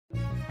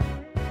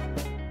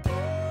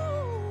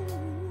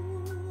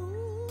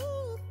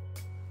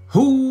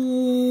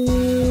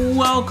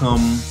Welcome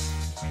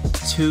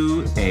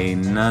to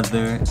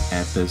another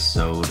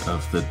episode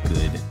of the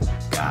Good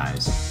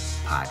Guys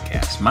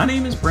Podcast. My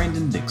name is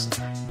Brandon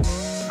Dixon.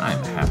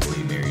 I'm a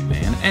happily married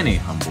man and a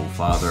humble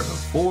father of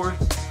four.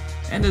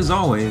 And as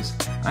always,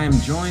 I am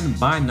joined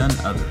by none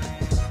other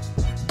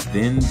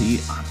than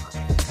the Honorable,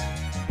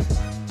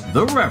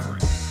 the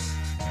Reverend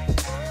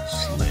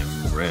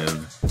Slim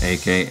Rev,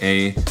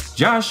 aka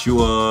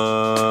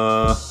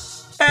Joshua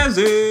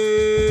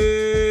Azzy.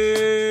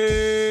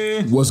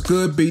 What's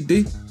good,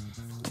 BD?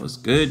 What's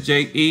good,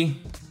 J.E.?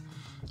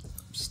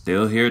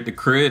 Still here at the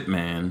crib,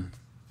 man.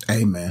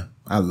 Hey, man.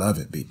 I love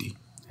it, BD.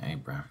 Hey,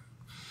 bro.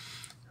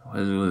 What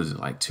is it,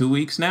 like 2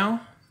 weeks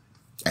now?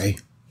 Hey,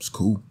 it's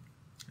cool.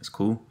 It's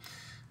cool.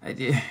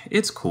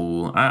 It's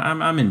cool.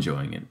 I'm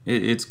enjoying it.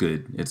 It's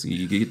good.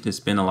 You get to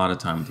spend a lot of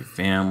time with your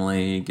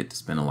family, get to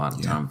spend a lot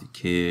of time with your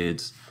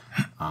kids.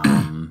 But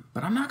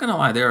I'm not going to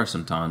lie. There are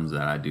some times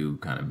that I do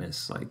kind of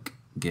miss, like,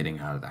 getting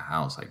out of the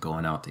house, like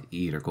going out to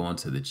eat or going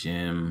to the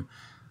gym.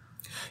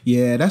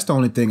 Yeah, that's the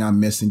only thing I'm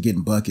missing,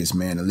 getting buckets,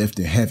 man, and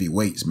lifting heavy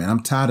weights, man.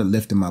 I'm tired of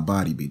lifting my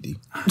body, BD.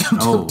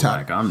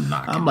 I'm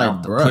knocking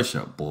out the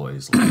push-up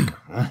boys, like,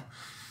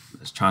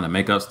 just trying to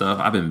make up stuff.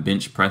 I've been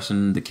bench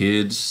pressing the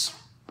kids.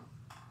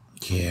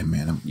 Yeah,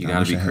 man. You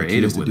got to be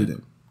creative with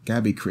it. Got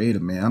to be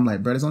creative, man. I'm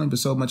like, bro, there's only been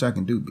so much I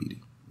can do, BD.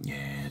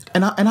 Yeah.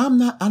 And I'm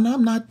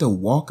not the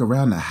walk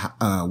around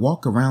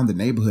the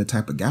neighborhood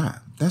type of guy.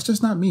 That's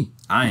just not me.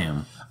 I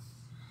am.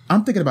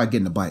 I'm thinking about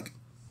getting a bike.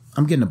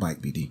 I'm getting a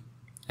bike, BD.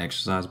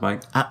 Exercise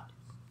bike?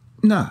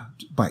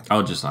 Bike.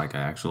 Oh, just like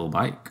an actual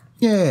bike.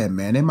 Yeah,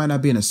 man. It might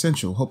not be an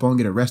essential. Hope I don't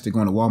get arrested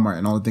going to Walmart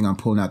and the only thing I'm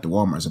pulling out to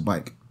Walmart is a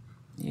bike.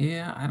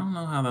 Yeah, I don't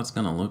know how that's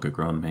going to look, a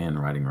grown man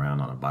riding around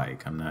on a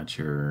bike. I'm not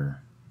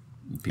sure.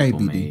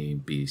 People may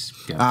be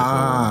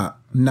skeptical.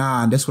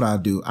 Nah, that's what I'll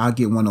do. I'll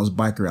get one of those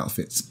biker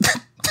outfits.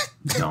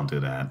 Don't do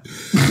that.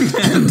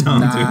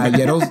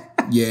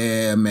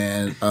 Yeah,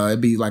 man.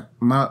 It'd be like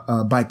my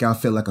bike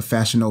outfit, like a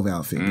Fashion Nova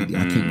outfit.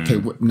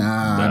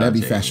 That'd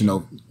be Fashion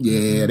Nova.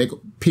 Yeah,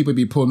 people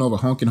be pulling over,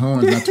 honking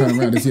horns, and I turn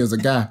around and see as a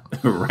guy.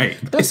 Right.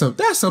 That's a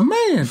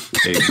man.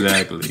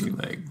 Exactly.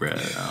 Like, bruh.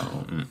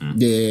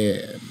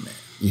 Yeah, man.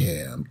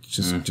 Yeah, I'm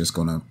just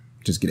gonna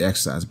get an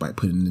exercise bike,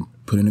 put in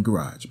the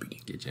garage.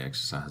 BD. Get your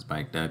exercise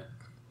bike, Doug.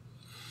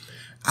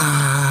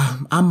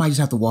 I might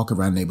just have to walk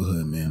around the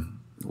neighborhood, man.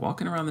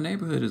 Walking around the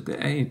neighborhood is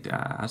good. Hey,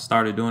 I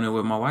started doing it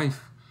with my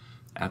wife.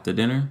 After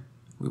dinner,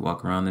 we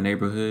walk around the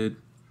neighborhood.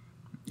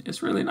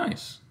 It's really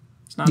nice.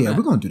 It's not bad.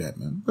 We're going to do that,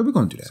 man. We're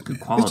going to do that, it's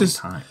good quality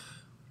time.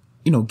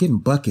 Getting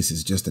buckets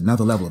is just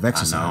another level of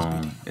exercise.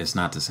 I know. It's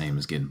not the same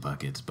as getting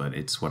buckets, but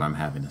it's what I'm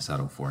having to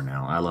settle for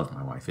now. I love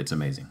my wife. It's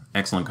amazing.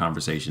 Excellent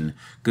conversation.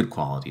 Good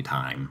quality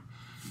time.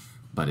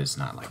 But it's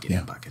not like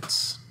getting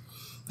buckets.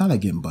 Not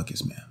like getting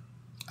buckets, man.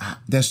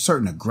 There's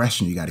certain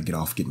aggression you got to get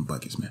off getting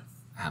buckets, man.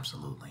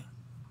 Absolutely.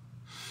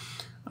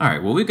 All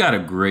right, well, we got a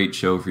great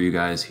show for you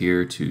guys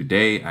here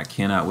today. I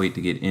cannot wait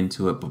to get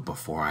into it, but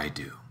before I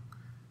do,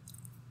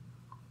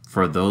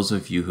 for those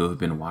of you who have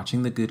been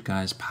watching the Good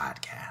Guys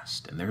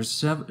Podcast, and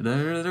there's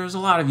a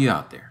lot of you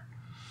out there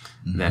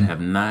that have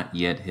not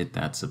yet hit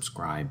that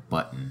subscribe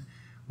button,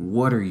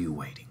 what are you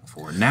waiting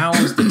for? Now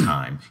is the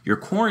time. You're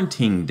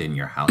quarantined in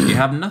your house. You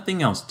have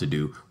nothing else to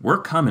do.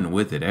 We're coming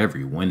with it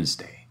every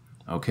Wednesday.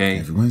 Okay?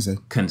 Every Wednesday.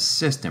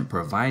 Consistent,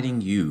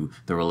 providing you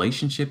the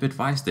relationship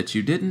advice that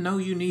you didn't know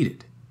you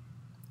needed.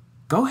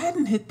 Go ahead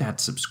and hit that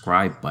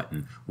subscribe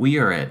button. We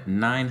are at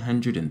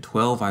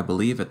 912, I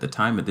believe, at the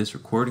time of this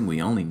recording.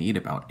 We only need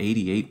about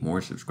 88 more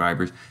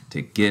subscribers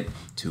to get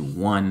to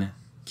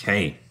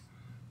 1K.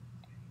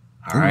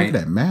 All right. Look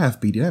at that math,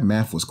 BD. That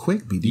math was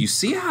quick, BD. You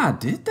see how I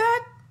did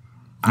that?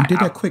 You did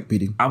that quick,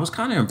 BD. I was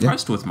kind of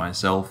impressed with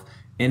myself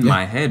in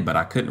my head, but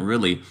I couldn't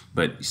really.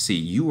 But see,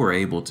 you were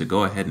able to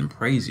go ahead and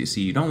praise you.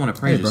 See, you don't want to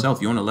praise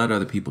yourself. You want to let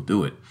other people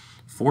do it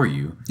for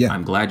you. Yeah.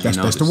 I'm glad you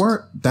noticed. That's the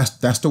word.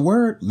 That's the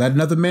word. Let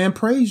another man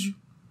praise you.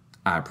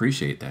 I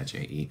appreciate that,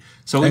 J.E.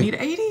 So we need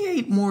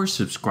 88 more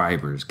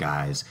subscribers,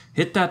 guys.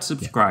 Hit that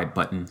subscribe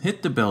button.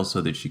 Hit the bell so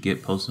that you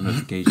get post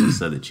notifications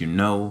so that you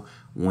know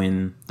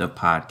when the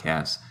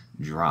podcast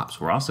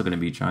drops. We're also going to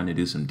be trying to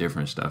do some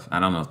different stuff. I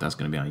don't know if that's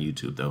going to be on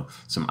YouTube, though.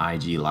 Some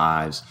IG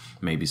lives,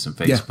 maybe some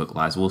Facebook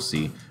lives. We'll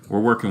see. We're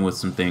working with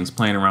some things,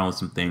 playing around with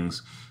some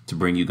things to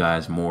bring you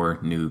guys more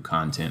new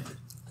content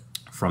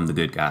from the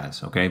Good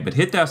Guys, okay? But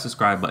hit that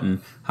subscribe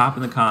button, hop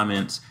in the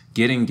comments,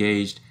 get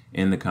engaged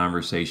in the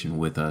conversation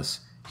with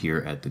us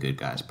here at the Good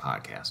Guys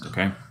Podcast,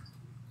 okay?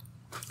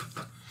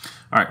 All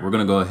right, we're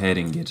going to go ahead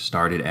and get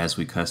started as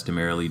we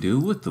customarily do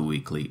with the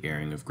weekly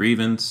airing of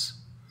grievance.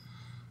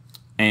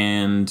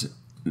 And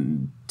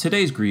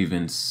today's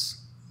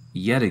grievance,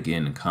 yet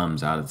again,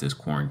 comes out of this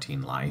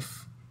quarantine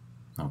life,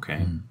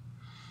 okay?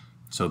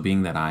 So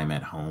being that I'm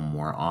at home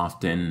more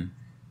often,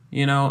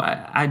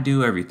 I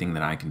do everything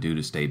that I can do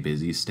to stay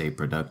busy, stay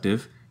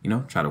productive,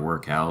 try to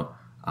work out.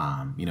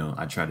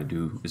 I try to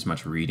do as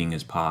much reading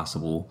as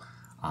possible,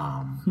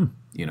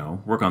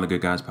 work on the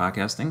Good Guys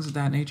Podcast, things of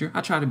that nature. I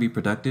try to be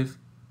productive.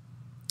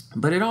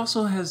 But it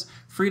also has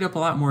freed up a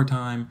lot more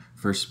time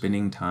for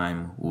spending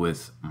time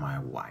with my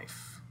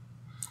wife.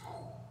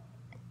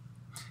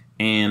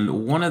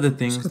 And one of the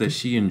things that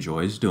she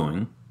enjoys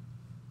doing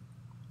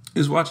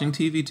is watching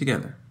TV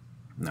together.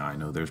 Now, I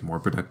know there's more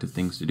productive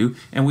things to do,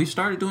 and we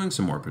started doing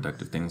some more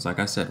productive things. Like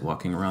I said,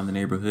 walking around the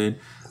neighborhood,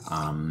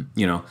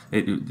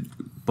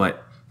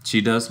 but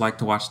she does like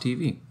to watch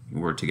TV.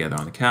 We're together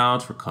on the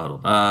couch, we're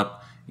cuddled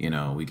up.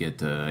 We get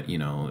to,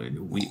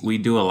 we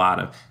do a lot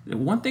of...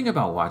 One thing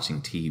about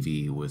watching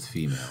TV with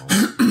females,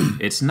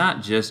 it's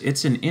not just...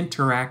 It's an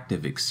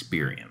interactive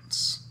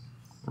experience,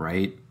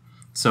 right?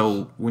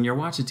 So when you're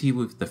watching TV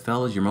with the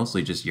fellas,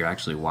 you're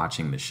actually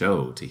watching the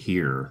show to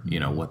hear,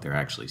 what they're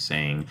actually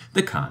saying,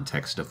 the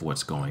context of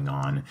what's going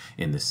on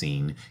in the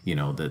scene.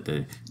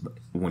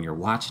 When you're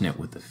watching it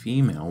with the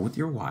female, with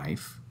your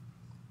wife,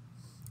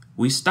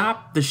 we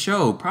stop the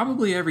show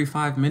probably every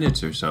 5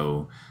 minutes or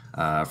so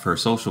for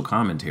social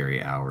commentary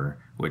hour,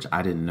 which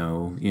I didn't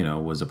know,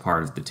 was a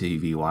part of the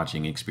TV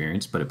watching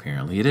experience, but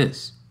apparently it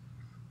is.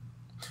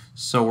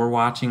 So we're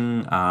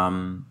watching,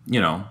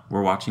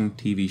 we're watching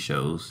TV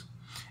shows.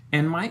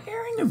 And my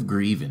airing of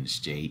grievance,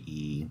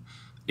 J.E.,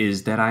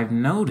 is that I've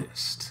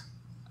noticed,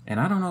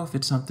 and I don't know if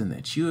it's something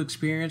that you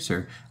experience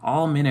or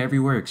all men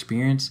everywhere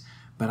experience,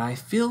 but I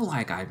feel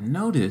like I've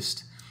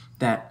noticed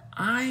that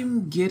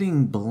I'm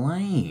getting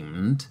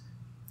blamed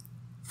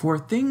for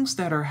things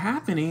that are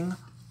happening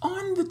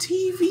on the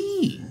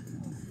TV.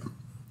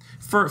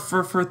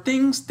 For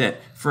things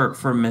that,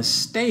 for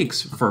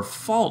mistakes, for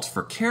faults,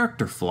 for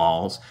character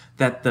flaws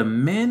that the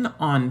men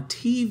on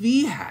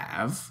TV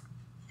have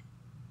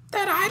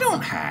that I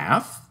don't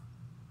have.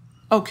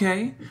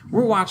 Okay,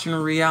 we're watching a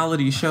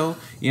reality show,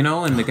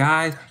 and the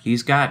guy,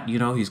 he's got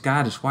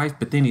his wife,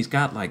 but then he's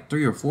got like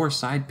 3 or 4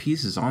 side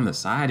pieces on the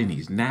side, and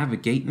he's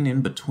navigating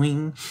in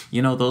between,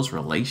 those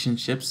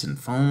relationships and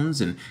phones,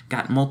 and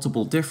got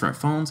multiple different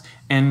phones.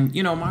 And,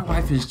 my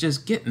wife is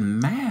just getting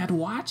mad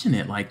watching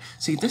it. Like,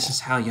 see, this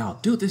is how y'all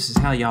do. This is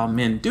how y'all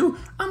men do.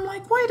 I'm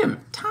like, wait a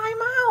minute, time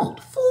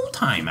out, full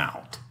time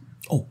out.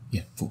 Oh,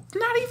 yeah, full.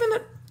 Not even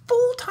a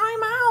full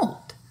time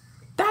out.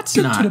 That's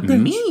not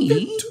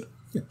me.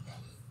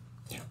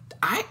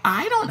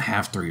 I don't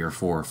have 3 or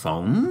 4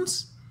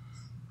 phones.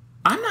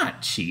 I'm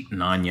not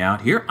cheating on you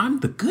out here. I'm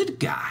the good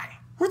guy.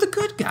 We're the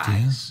good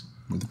guys. Yeah,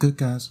 we're the good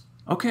guys.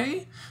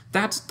 Okay?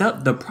 That's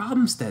the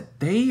problems that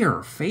they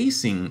are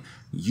facing.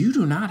 You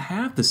do not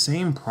have the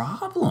same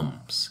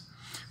problems.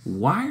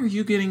 Why are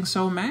you getting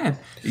so mad?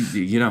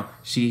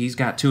 He's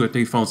got 2 or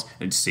 3 phones.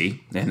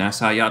 See? And that's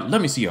how y'all... Let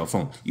me see your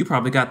phone. You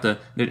probably got the...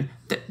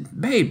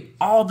 Babe,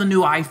 all the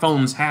new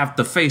iPhones have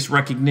the face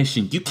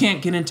recognition. You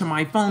can't get into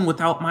my phone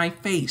without my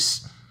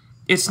face.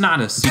 It's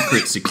not a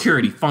secret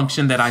security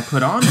function that I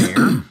put on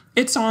there.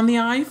 It's on the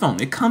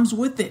iPhone. It comes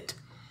with it.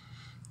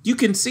 You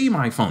can see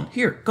my phone.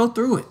 Here, go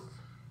through it.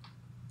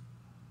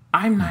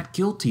 I'm not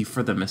guilty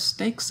for the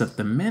mistakes of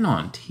the men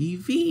on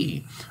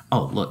TV.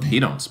 Oh, look, he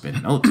don't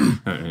spend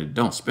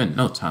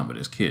no time with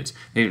his kids.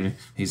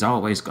 He's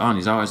always gone.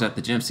 He's always at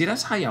the gym. See,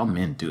 that's how y'all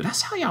men do.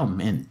 That's how y'all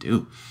men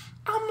do.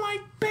 I'm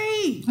like,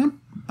 babe.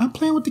 I'm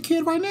playing with the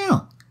kid right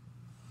now.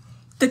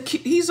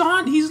 He's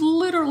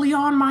literally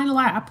on my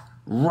lap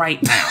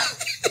right now.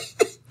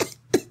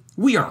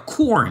 We are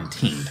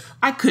quarantined.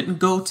 I couldn't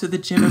go to the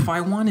gym if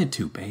I wanted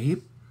to,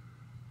 babe.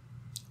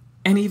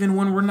 And even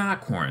when we're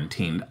not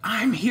quarantined,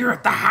 I'm here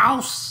at the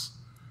house.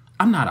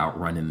 I'm not out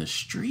running the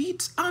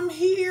streets. I'm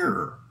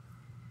here.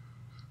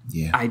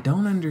 Yeah. I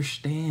don't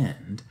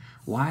understand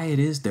why it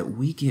is that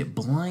we get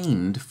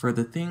blamed for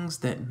the things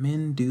that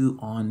men do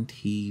on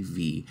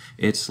TV.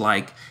 It's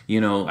like,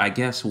 I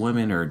guess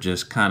women are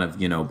just kind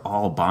of,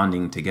 all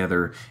bonding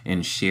together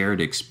in shared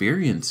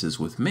experiences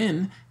with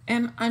men.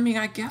 And I mean,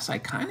 I guess I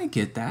kind of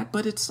get that,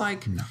 but it's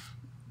like, no.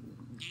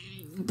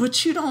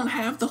 But you don't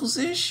have those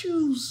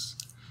issues.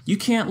 You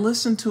can't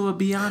listen to a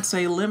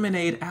Beyonce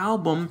Lemonade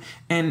album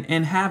and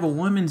have a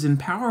women's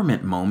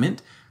empowerment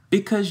moment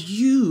because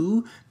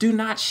you do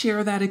not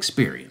share that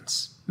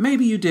experience.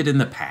 Maybe you did in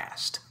the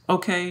past,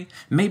 okay?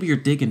 Maybe you're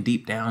digging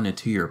deep down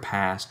into your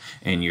past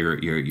and you're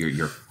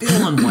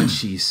feeling what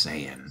she's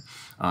saying.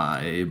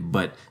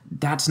 But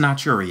that's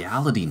not your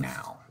reality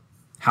now.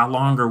 How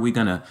long are we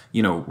gonna,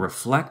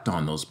 reflect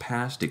on those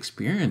past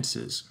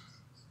experiences?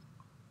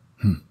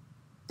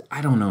 I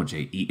don't know,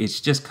 J.E.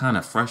 It's just kind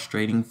of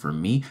frustrating for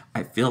me.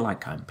 I feel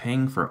like I'm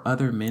paying for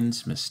other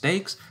men's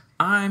mistakes.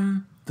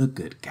 I'm the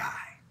good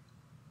guy.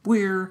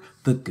 We're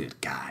the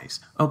good guys.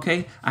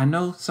 Okay? I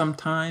know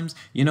sometimes,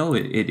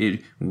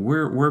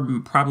 we're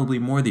probably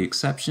more the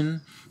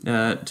exception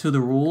to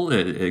the rule,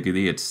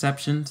 the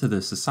exception to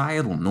the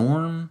societal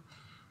norm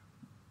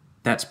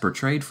that's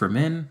portrayed for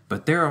men,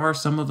 but there are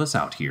some of us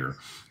out here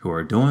who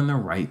are doing the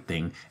right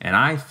thing, and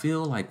I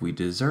feel like we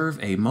deserve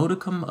a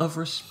modicum of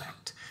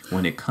respect.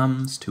 When it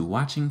comes to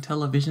watching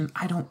television,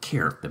 I don't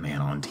care if the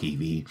man on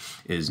TV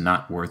is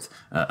not worth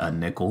a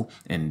nickel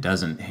and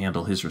doesn't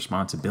handle his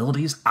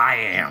responsibilities. I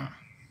am.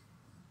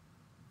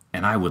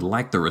 And I would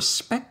like the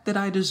respect that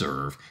I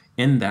deserve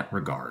in that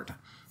regard.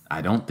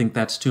 I don't think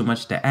that's too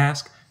much to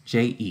ask.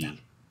 J.E.,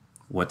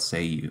 what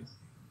say you?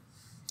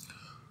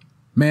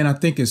 Man, I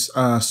think it's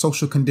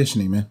social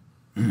conditioning,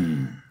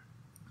 man.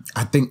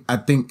 I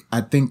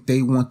think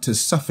they want to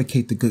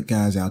suffocate the good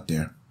guys out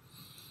there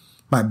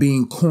by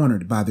being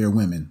cornered by their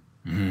women,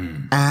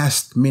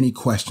 asked many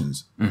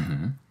questions.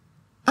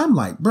 I'm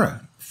like,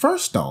 bruh,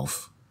 first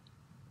off,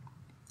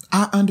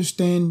 I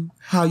understand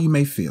how you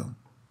may feel.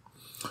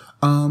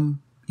 You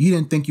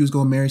didn't think you was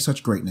going to marry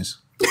such greatness.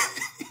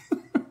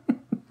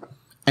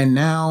 And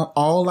now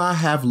all I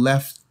have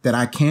left that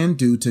I can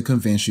do to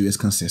convince you is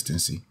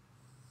consistency.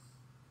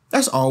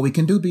 That's all we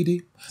can do,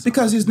 BD,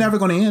 because it's never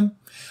going to end.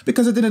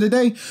 Because at the end of the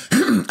day,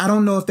 I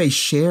don't know if they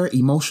share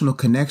emotional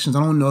connections.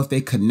 I don't know if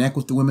they connect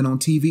with the women on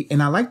TV.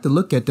 And I like to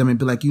look at them and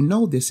be like, you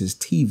know, this is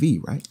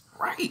TV, right?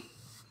 Right.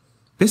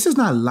 This is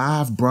not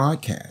live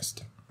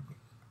broadcast.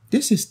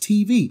 This is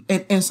TV.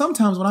 And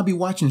sometimes when I be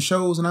watching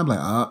shows and I'm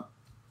like,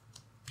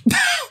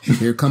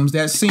 here comes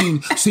that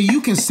scene. So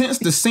you can sense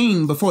the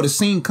scene before the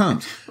scene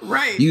comes.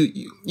 Right.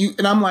 You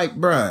and I'm like,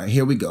 bruh,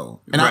 here we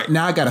go. And right.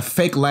 now I got to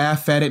fake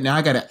laugh at it. Now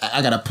I got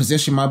to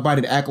position my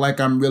body to act like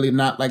I'm really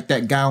not like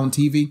that guy on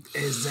TV.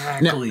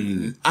 Exactly.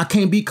 Now, I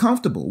can't be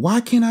comfortable. Why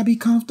can't I be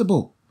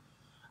comfortable?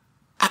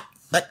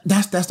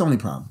 That's the only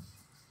problem.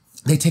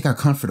 They take our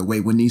comfort away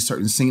when these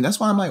certain scenes. That's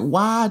why I'm like,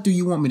 why do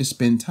you want me to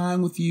spend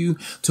time with you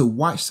to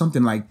watch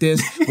something like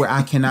this where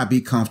I cannot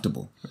be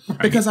comfortable? Right.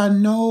 Because I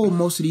know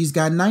most of these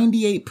guys,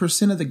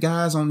 98% of the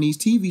guys on these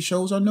TV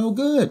shows are no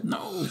good.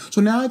 No.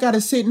 So now I got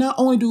to sit, not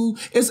only do,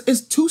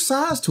 it's two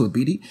sides to it,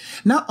 BD.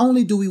 Not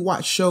only do we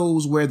watch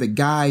shows where the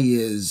guy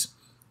is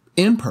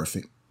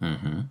imperfect,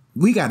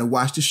 we got to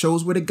watch the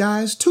shows where the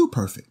guy is too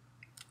perfect.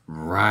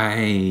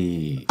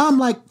 Right. I'm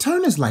like,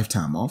 turn this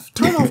Lifetime off.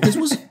 Turn off this.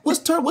 What's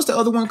the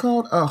other one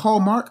called?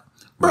 Hallmark.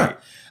 Right.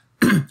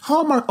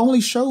 Hallmark only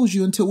shows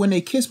you until when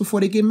they kiss before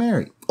they get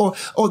married, or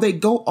they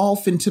go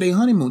off into their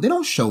honeymoon. They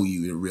don't show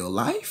you in real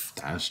life.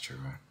 That's true.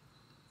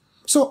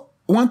 So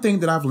one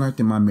thing that I've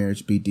learned in my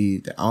marriage,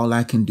 BD, that all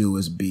I can do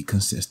is be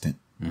consistent.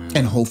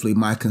 And hopefully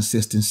my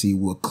consistency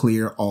will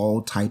clear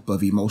all type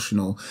of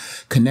emotional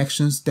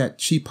connections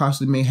that she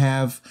possibly may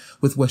have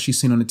with what she's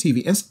seen on the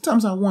TV. And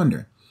sometimes I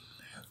wonder,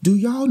 do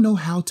y'all know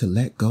how to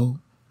let go?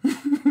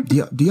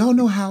 Do y'all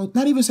know how,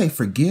 not even say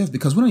forgive,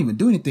 because we don't even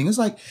do anything. It's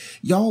like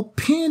y'all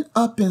pin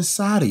up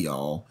inside of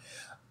y'all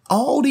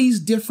all these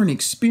different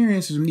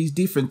experiences from these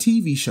different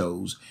TV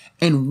shows.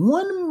 And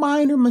one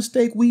minor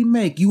mistake we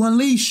make, you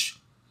unleash.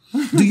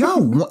 Do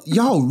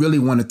y'all really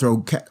want to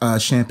throw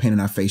champagne in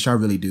our face? Y'all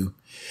really do.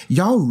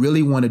 Y'all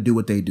really want to do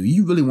what they do.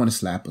 You really want to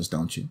slap us,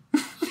 don't you?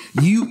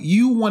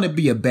 You want to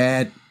be a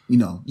bad,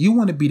 you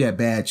want to be that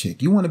bad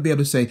chick. You want to be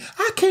able to say,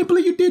 I can't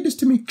believe you did this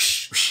to me.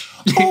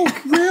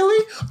 Oh,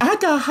 really? I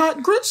got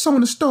hot grits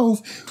on the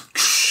stove.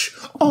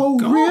 Oh,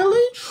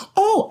 really?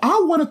 Oh,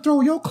 I want to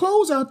throw your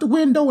clothes out the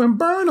window and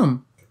burn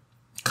them.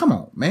 Come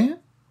on, man.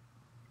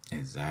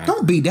 Exactly.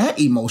 Don't be that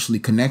emotionally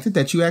connected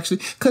that you actually,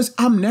 because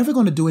I'm never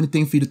going to do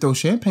anything for you to throw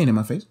champagne in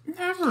my face.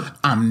 Never.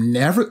 I'm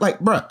never, like,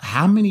 bruh,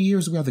 how many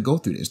years do we have to go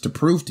through this to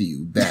prove to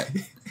you that...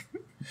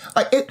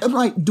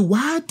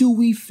 Why do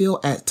we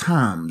feel at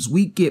times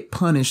we get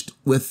punished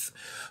with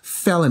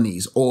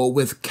felonies or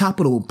with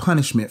capital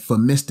punishment for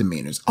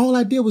misdemeanors? All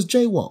I did was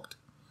jaywalked.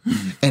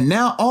 And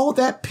now all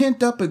that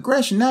pent up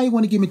aggression, now you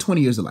want to give me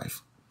 20 years of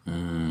life.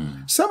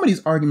 Some of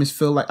these arguments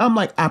feel like,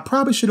 I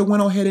probably should have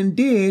went ahead and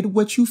did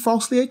what you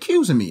falsely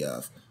accusing me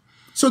of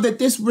so that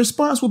this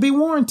response will be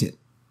warranted.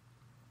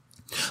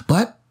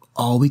 But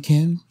all we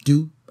can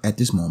do at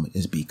this moment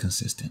is be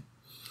consistent.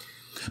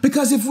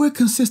 Because if we're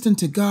consistent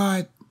to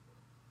God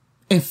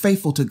and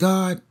faithful to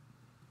God,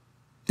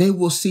 they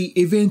will see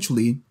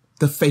eventually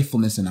the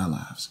faithfulness in our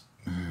lives.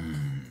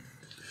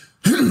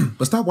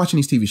 But stop watching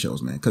these TV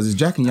shows, man, because it's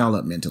jacking y'all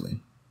up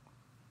mentally.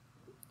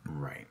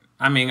 Right.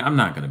 I mean, I'm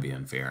not going to be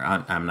unfair.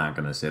 I'm not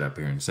going to sit up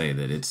here and say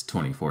that it's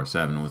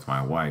 24/7 with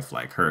my wife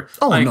like her.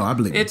 Oh, no, I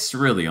believe it. It's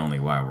really only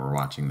why we're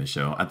watching the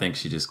show. I think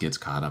she just gets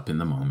caught up in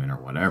the moment or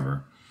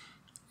whatever.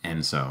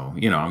 And so,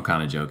 I'm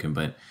kind of joking,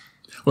 but...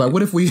 Well,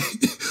 what if we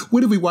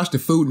watch the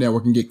Food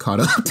Network and get caught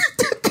up?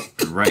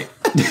 Right.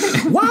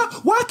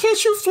 Why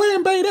can't you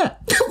flambe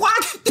that? Why?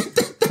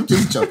 I'm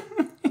just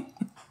joking.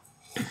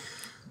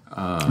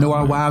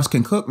 Our wives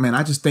can cook, man.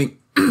 I just think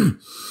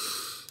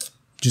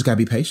just gotta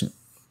be patient.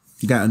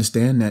 You gotta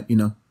understand that,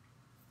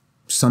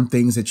 some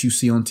things that you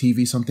see on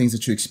TV, some things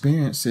that you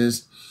experience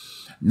is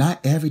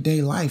not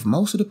everyday life.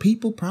 Most of the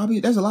people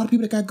there's a lot of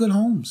people that got good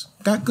homes,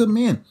 got good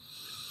men.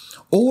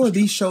 Or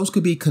these shows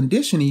could be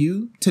conditioning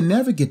you to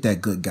never get that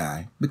good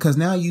guy because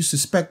now you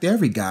suspect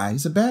every guy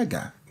is a bad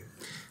guy.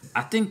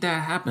 I think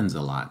that happens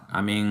a lot.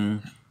 I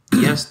mean,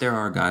 yes, there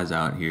are guys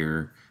out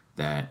here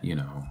that,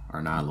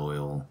 are not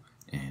loyal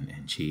and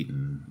cheat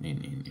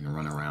and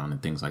run around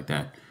and things like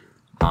that.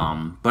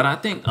 But I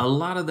think a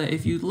lot of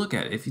if you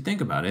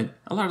think about it,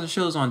 a lot of the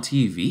shows on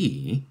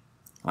TV,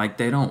 like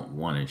they don't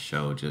want to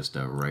show just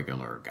a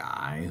regular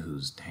guy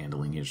who's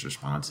handling his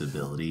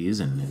responsibilities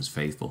and is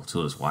faithful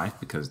to his wife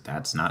because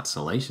that's not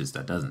salacious.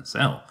 That doesn't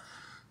sell.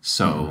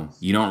 So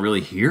you don't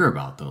really hear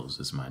about those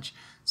as much.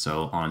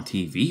 So on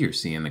TV, you're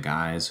seeing the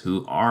guys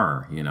who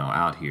are,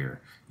 out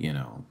here,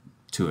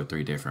 2 or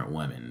 3 different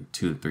women,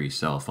 2 or 3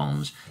 cell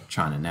phones,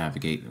 trying to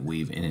navigate and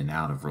weave in and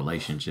out of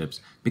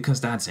relationships,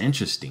 because that's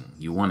interesting.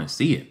 You want to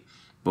see it.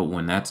 But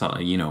when that's all,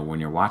 when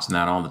you're watching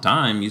that all the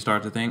time, you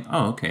start to think,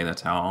 oh, okay,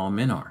 that's how all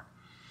men are.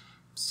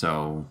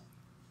 So,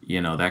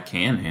 that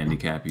can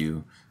handicap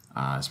you,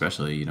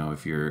 especially,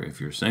 if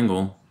you're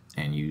single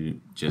and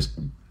you just,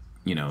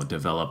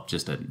 develop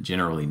just a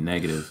generally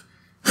negative,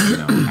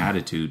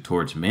 attitude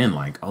towards men,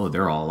 like, oh,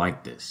 they're all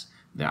like this.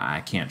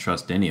 I can't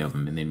trust any of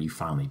them. And then you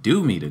finally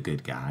do meet a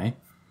good guy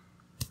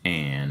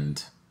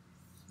and,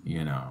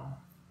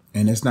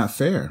 And it's not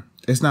fair.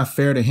 It's not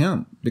fair to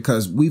him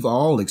because we've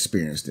all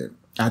experienced it.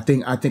 I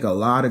think a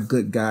lot of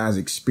good guys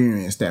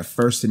experience that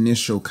first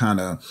initial kind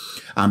of,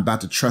 I'm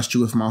about to trust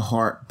you with my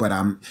heart, but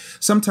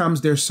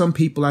sometimes there's some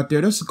people out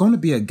there, there's going to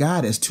be a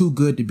guy that's too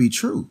good to be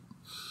true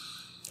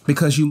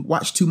because you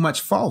watch too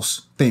much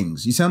false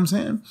things. You see what I'm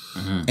saying?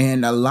 Mm-hmm.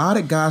 And a lot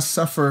of guys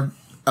suffer,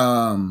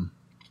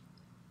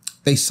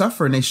 they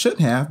suffer and they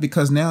shouldn't have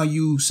because now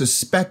you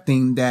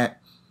suspecting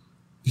that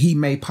he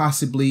may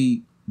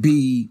possibly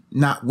be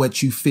not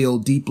what you feel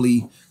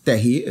deeply that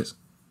he is.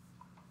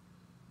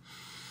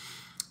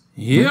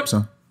 Yep.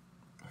 So,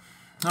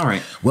 all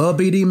right. Well,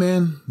 BD,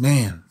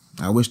 man,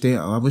 I wish the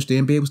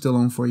NBA was still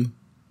on for you.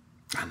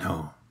 I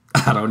know.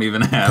 I don't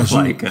even have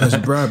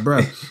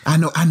bruh.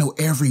 I know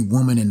every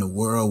woman in the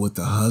world with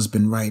a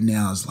husband right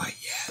now is like,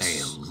 yes,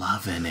 they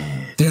loving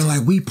it. They're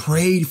like, we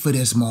prayed for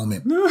this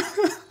moment.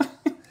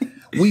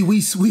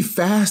 we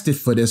fasted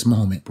for this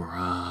moment,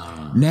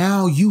 bruh.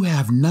 Now you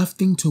have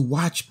nothing to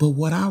watch but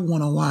what I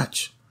want to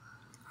watch.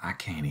 I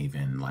can't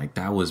even,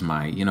 that was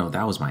my,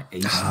 that was my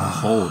ace in the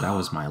hole. That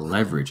was my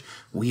leverage.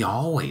 We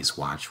always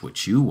watch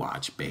what you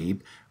watch,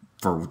 babe.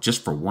 For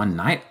one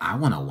night, I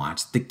want to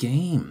watch the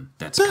game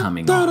that's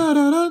coming on. A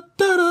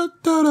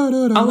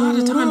lot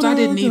of times I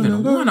didn't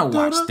even want to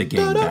watch the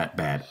game that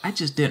bad. I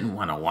just didn't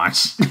want to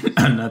watch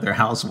another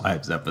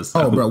Housewives episode.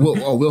 Oh, bro,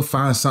 we'll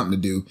find something to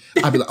do.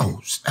 I'd be like,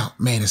 oh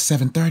man, it's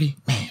 7:30.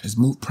 Man, it's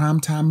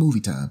prime time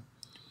movie time.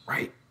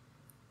 Right.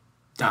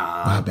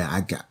 My bad.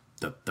 I got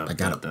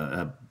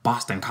the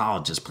Boston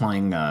College is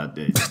playing.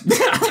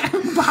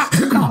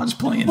 Boston College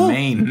playing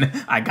Maine.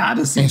 I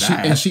gotta see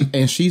that.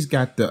 And she's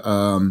got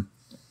the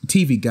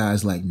TV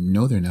guys like,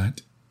 no, they're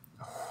not.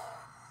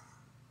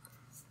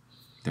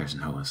 There's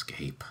no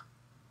escape.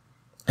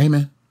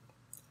 Amen.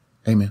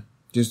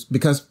 Just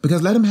because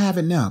let them have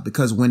it now.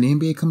 Because when the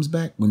NBA comes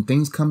back, when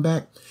things come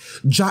back,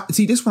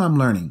 see, this is what I'm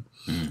learning.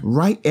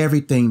 Write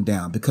everything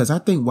down because I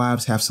think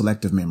wives have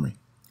selective memory.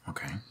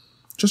 Okay.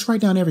 Just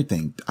write down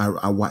everything.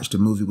 I watched a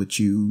movie with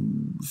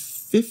you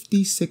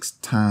 56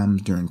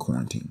 times during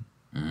quarantine.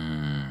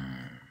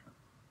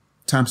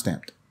 Time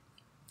stamped.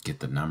 Get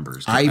the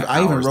numbers. I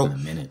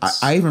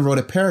even wrote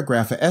a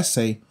paragraph, an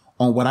essay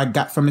on what I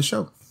got from the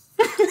show.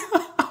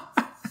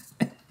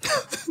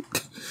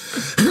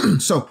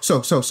 So.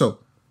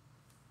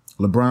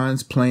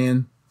 LeBron's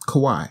playing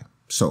Kawhi.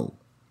 So,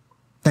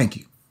 thank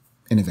you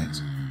in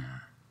advance. I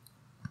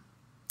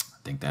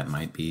think that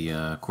might be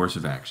a course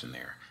of action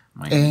there.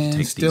 Might need to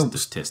take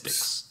these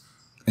statistics.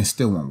 It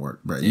still won't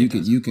work, bro. You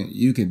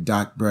can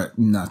doc, bro,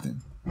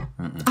 nothing.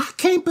 Mm-mm. I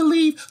can't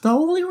believe the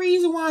only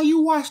reason why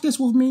you watched this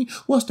with me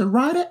was to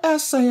write an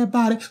essay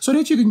about it so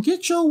that you can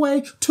get your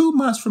way 2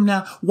 months from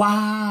now.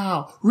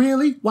 Wow.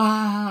 Really?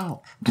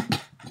 Wow.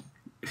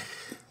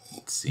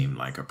 It seemed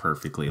like a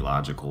perfectly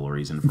logical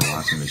reason for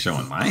watching the show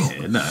in my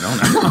head. I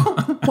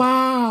don't know.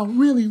 Wow.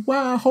 Really?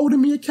 Wow.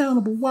 Holding me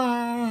accountable.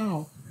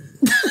 Wow.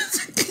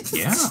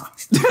 Yeah.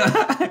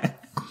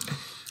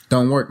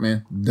 Don't work,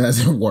 man.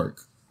 Doesn't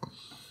work.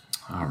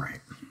 All right.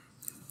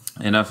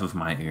 Enough of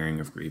my airing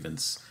of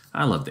grievance.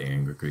 I love the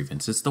airing of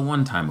grievance. It's the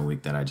one time a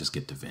week that I just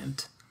get to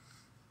vent.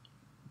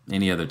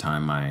 Any other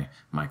time my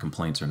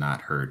complaints are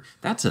not heard.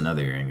 That's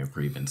another airing of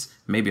grievance.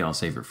 Maybe I'll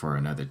save it for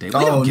another day.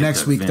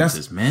 Next week. That's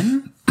as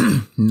men.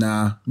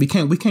 Nah, we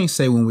can't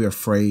say when we're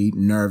afraid,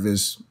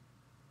 nervous,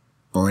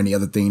 or any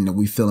other thing that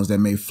we feelings that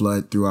may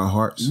flood through our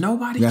hearts.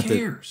 Nobody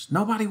cares.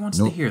 Nobody wants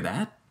to hear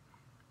that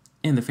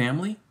in the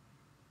family.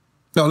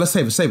 No, let's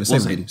save it.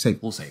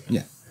 We'll save it.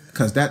 Yeah.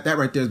 Because that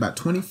right there is about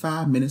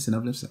 25 minutes in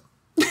of itself.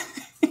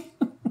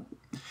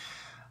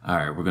 All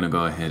right, we're going to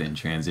go ahead and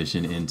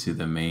transition into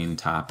the main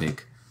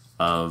topic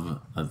of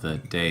the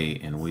day,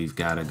 and we've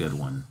got a good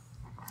one.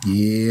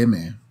 Yeah,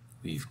 man.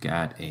 We've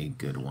got a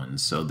good one.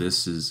 So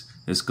this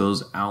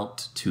goes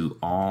out to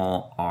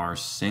all our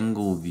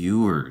single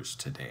viewers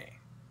today.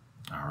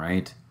 All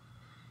right?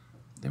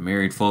 The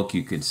married folk,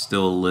 you could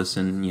still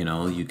listen,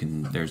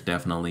 there's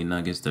definitely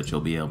nuggets that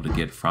you'll be able to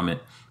get from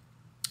it.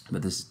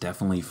 But this is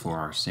definitely for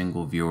our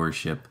single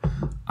viewership.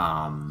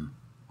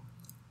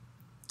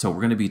 So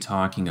we're going to be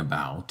talking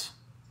about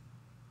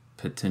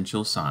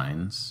potential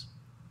signs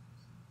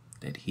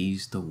that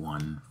he's the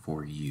one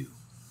for you.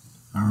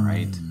 All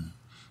right.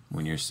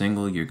 When you're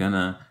single, you're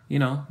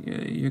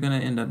you're gonna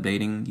end up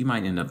dating. You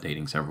might end up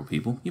dating several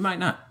people. You might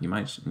not. You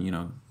might,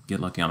 get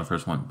lucky on the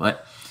first one.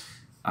 But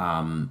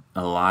a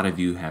lot of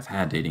you have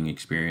had dating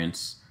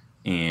experience,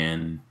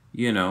 and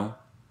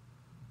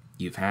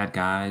you've had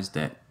guys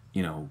that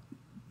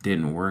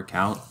didn't work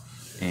out,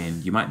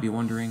 and you might be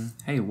wondering,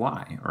 hey,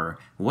 why? Or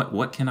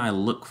what can I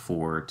look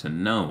for to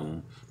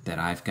know that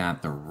I've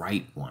got the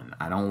right one?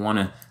 I don't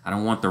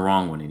want the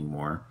wrong one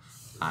anymore.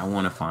 I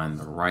want to find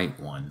the right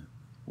one.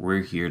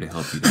 We're here to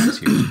help you guys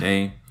here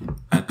today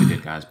at the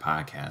Good Guys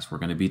Podcast. We're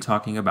going to be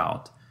talking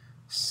about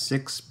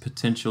 6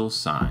 potential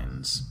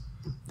signs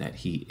that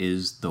he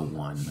is the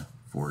one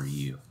for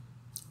you.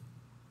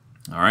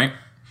 All right.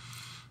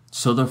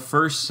 So the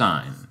first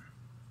sign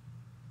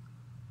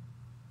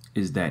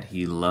is that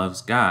he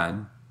loves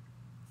God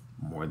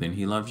more than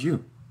he loves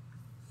you.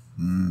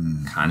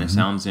 Kind of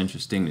sounds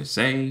interesting to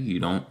say. You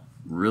don't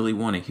really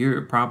want to hear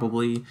it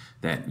probably,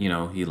 that,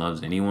 he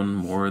loves anyone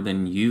more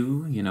than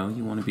you. You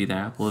want to be the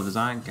apple of his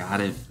eye. Got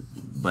it.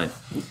 But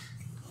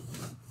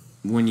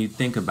when you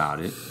think about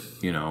it,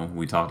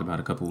 we talked about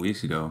a couple of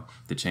weeks ago,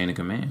 the chain of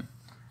command.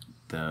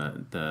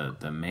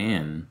 The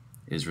man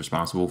is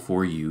responsible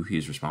for you.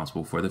 He's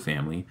responsible for the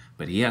family,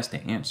 but he has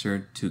to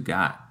answer to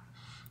God.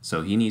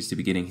 So he needs to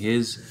be getting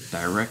his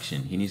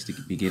direction. He needs to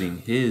be getting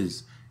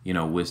his,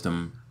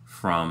 wisdom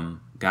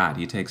from God.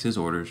 He takes his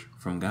orders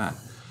from God.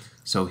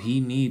 So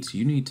you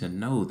need to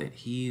know that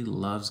he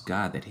loves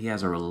God, that he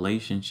has a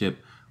relationship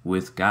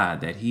with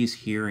God, that he's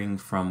hearing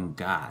from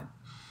God.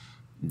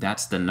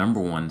 That's the number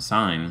one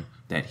sign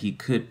that he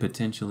could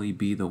potentially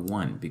be the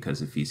one,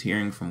 because if he's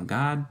hearing from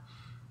God,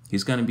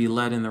 he's going to be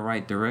led in the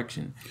right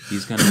direction.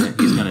 He's going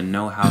to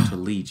know how to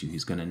lead you.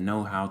 He's going to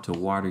know how to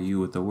water you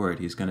with the word.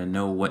 He's going to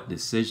know what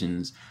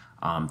decisions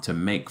to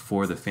make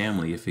for the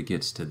family if it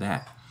gets to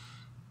that.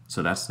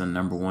 So that's the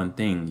number one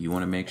thing. You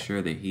want to make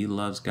sure that he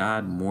loves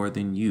God more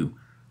than you.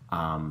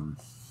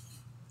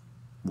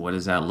 What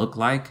does that look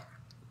like?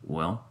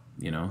 Well,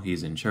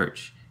 he's in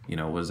church.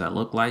 What does that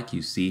look like?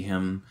 You see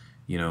him,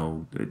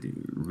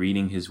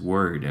 reading his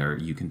word, or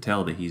you can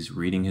tell that he's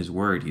reading his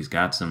word. He's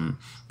got some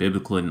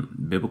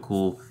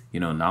biblical,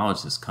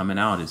 knowledge that's coming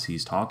out as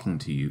he's talking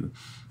to you.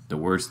 The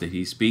words that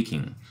he's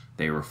speaking,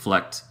 they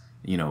reflect,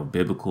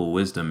 biblical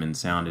wisdom and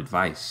sound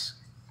advice.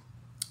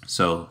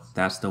 So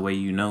that's the way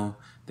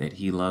that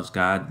he loves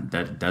God.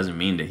 That doesn't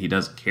mean that he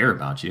doesn't care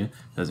about you.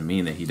 Doesn't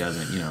mean that he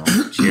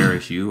doesn't,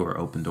 cherish you or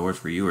open doors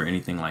for you or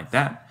anything like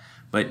that.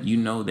 But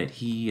that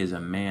he is a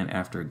man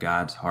after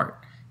God's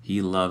heart.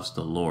 He loves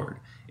the Lord.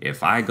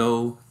 If I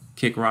go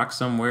kick rocks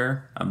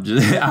somewhere, I'm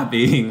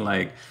being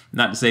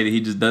not to say that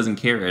he just doesn't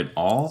care at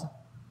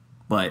all,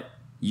 but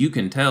you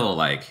can tell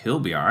he'll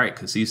be all right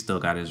because he's still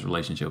got his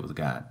relationship with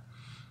God.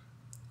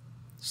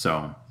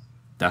 So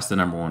that's the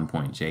number one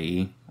point.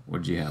 J.E.,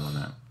 what did you have on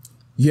that?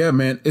 Yeah,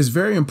 man, it's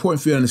very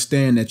important for you to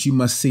understand that you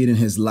must see it in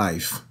his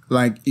life.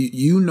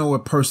 A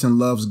person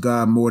loves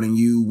God more than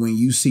you when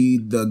you see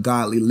the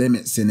godly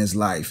limits in his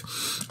life.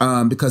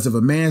 Because if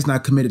a man's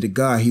not committed to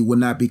God, he will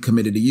not be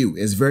committed to you.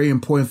 It's very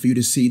important for you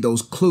to see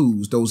those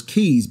clues, those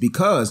keys,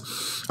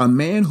 because a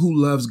man who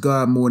loves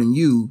God more than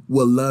you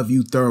will love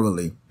you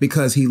thoroughly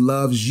because he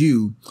loves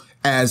you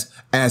as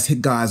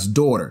God's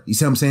daughter. You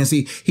see what I'm saying?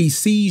 See, he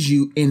sees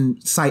you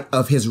in sight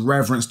of his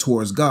reverence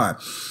towards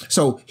God.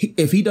 So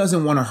if he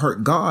doesn't want to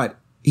hurt God,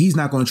 he's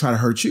not going to try to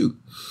hurt you.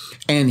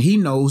 And he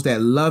knows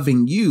that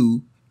loving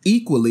you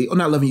equally, or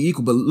not loving you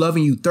equal, but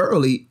loving you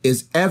thoroughly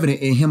is evident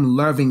in him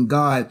loving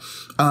God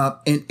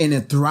in a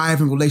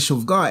thriving relationship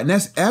with God. And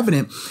that's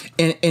evident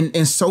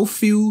in so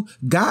few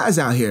guys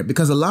out here,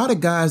 because a lot of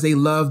guys, they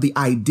love the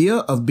idea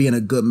of being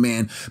a good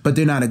man, but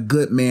they're not a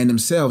good man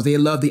themselves. They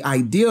love the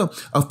idea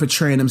of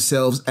portraying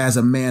themselves as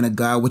a man of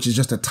God, which is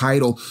just a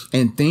title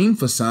and theme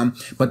for some,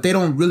 but they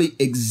don't really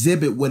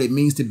exhibit what it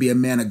means to be a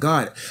man of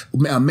God.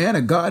 A man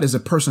of God is a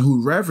person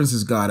who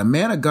reverences God. A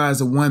man of God is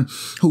the one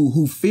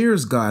who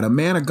fears God. A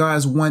man of God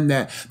is one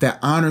that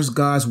honors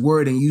God's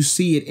word, and you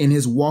see it in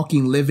his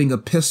walking, living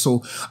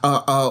epistle,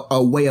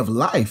 a way of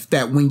life,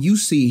 that when you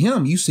see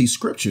him, you see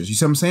scriptures. You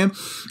see what I'm saying?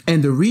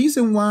 And the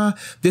reason why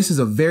this is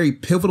a very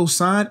pivotal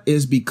sign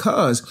is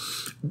because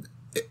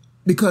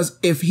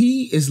if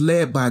he is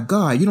led by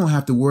God, you don't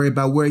have to worry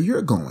about where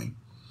you're going.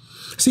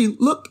 See,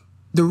 look,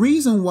 the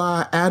reason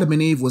why Adam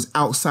and Eve was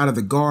outside of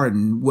the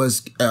garden,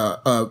 was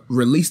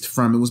released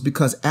from it, was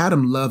because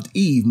Adam loved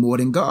Eve more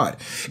than God.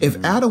 If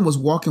Adam was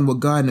walking with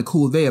God in the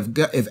cool day,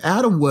 if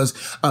Adam was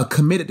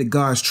committed to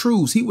God's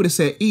truths, he would have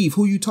said, Eve,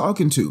 who you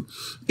talking to?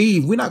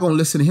 Eve, we're not going to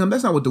listen to him.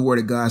 That's not what the word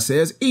of God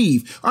says.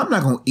 Eve, I'm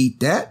not going to eat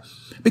that.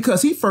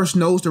 Because he first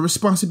knows the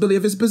responsibility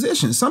of his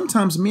position.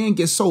 Sometimes men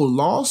get so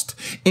lost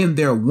in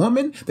their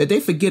woman that they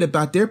forget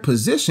about their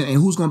position and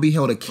who's going to be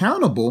held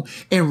accountable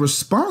and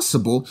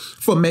responsible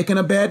for making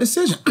a bad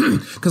decision.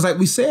 Because like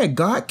we said,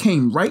 God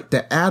came right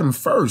to Adam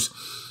first.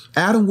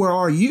 Adam, where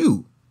are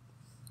you?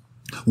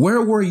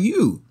 Where were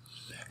you?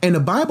 And the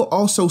Bible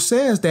also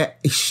says that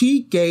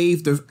she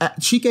gave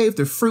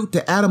the fruit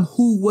to Adam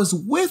who was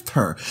with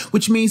her,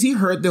 which means he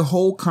heard the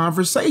whole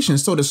conversation.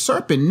 So the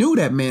serpent knew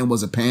that man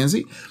was a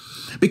pansy,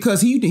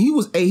 because he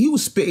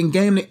was spitting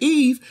game to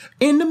Eve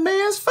in the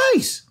man's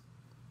face.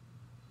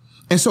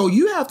 And so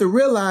you have to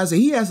realize that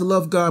he has to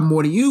love God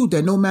more than you,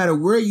 that no matter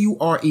where you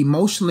are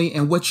emotionally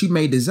and what you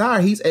may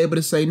desire, he's able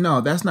to say,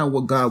 no, that's not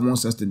what God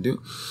wants us to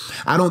do.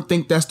 I don't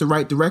think that's the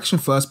right direction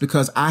for us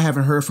because I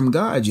haven't heard from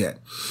God yet.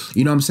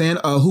 You know what I'm saying?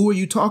 Who are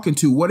you talking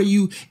to? What are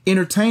you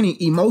entertaining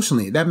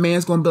emotionally? That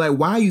man's going to be like,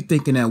 why are you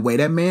thinking that way?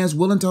 That man's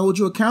willing to hold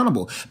you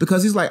accountable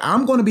because he's like,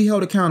 I'm going to be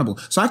held accountable.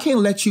 So I can't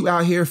let you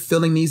out here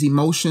feeling these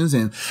emotions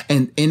and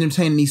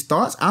entertaining these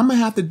thoughts. I'm going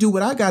to have to do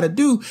what I got to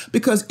do,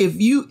 because if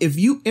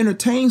you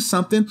entertain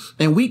something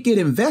and we get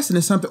invested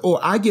in something, or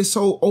I get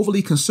so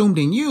overly consumed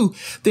in you,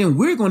 then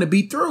we're going to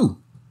be through.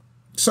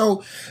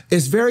 So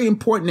it's very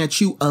important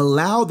that you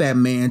allow that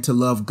man to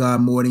love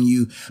God more than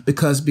you,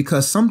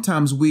 because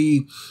sometimes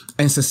we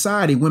in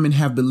society, women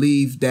have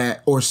believed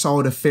that, or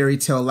saw the fairy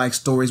tale like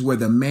stories where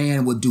the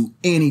man will do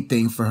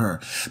anything for her,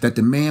 that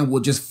the man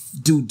will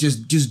just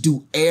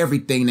do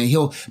everything, and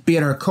he'll be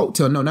at her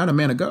coattail. No, not a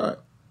man of God.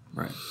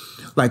 Right.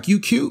 Like, you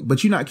cute,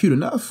 but you're not cute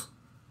enough.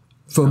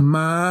 For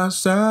my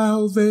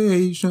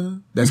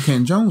salvation. That's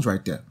Ken Jones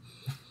right there.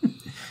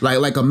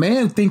 Like a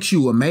man thinks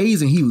you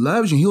amazing. He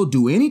loves you. He'll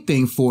do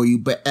anything for you,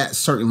 but at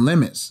certain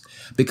limits.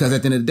 Because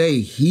at the end of the day,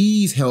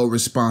 he's held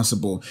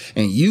responsible,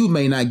 and you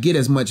may not get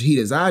as much heat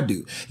as I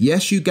do.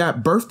 Yes, you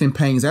got birthing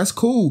pains. That's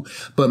cool.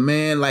 But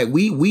man, like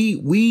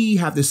we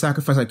have to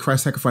sacrifice like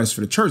Christ sacrificed for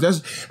the church.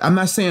 I'm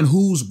not saying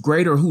who's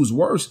greater or who's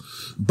worse,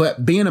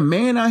 but being a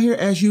man out here,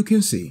 as you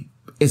can see,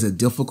 is a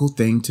difficult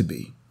thing to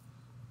be.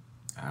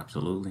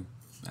 Absolutely.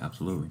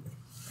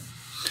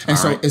 And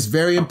so it's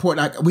very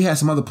important. We had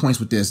some other points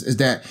with this, is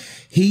that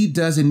he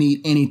doesn't need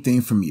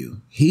anything from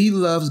you. He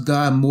loves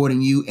God more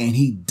than you, and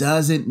he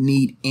doesn't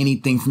need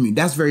anything from you.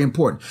 That's very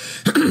important.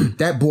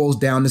 That boils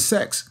down to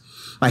sex.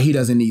 Like, he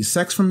doesn't need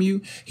sex from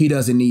you. He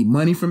doesn't need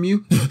money from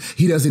you.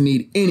 He doesn't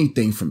need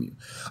anything from you.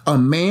 A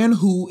man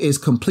who is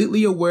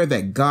completely aware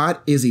that God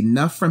is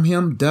enough from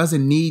him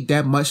doesn't need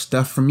that much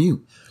stuff from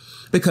you,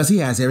 because he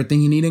has everything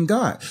he needs in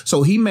God.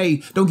 So he may,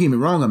 don't get me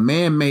wrong, a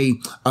man may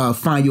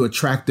find you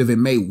attractive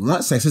and may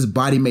want sex. His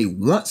body may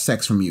want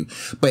sex from you,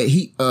 but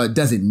he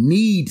doesn't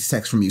need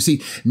sex from you.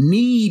 See,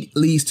 need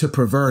leads to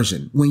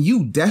perversion. When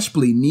you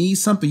desperately need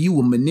something, you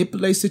will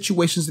manipulate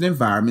situations and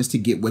environments to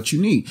get what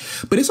you need.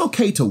 But it's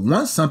okay to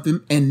want something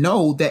and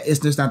know that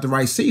it's just not the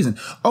right season.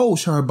 Oh,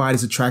 sure, her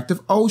body's attractive.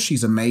 Oh,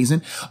 she's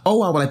amazing.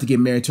 Oh, I would like to get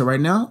married to her right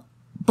now,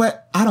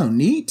 but I don't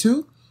need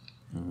to.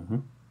 Mm-hmm.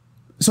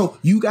 So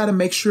you got to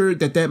make sure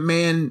that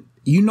man,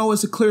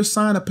 it's a clear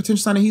sign, a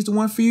potential sign that he's the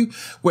one for you,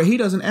 where he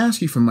doesn't ask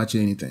you for much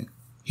of anything.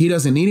 He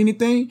doesn't need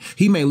anything.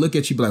 He may look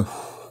at you like,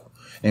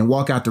 and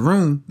walk out the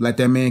room, let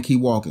that man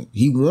keep walking.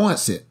 He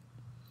wants it.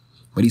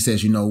 But he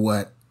says, you know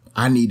what?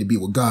 I need to be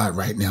with God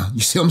right now. You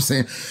see what I'm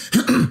saying?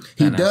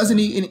 He doesn't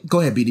need any. Go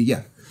ahead, BD.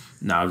 Yeah.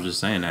 No, I was just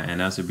saying that. And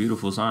that's a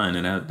beautiful sign.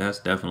 And that's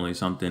definitely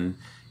something,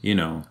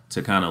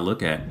 to kind of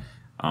look at.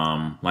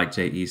 Like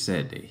J.E.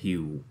 said, that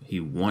he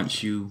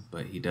wants you,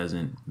 but he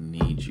doesn't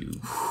need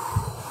you.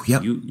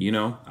 Yep.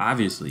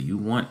 Obviously you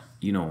want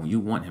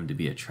him to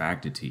be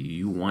attracted to you.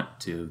 You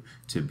want to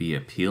be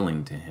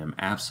appealing to him.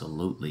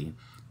 Absolutely.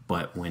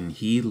 But when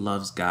he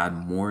loves God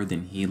more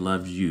than he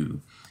loves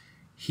you,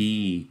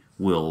 he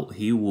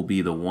will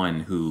be the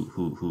one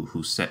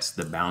who sets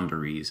the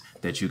boundaries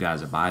that you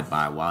guys abide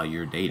by while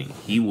you're dating.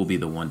 He will be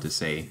the one to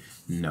say,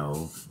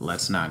 no,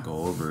 let's not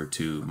go over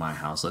to my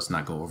house. Let's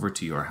not go over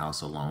to your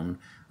house alone.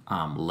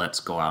 Let's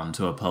go out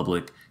into a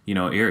public,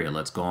 area.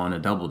 Let's go on a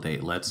double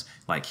date.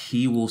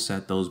 He will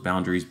set those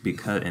boundaries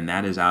and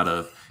that is out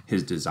of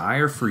his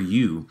desire for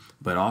you,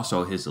 but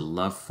also his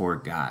love for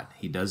God.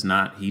 He does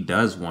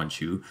want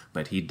you,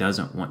 but he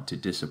doesn't want to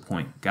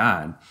disappoint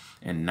God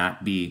and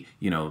not be,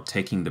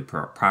 taking the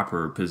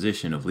proper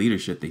position of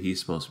leadership that he's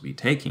supposed to be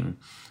taking.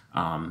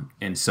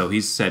 And so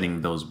he's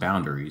setting those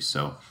boundaries.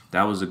 So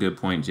that was a good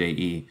point,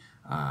 J.E.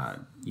 A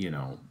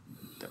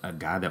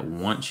guy that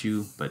wants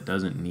you but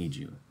doesn't need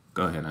you.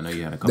 Go ahead. I know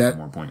you had a couple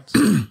more points.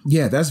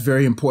 Yeah, that's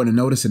very important to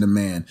notice in a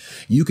man.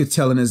 You could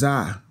tell in his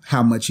eye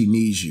how much he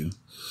needs you.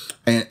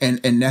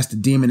 And that's the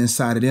demon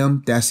inside of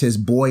them. That's his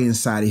boy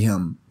inside of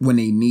him when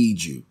they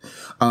need you.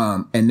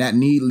 And that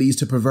need leads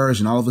to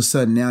perversion. All of a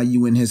sudden, now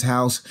you in his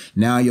house,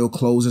 now your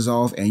clothes is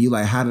off and you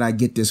like, how did I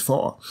get this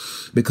far?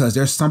 Because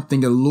there's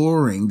something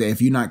alluring that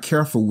if you're not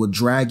careful will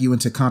drag you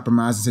into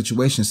compromising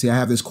situations. See, I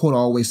have this quote I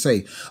always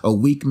say, a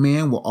weak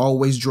man will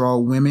always draw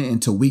women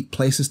into weak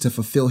places to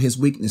fulfill his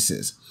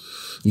weaknesses.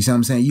 You see what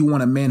I'm saying? You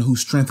want a man whose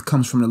strength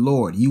comes from the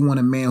Lord. You want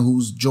a man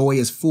whose joy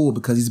is full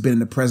because he's been in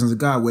the presence of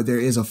God, where there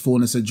is a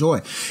fullness of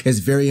joy. It's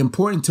very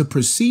important to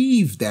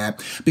perceive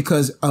that,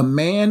 because a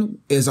man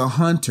is a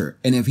hunter.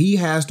 And if he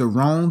has the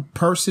wrong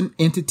person,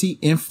 entity,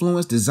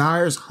 influence,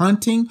 desires,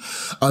 hunting,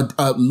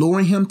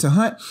 luring him to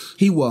hunt,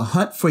 he will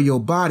hunt for your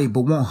body,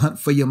 but won't hunt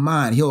for your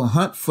mind. He'll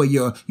hunt for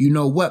your,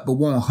 but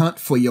won't hunt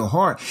for your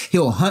heart.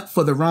 He'll hunt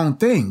for the wrong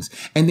things.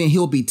 And then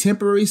he'll be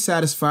temporarily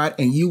satisfied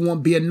and you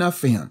won't be enough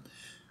for him.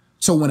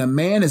 So when a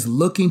man is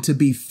looking to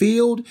be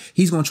filled,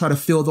 he's going to try to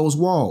fill those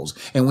walls.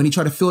 And when he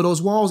try to fill those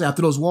walls,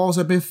 after those walls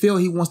have been filled,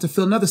 he wants to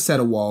fill another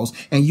set of walls,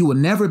 and you will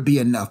never be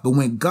enough. But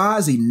when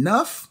God's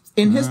enough,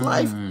 in his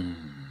life,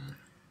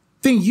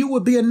 then you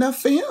would be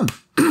enough for him.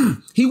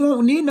 He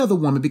won't need another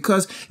woman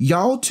because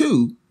y'all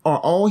two are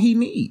all he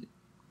need.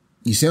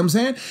 You see what I'm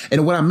saying?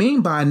 And what I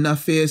mean by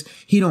enough is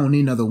he don't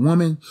need another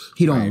woman.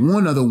 He don't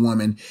want another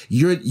woman.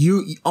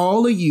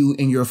 All of you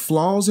and your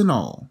flaws and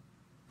all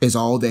is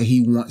all that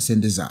he wants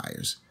and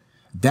desires.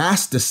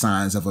 That's the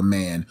signs of a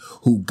man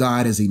who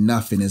God is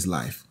enough in his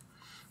life.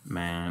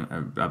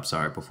 Man, I'm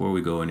sorry. Before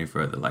we go any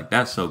further, like,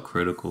 that's so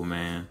critical,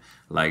 man.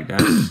 Like,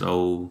 that's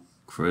so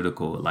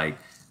critical. Like,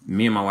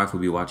 me and my wife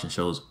will be watching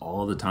shows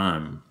all the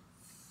time,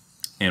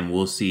 and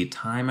we'll see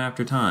time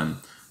after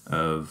time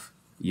of,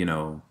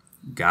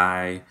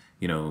 guy,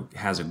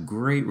 has a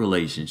great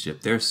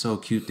relationship. They're so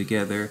cute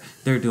together.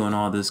 They're doing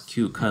all this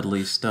cute,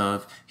 cuddly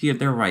stuff.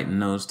 They're writing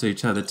notes to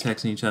each other,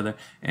 texting each other,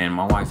 and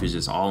my wife is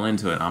just all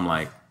into it. I'm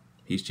like,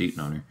 he's cheating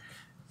on her.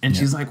 And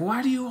she's like,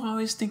 why do you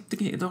always think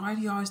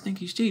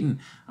he's cheating?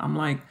 I'm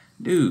like,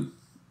 dude.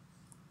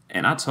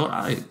 And I told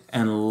her,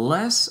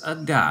 unless a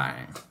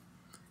guy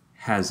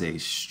has a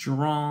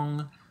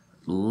strong,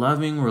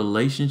 loving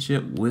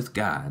relationship with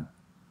God,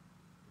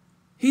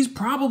 he's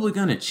probably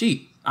going to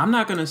cheat. I'm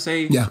not going to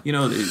say,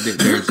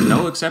 there's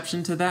no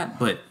exception to that,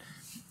 but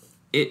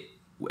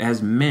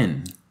as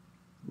men,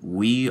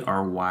 we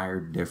are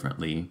wired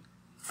differently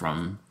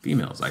from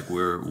females. Like,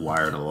 we're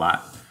wired a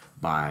lot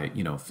by,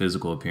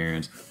 physical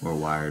appearance. We're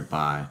wired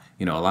by,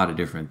 a lot of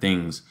different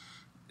things.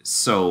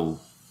 So,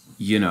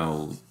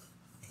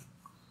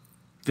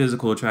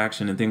 physical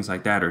attraction and things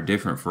like that are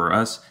different for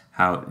us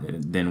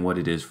than what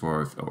it is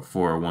for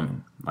a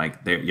woman. Like,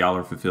 y'all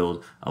are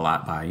fulfilled a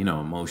lot by,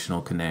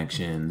 emotional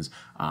connections,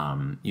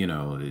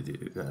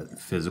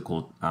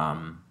 physical,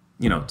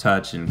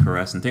 touch and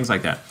caress and things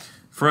like that.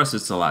 For us,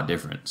 it's a lot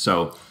different.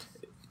 So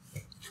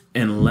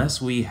unless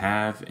we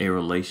have a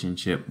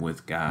relationship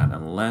with God,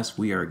 unless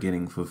we are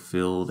getting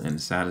fulfilled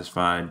and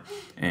satisfied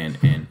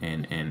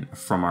and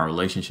from our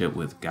relationship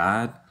with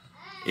God,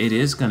 it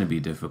is going to be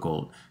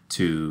difficult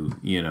to,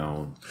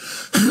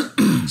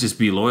 just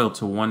be loyal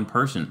to one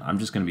person. I'm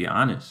just going to be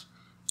honest.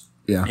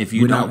 Yeah. If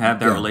you don't have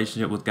that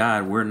relationship with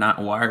God, we're not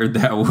wired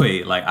that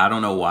way. Like, I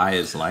don't know why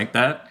it's like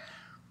that,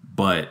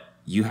 but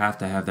you have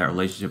to have that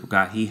relationship with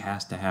God. He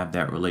has to have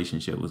that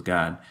relationship with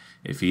God.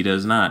 If he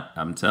does not,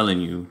 I'm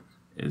telling you,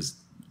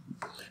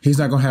 he's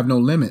not going to have no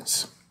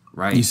limits.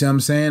 Right. You see what I'm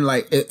saying?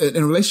 Like,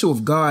 a relationship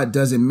with God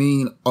doesn't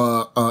mean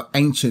a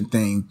ancient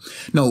thing.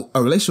 No,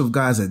 a relationship with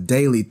God is a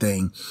daily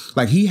thing.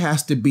 Like, he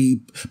has to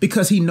be,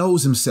 because he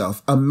knows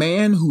himself. A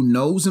man who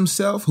knows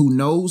himself, who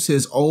knows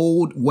his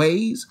old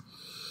ways,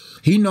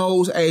 he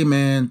knows, hey,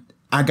 man,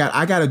 I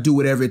got to do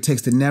whatever it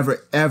takes to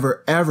never,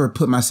 ever, ever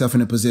put myself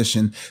in a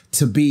position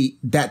to be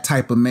that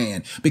type of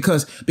man.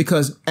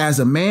 Because as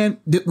a man,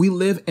 we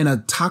live in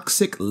a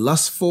toxic,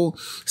 lustful,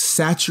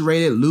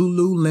 saturated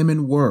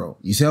Lululemon world.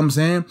 You see what I'm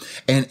saying?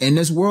 And in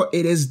this world,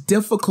 it is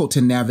difficult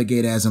to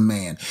navigate as a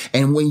man.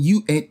 And when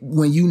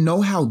you know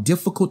how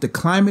difficult the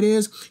climate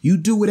is, you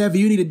do whatever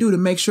you need to do to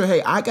make sure,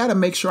 hey, I got to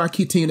make sure I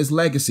continue this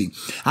legacy.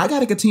 I got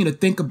to continue to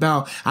think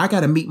about, I got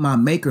to meet my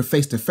maker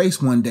face to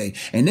face one day.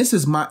 And this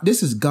is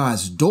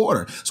God's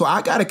daughter. So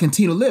I got to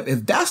continue to live.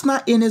 If that's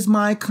not in his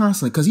mind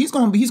constantly, because he's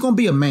going to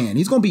be a man.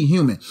 He's going to be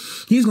human.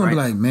 He's going to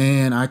be like,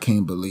 man, I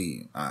can't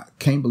believe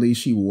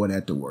she wore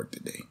that to work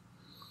today.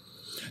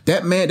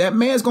 That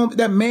man's going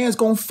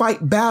to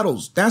fight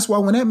battles. That's why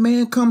when that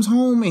man comes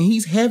home and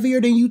he's heavier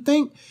than you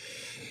think,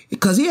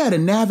 because he had to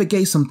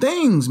navigate some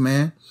things,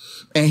 man.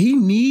 And he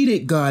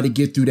needed God to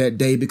get through that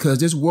day, because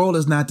this world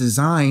is not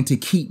designed to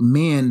keep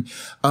men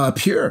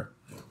pure.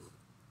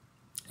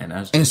 And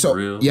that's just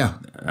real. Yeah,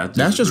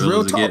 that's just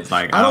real talk.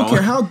 Like, I don't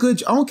care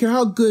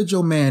how good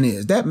your man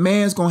is. That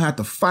man's gonna have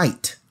to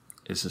fight.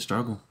 It's a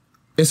struggle.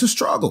 It's a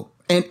struggle,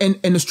 and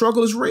the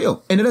struggle is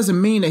real. And it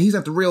doesn't mean that he's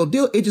not the real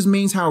deal. It just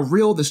means how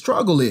real the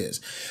struggle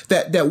is.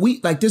 That we,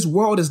 like, this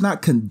world is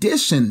not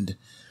conditioned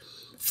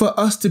for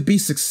us to be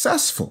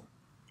successful.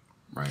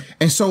 Right.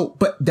 And so,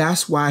 but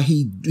that's why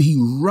he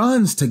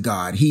runs to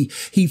God. He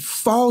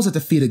falls at the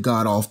feet of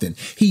God often.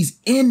 He's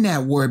in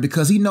that word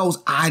because he knows,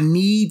 I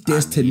need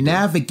this to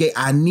navigate.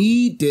 I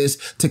need this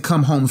to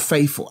come home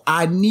faithful.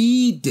 I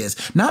need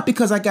this, not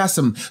because I got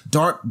some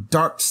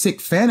dark,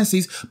 sick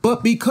fantasies,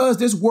 but because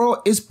this world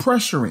is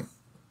pressuring.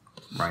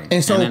 Right.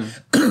 And so,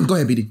 go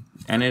ahead, BD.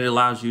 And it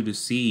allows you to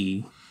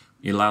see,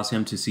 it allows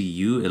him to see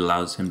you. It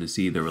allows him to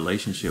see the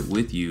relationship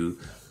with you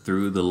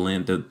through the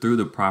lens, through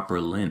the proper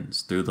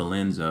lens, through the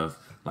lens of,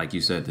 like you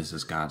said, this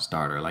is God's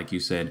daughter. Like you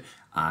said,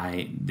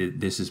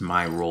 this is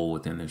my role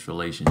within this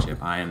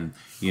relationship. I'm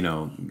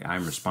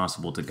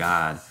responsible to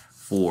God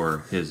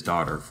for his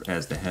daughter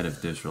as the head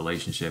of this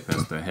relationship,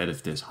 as the head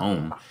of this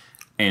home.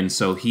 And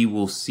so he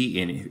will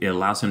see, and it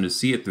allows him to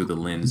see it through the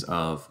lens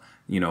of,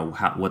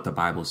 what the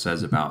Bible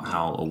says about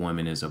how a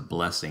woman is a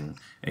blessing,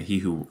 and he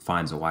who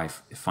finds a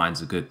wife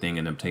finds a good thing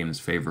and obtains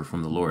favor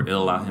from the Lord.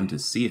 It'll allow him to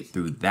see it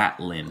through that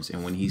lens.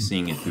 And when he's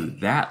seeing it through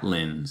that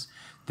lens,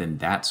 then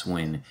that's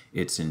when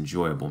it's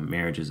enjoyable.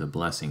 Marriage is a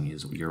blessing.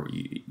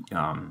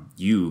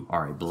 You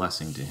are a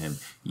blessing to him.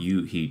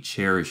 He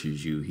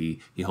cherishes you. He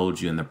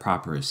holds you in the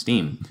proper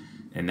esteem.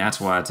 And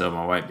that's why I tell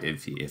my wife,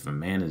 if a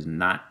man is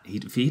not,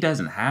 if he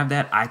doesn't have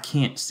that, I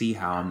can't see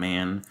how a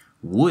man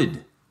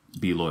would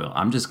be loyal.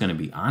 I'm just going to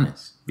be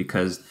honest,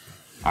 because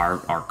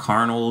our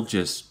carnal,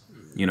 just,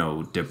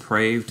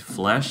 depraved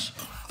flesh,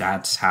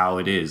 that's how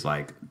it is.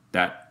 Like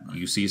that,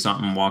 you see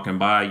something walking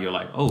by, you're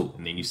like, oh,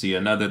 and then you see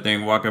another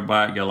thing walking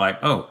by, you're like,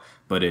 oh.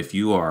 But if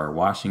you are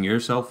washing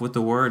yourself with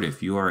the word,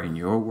 if you are in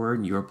your word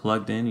and you're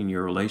plugged in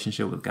your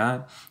relationship with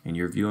God and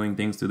you're viewing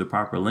things through the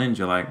proper lens,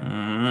 you're like,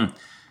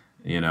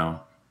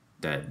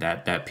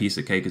 that piece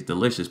of cake is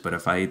delicious. But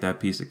if I eat that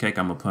piece of cake,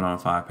 I'm going to put on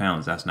 5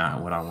 pounds. That's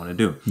not what I want to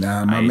do.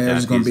 Nah, my marriage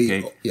is going to be,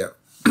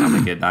 I'm going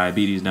to get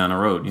diabetes down the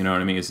road. You know what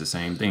I mean? It's the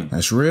same thing.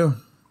 That's real.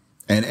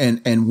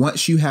 And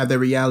once you have that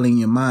reality in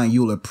your mind,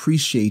 you'll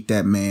appreciate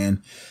that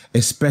man,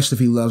 especially if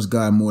he loves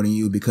God more than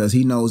you, because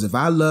he knows if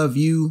I love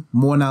you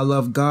more than I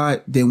love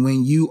God, then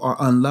when you are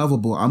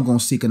unlovable, I'm going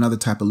to seek another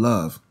type of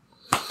love.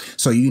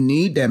 So you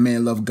need that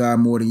man love God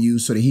more than you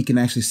so that he can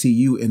actually see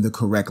you in the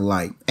correct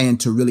light and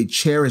to really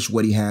cherish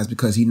what he has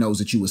because he knows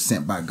that you were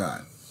sent by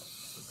God.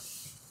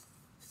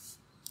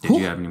 Did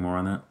you have any more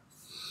on that?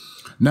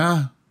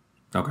 Nah.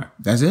 Okay.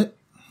 That's it?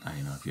 I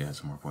didn't know if you had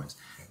some more points.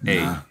 Hey.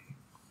 Nah.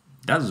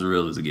 That's as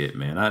real as it get,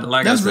 man. I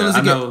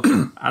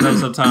know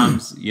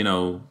sometimes,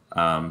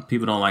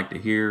 people don't like to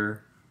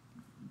hear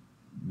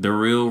the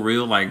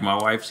real. Like my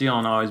wife, she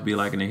don't always be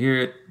liking to hear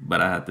it, but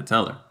I have to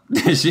tell her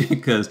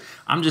because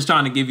I'm just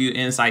trying to give you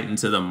insight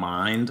into the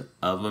mind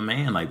of a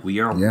man. Like we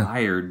are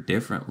wired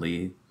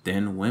differently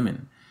than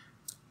women.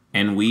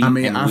 And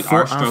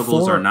our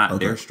struggles are not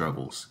their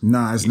struggles.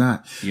 No, it's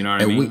not. You know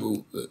what I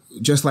mean?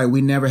 Just like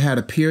we never had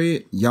a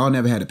period, y'all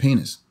never had a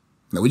penis.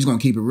 Now we just gonna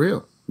keep it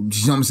real.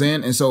 You know what I'm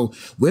saying? And so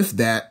with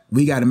that,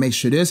 we got to make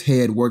sure this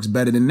head works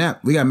better than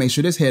that. We got to make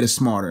sure this head is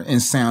smarter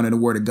and sound in the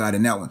word of God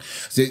in that one.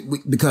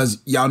 Because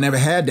y'all never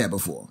had that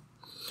before.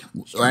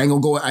 So I ain't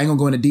gonna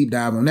go in a deep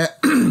dive on that.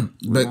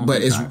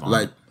 but it's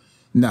like,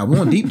 no, we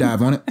won't deep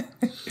dive on it.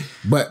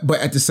 But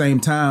at the same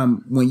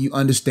time, when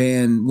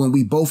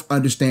we both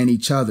understand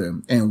each other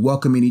and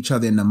welcoming each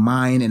other in the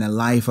mind and the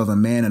life of a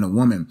man and a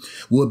woman,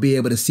 we'll be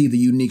able to see the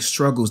unique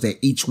struggles that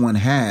each one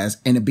has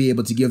and to be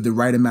able to give the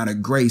right amount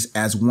of grace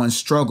as one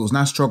struggles,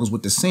 not struggles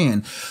with the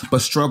sin,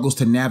 but struggles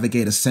to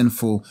navigate a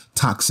sinful,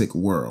 toxic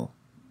world.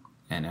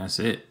 And that's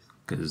it.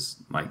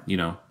 Because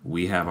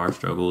we have our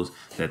struggles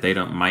that they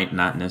might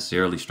not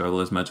necessarily struggle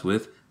as much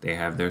with. They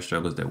have their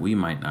struggles that we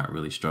might not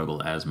really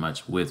struggle as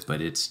much with,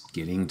 but it's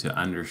getting to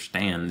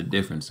understand the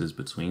differences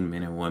between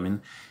men and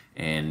women.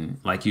 And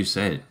like you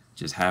said,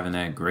 just having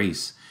that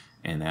grace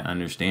and that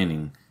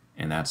understanding.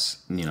 And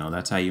that's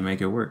how you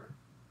make it work.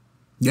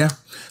 Yeah.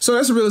 So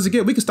that's as real as it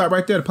gets. We can stop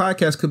right there. The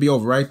podcast could be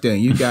over right there.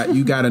 You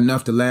got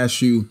enough to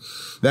last you.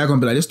 They're going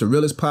to be like, this is the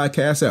realest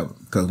podcast ever.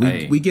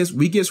 Because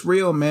we gets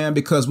real, man,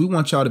 because we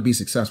want y'all to be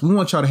successful. We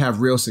want y'all to have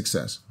real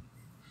success.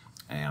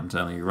 Hey, I'm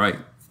telling you right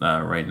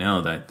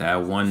now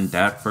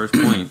that first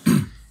point,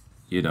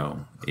 if you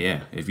don't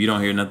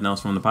hear nothing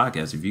else from the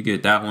podcast, if you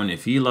get that one,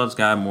 if he loves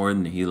God more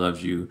than he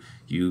loves you,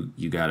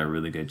 you got a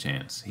really good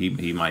chance.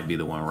 He might be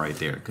the one right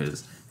there,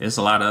 because it's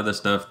a lot of other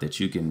stuff that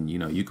you can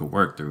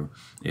work through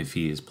if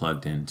he is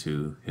plugged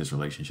into his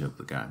relationship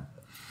with God.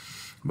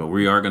 But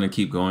we are going to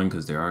keep going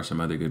because there are some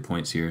other good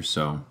points here.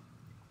 So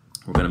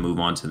we're going to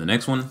move on to the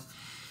next one.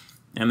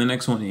 And the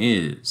next one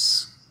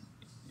is,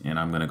 and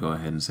I'm going to go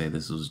ahead and say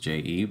this was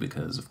J.E.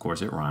 because, of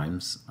course, it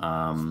rhymes.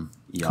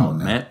 Y'all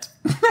met.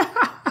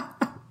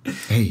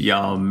 Hey.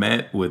 Y'all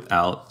met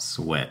without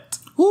sweat.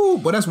 Ooh,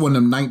 but that's one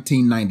of them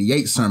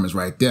 1998 sermons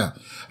right there.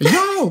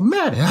 Y'all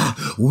met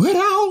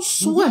without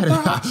sweat.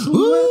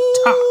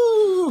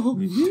 Ooh,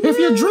 if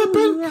you're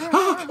dripping,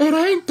 it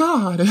ain't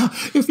God.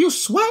 If you're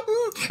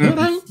sweating, it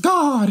ain't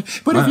God.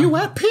 But if you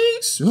at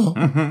peace, ooh,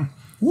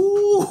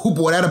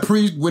 boy, that'll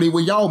preach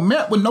when y'all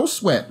met with no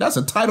sweat. That's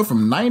a title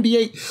from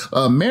 98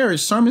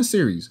 marriage sermon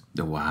series.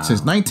 Wow.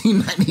 Since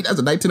 1990, that's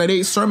a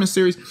 1998 sermon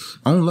series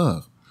on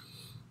love.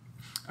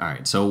 All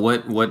right, so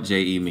what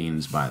J.E.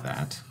 means by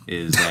that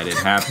is that it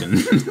happened.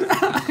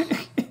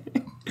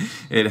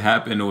 It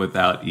happened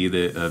without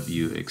either of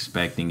you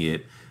expecting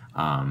it.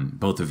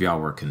 Both of y'all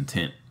were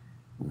content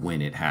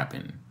when it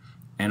happened.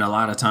 And a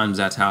lot of times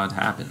that's how it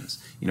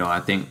happens. I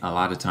think a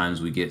lot of times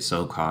we get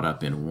so caught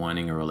up in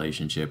wanting a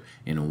relationship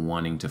and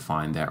wanting to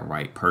find that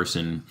right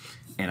person.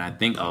 And I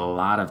think a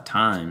lot of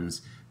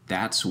times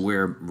that's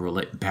where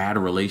bad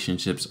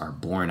relationships are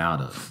born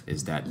out of,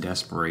 is that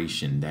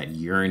desperation, that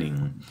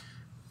yearning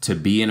to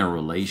be in a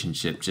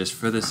relationship just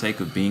for the sake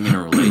of being in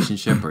a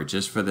relationship, or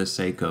just for the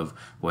sake of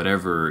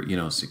whatever,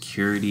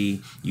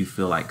 security you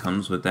feel like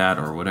comes with that,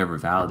 or whatever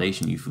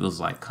validation you feel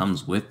like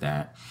comes with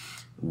that.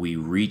 We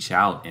reach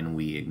out and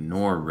we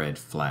ignore red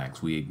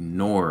flags. We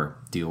ignore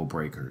deal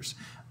breakers,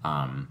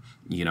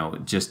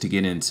 just to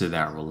get into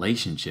that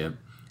relationship.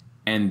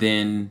 And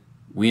then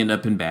we end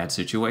up in bad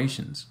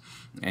situations.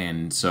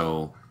 And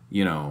so,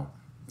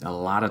 A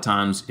lot of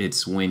times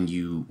it's when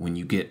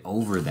you get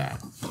over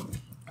that,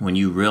 when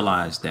you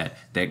realize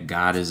that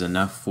God is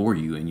enough for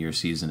you in your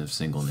season of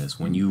singleness,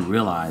 when you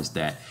realize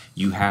that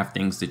you have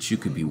things that you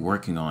could be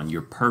working on,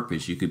 your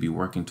purpose, you could be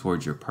working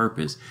towards your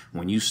purpose,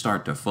 when you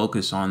start to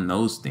focus on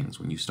those things,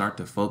 when you start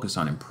to focus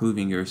on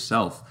improving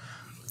yourself,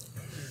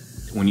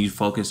 when you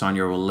focus on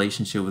your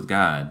relationship with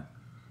God,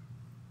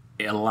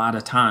 a lot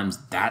of times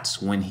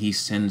that's when he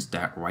sends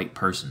that right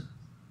person.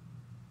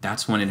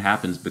 That's when it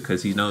happens,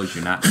 because he knows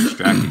you're not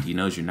distracted. He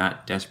knows you're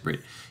not desperate.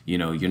 You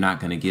know, you're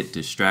not going to get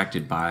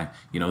distracted by,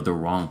 the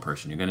wrong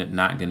person. You're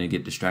not going to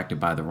get distracted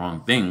by the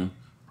wrong thing.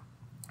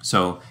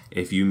 So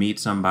if you meet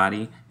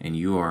somebody and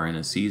you are in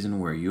a season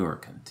where you are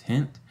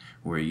content,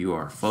 where you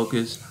are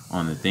focused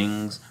on the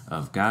things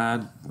of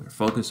God, we're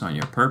focused on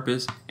your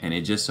purpose, and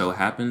it just so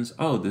happens,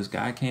 oh, this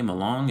guy came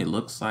along, it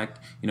looks like,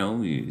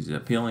 he's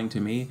appealing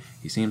to me,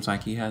 he seems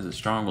like he has a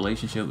strong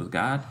relationship with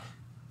God,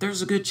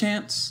 there's a good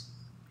chance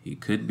he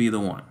could be the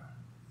one.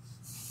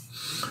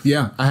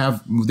 Yeah, I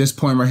have this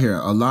point right here.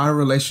 A lot of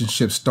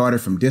relationships started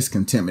from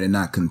discontentment and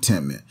not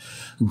contentment.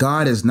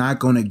 God is not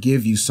going to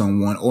give you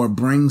someone or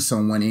bring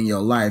someone in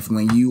your life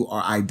when you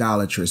are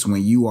idolatrous,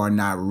 when you are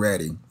not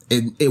ready.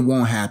 It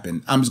won't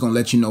happen. I'm just going to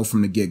let you know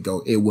from the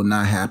get-go. It will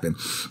not happen.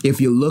 If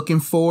you're looking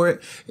for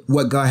it,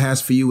 what God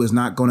has for you is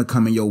not going to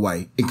come in your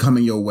way. Come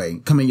in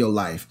your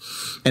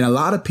life. And a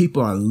lot of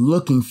people are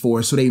looking for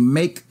it. So they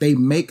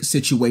make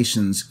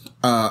situations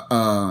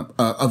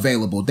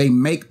available. They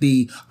make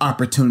the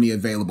opportunity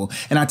available.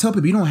 And I tell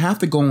people, you don't have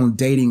to go on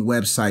dating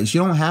websites.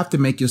 You don't have to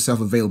make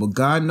yourself available.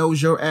 God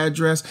knows your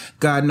address.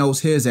 God knows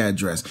his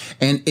address.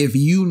 And if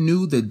you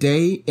knew the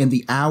day and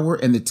the hour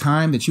and the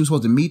time that you were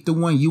supposed to meet the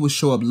one, you would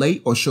show up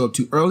late or show up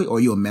too early, or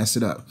you'll mess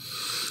it up.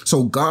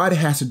 So God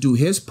has to do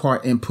his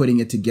part in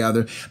putting it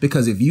together,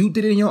 because if you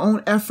did it in your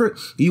own effort,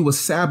 you will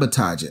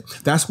sabotage it.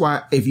 That's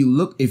why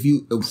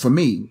for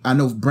me, I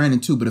know Brandon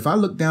too, but if I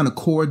look down the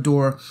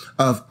corridor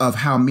of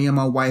how me and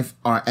my wife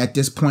are at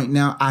this point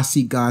now, I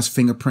see God's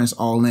fingerprints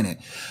all in it.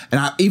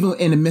 And even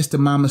in the midst of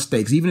my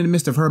mistakes, even in the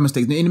midst of her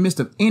mistakes, in the midst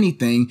of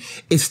anything,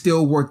 it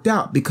still worked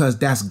out because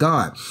that's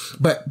God.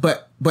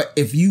 But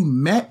if you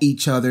met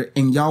each other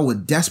and y'all were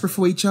desperate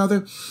for each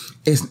other,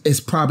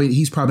 he's probably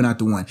not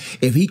the one.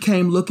 If he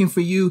came looking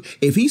for you,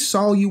 if he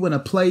saw you in a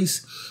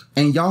place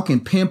and y'all can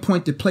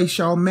pinpoint the place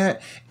y'all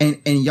met and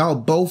y'all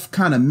both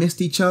kind of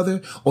missed each other,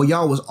 or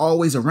y'all was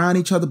always around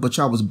each other, but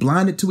y'all was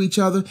blinded to each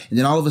other, and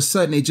then all of a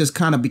sudden it just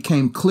kind of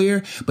became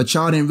clear, but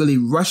y'all didn't really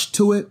rush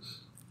to it,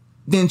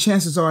 then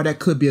chances are that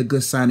could be a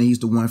good sign that he's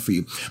the one for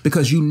you.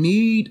 Because you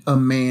need a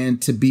man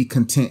to be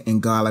content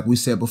in God. Like we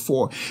said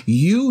before,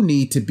 you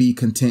need to be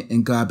content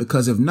in God,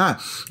 because if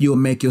not, you'll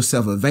make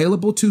yourself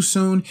available too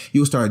soon.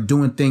 You'll start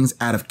doing things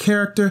out of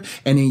character,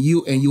 and then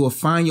you will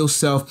find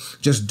yourself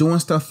just doing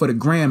stuff for the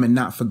gram and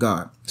not for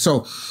God.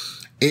 So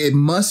it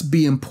must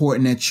be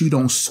important that you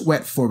don't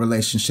sweat for a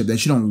relationship,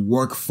 that you don't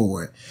work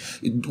for it.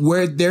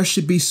 Where there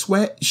should be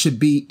sweat should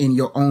be in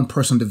your own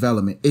personal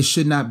development. It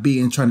should not be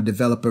in trying to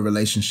develop a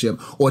relationship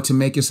or to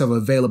make yourself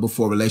available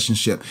for a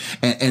relationship.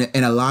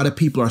 And a lot of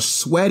people are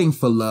sweating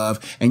for love,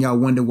 and y'all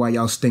wonder why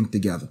y'all stink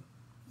together.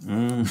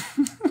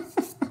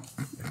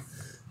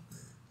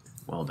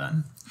 Well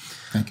done.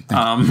 Thank you.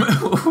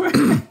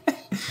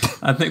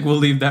 I think we'll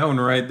leave that one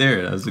right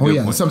there. That's a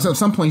good point.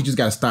 Some points you just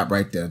got to stop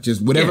right there.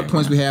 Just whatever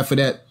points we have for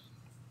that.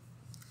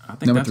 I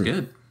think that's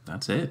good.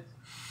 That's it.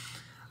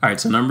 All right.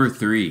 So number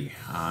 3,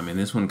 and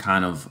this one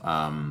kind of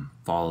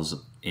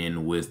falls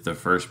in with the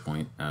first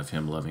point of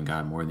him loving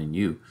God more than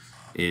you,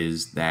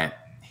 is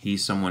that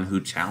he's someone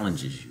who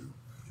challenges you.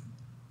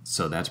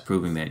 So that's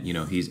proving that,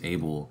 he's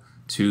able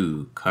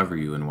to cover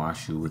you and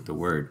wash you with the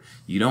word.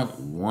 You don't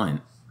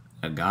want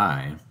a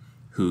guy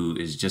who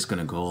is just going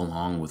to go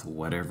along with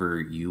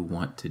whatever you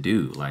want to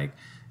do.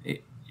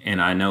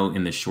 And I know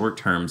in the short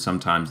term,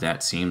 sometimes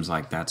that seems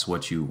like that's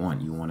what you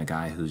want. You want a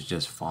guy who's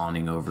just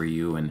fawning over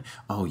you and,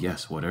 oh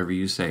yes, whatever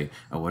you say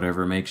or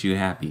whatever makes you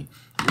happy.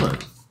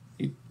 Look,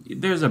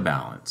 there's a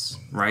balance,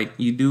 right?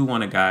 You do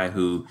want a guy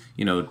who,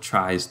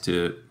 tries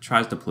to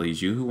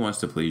please you, who wants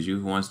to please you,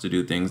 who wants to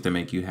do things that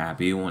make you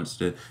happy, who wants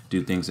to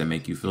do things that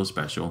make you feel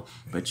special.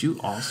 But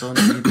you also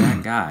need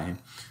that guy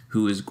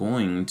who is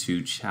going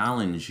to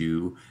challenge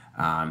you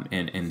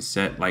and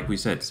set, like we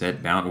said,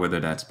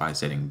 whether that's by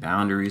setting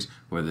boundaries,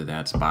 whether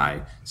that's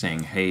by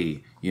saying,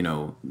 hey,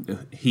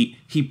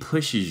 he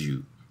pushes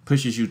you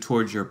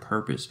towards your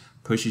purpose,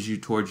 pushes you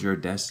towards your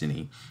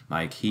destiny.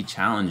 Like he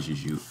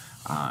challenges you.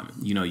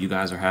 You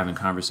guys are having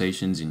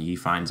conversations and he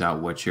finds out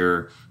what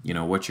you're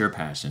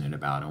passionate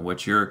about and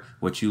what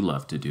you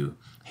love to do.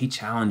 He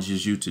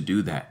challenges you to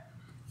do that.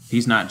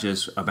 He's not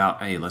just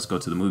about, hey, let's go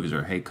to the movies,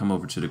 or hey, come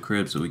over to the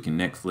crib so we can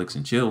Netflix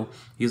and chill.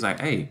 He's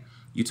like, hey,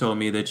 you told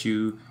me that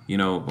you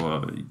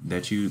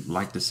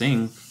like to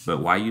sing, but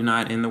why you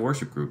not in the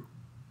worship group?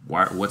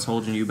 What's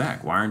holding you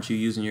back? Why aren't you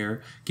using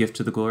your gift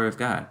to the glory of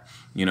God?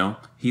 You know,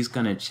 he's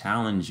going to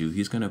challenge you.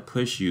 He's going to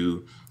push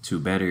you to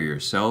better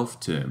yourself,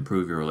 to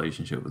improve your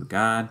relationship with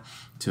God,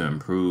 to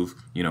improve,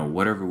 you know,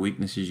 whatever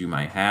weaknesses you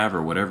might have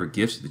or whatever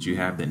gifts that you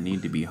have that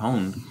need to be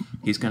honed.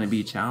 He's going to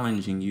be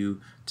challenging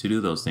you to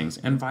do those things,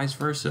 and vice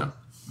versa.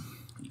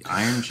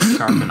 Iron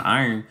sharpen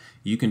iron.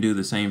 You can do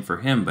the same for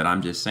him, but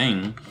I'm just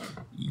saying,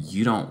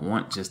 you don't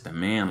want just a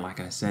man, like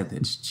I said,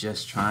 that's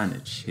just trying to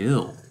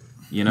chill.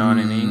 You know what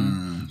I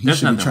mean? He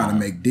should be trying to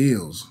make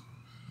deals.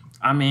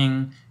 I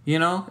mean, you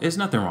know, there's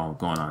nothing wrong with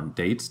going on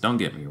dates. Don't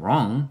get me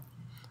wrong.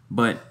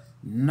 But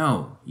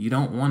no, you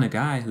don't want a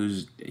guy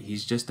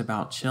he's just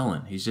about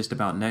chilling. He's just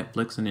about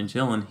Netflixing and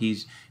chilling.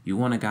 You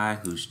want a guy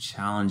who's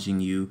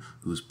challenging you,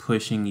 who's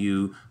pushing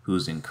you,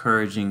 who's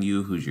encouraging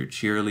you, who's your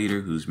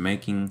cheerleader, who's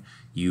making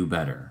you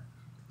better.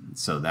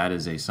 So that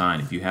is a sign.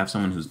 If you have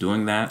someone who's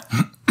doing that,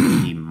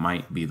 he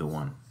might be the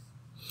one.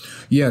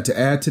 Yeah, to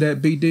add to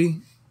that,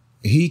 BD,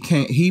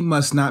 he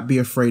must not be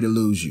afraid to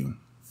lose you.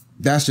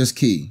 That's just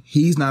key.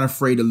 He's not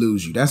afraid to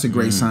lose you. That's a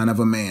great sign of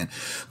a man.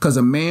 Because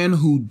a man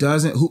who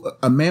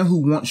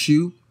wants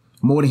you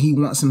more than he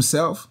wants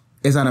himself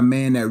is not a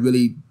man that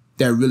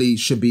really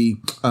should be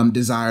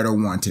desired or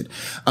wanted.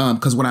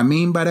 Because what I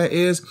mean by that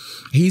is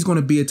he's going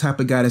to be a type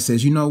of guy that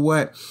says, you know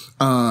what?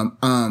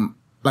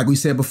 Like we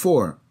said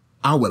before,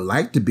 I would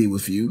like to be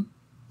with you,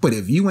 but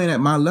if you ain't at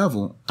my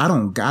level, I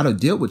don't gotta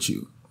deal with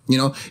you. You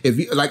know,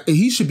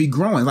 he should be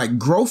growing. Like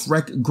growth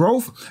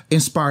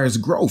inspires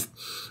growth.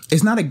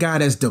 It's not a guy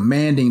that's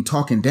demanding,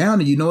 talking down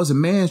to you. Know, it's a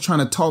man trying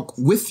to talk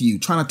with you,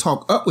 trying to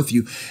talk up with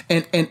you.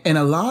 And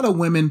a lot of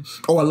women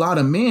or a lot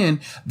of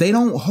men, they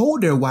don't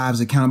hold their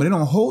wives accountable. They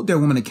don't hold their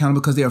women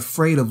accountable because they're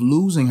afraid of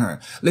losing her.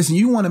 Listen,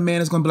 you want a man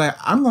that's going to be like,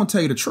 I'm going to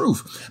tell you the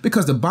truth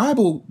because the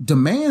Bible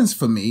demands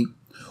for me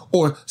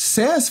or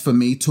says for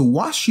me to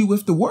wash you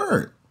with the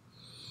word.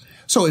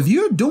 So if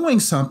you're doing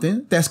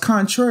something that's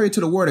contrary to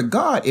the word of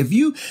God, if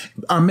you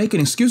are making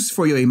excuses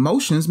for your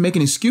emotions,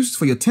 making excuses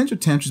for your temper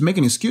tantrums,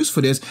 making an excuse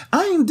for this,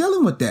 I ain't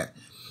dealing with that.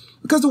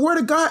 Because the word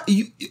of God,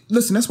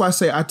 listen, that's why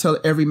I tell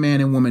every man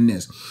and woman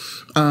this.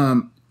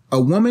 A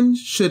woman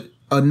should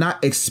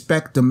not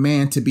expect a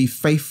man to be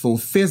faithful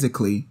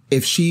physically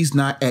if she's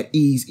not at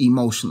ease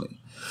emotionally.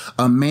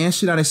 A man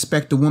should not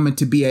expect a woman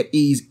to be at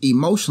ease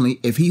emotionally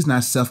if he's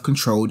not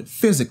self-controlled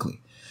physically.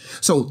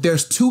 So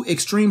there's two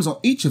extremes on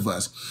each of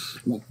us.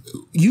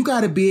 You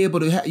got to be able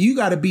to, you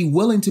got to be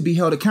willing to be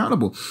held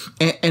accountable.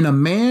 And a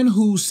man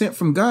who's sent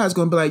from God is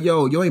going to be like,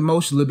 yo, your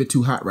emotion's a little bit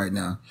too hot right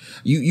now.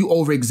 You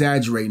over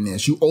exaggerating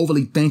this. You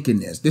overly thinking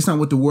this. This is not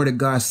what the word of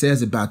God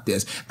says about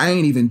this. I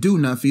ain't even do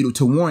nothing for you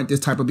to warrant this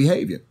type of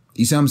behavior.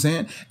 You see what I'm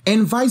saying?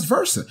 And vice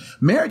versa.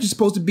 Marriage is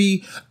supposed to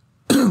be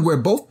where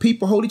both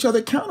people hold each other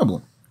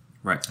accountable.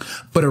 Right.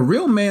 But a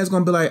real man is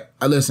going to be like,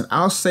 listen,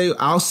 I'll say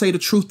the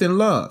truth in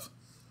love.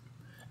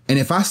 And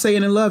if I say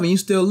it in love and you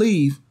still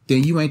leave,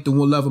 then you ain't the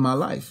one love of my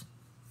life.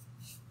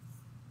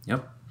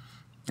 Yep.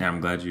 Yeah, I'm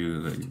glad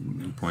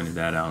you pointed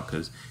that out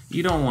because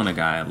you don't want a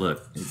guy,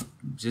 look,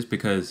 just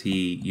because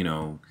he,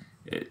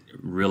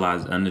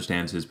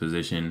 understands his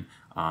position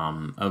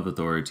of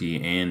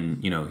authority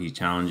and, he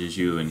challenges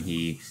you and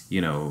he,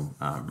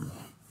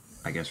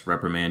 I guess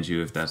reprimands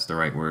you, if that's the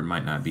right word,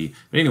 might not be.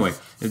 But anyway,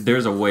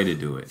 there's a way to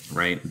do it,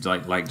 right?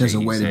 Like there's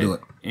J.E. a way said, to do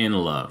it. In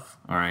love.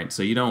 All right.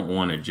 So you don't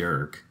want a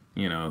jerk,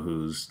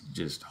 who's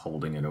just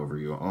holding it over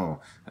you. Oh,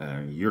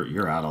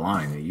 you're out of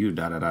line. And you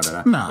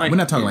da-da-da-da-da. No, we're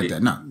not talking like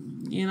that. No.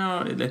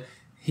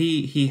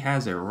 He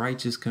has a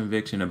righteous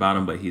conviction about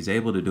him, but he's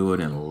able to do it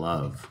in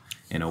love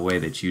in a way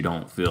that you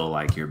don't feel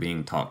like you're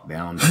being talked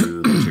down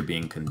to, that you're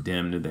being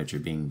condemned, that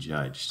you're being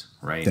judged,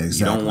 right? Exactly.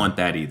 You don't want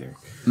that either.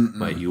 Mm-mm.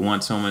 But you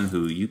want someone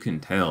who you can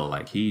tell,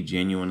 like, he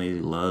genuinely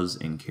loves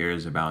and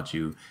cares about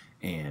you.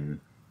 And,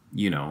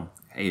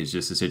 hey, it's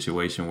just a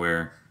situation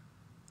where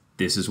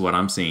this is what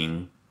I'm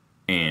seeing.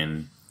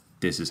 And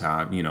this is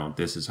how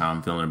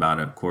I'm feeling about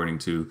it according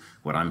to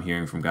what I'm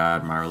hearing from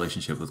God, my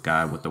relationship with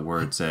God, what the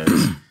word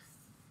says.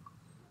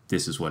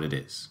 This is what it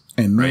is.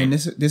 And man, right?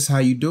 This is how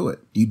you do it.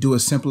 You do it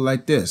simple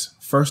like this.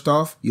 First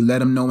off, you let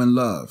them know in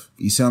love.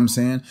 You see what I'm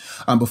saying?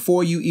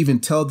 Before you even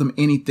tell them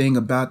anything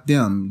about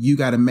them, you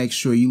got to make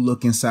sure you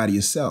look inside of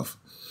yourself.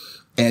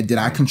 And did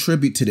I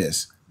contribute to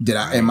this?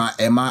 Am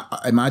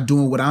I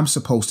doing what I'm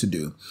supposed to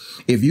do?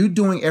 If you're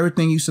doing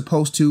everything you're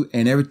supposed to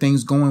and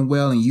everything's going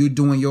well and you're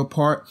doing your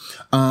part,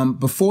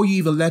 before you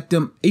even let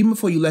them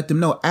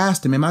know,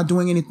 ask them, am I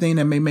doing anything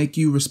that may make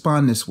you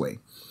respond this way?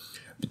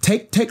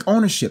 Take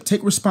ownership,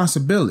 take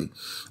responsibility.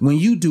 When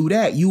you do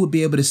that, you will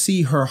be able to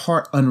see her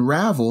heart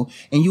unravel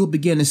and you'll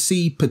begin to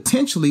see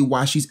potentially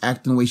why she's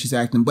acting the way she's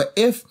acting. But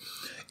if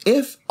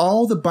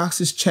all the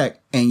boxes check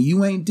and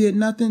you ain't did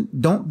nothing,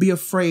 don't be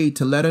afraid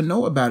to let her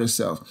know about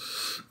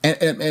herself.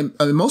 And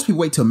most people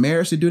wait till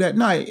marriage to do that.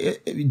 No,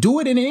 do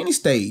it in any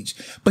stage,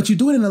 but you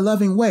do it in a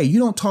loving way. You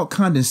don't talk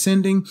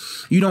condescending.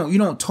 You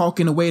don't talk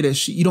in a way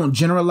that you don't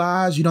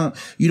generalize. You don't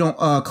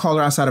call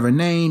her outside of her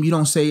name. You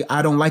don't say,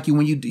 I don't like you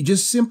when you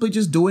just simply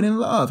just do it in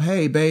love.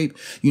 Hey, babe,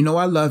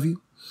 I love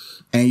you.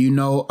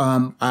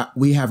 And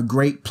we have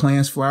great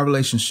plans for our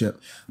relationship,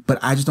 but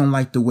I just don't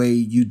like the way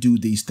you do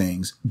these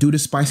things. Do the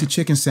spicy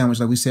chicken sandwich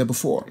like we said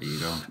before. There you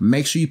go.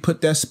 Make sure you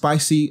put that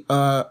spicy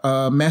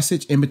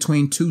message in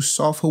between two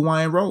soft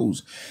Hawaiian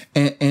rolls,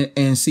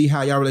 and see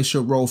how your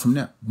relationship roll from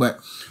there. But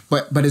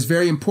it's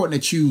very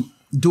important that you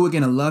do it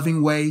in a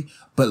loving way,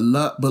 but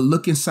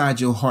look inside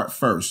your heart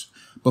first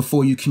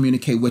before you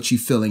communicate what you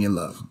feel in your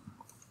love.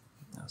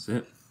 That's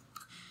it.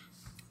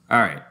 All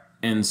right.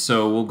 And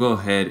so we'll go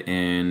ahead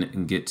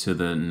and get to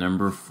the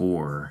number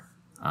 4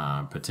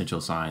 potential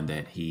sign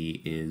that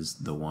he is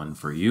the one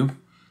for you.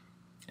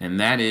 And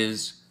that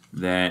is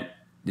that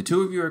the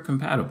two of you are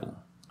compatible.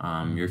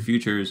 Your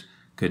futures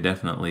could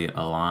definitely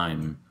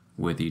align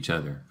with each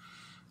other.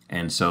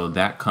 And so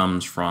that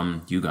comes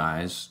from you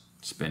guys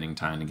spending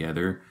time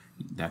together.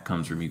 That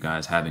comes from you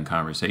guys having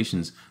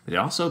conversations. But it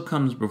also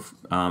comes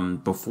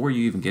before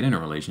you even get in a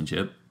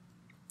relationship.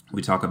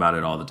 We talk about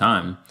it all the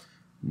time.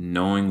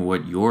 Knowing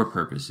what your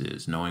purpose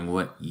is, knowing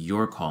what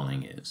your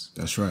calling is.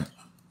 That's right.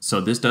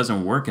 So this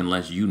doesn't work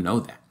unless you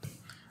know that.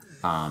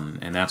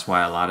 And that's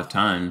why a lot of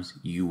times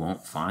you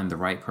won't find the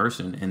right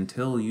person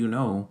until you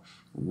know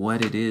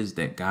what it is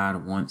that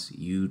God wants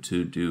you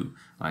to do.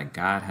 Like,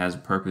 God has a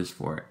purpose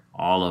for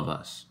all of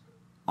us.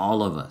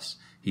 All of us.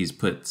 He's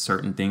put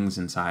certain things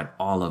inside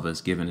all of us,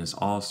 given us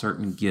all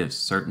certain gifts,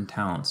 certain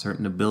talents,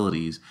 certain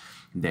abilities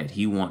that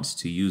he wants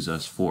to use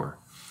us for.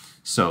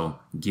 So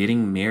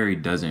getting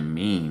married doesn't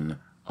mean,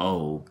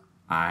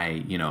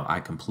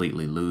 I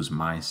completely lose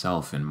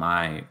myself and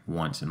my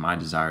wants and my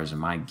desires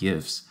and my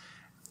gifts,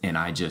 and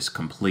I just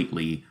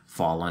completely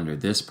fall under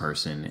this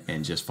person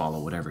and just follow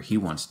whatever he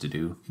wants to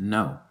do.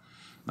 No,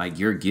 like,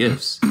 your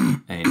gifts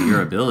and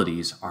your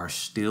abilities are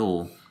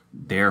still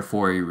there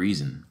for a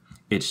reason.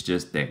 It's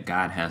just that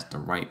God has the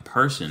right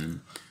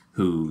person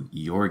who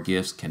your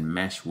gifts can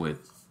mesh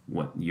with.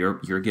 What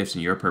your gifts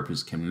and your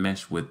purpose can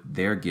mesh with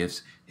their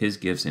gifts, his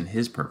gifts and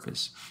his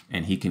purpose.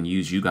 And he can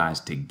use you guys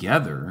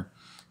together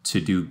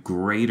to do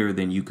greater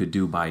than you could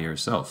do by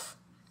yourself.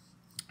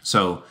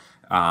 So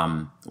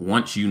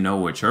once you know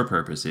what your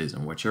purpose is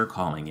and what your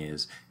calling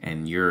is,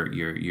 and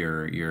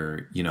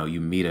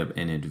you meet up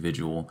an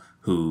individual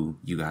who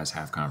you guys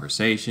have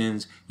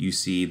conversations, you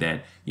see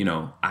that,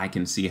 I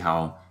can see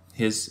how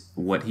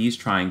what he's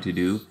trying to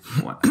do,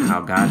 how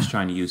God's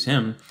trying to use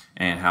him,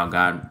 and how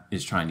God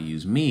is trying to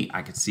use me.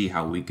 I could see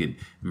how we could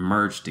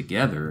merge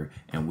together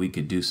and we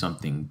could do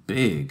something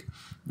big.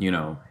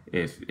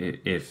 If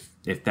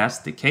that's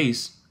the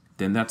case,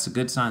 then that's a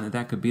good sign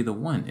that could be the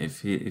one.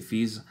 If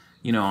he's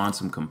on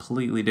some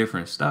completely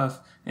different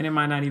stuff, and it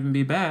might not even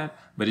be bad,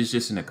 but it's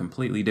just in a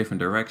completely different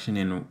direction,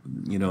 in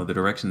the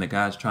direction that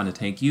God's trying to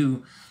take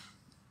you,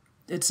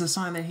 it's a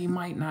sign that he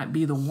might not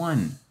be the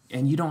one,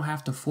 and you don't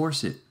have to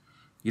force it.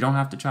 You don't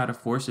have to try to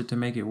force it to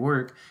make it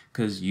work,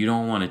 because you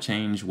don't want to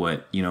change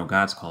what,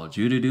 God's called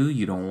you to do.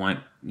 You don't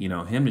want,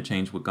 him to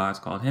change what God's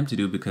called him to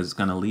do, because it's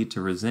going to lead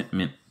to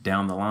resentment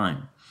down the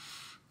line.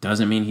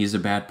 Doesn't mean he's a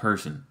bad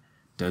person.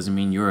 Doesn't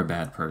mean you're a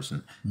bad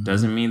person. Mm-hmm.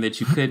 Doesn't mean that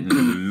you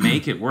couldn't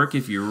make it work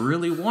if you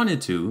really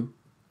wanted to,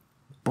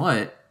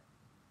 but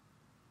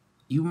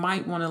you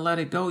might want to let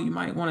it go. You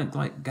might want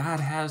to, God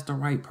has the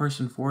right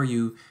person for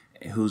you,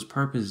 whose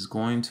purpose is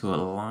going to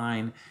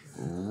align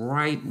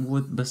right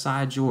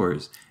beside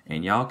yours,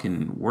 and y'all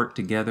can work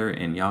together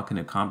and y'all can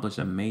accomplish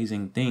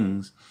amazing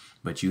things.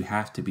 But you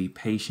have to be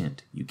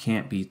patient. You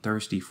can't be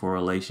thirsty for a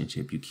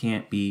relationship. You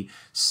can't be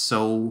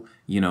so,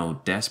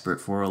 desperate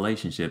for a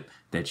relationship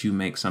that you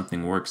make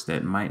something works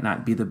that might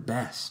not be the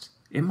best.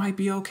 It might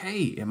be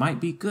okay. It might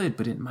be good,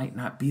 but it might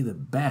not be the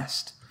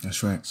best.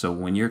 That's right. So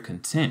when you're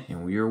content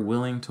and when you're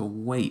willing to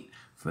wait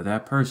for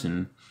that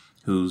person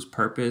whose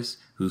purpose,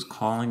 whose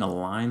calling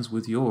aligns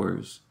with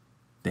yours,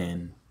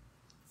 then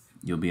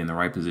you'll be in the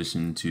right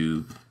position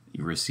to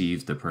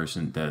receive the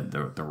person,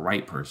 the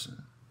right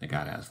person that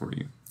God has for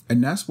you.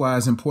 And that's why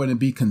it's important to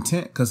be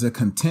content, because a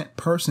content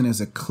person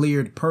is a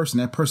cleared person.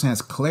 That person has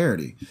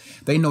clarity.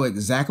 They know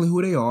exactly who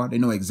they are. They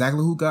know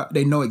exactly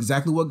they know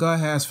exactly what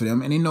God has for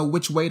them, and they know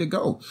which way to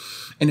go.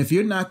 And if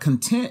you're not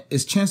content,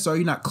 it's chances are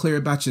you're not clear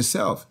about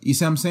yourself. You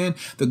see what I'm saying?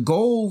 The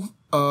goal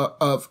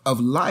of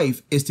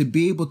life is to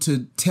be able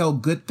to tell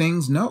good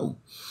things no.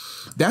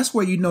 That's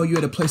where you're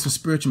at a place of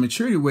spiritual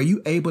maturity where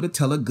you're able to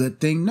tell a good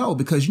thing no,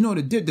 because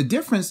the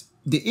difference.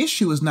 The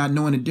issue is not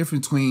knowing the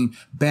difference between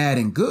bad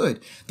and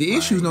good. The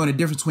issue is knowing the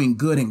difference between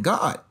good and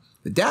God.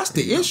 That's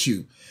the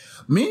issue.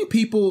 Many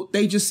people,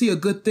 they just see a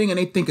good thing and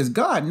they think it's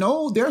God.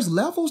 No, there's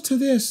levels to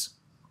this.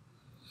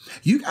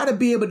 You got to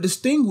be able to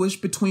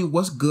distinguish between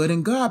what's good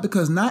and God,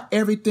 because not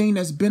everything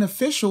that's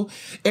beneficial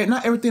and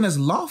not everything that's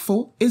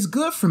lawful is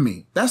good for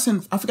me. That's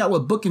in, I forgot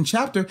what book and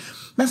chapter,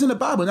 that's in the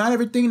Bible. Not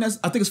everything that's,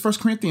 I think it's 1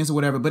 Corinthians or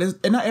whatever, but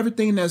and not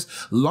everything that's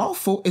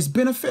lawful is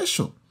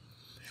beneficial.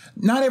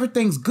 Not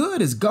everything's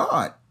good is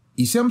God.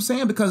 You see what I'm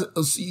saying?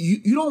 Because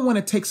you don't want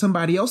to take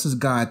somebody else's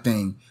God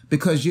thing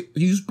because you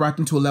just brought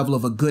them to a level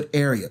of a good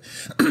area.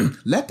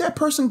 Let that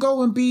person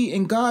go and be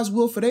in God's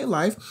will for their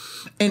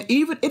life. And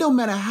even it don't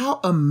matter how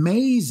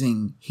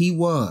amazing he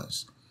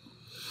was.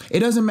 It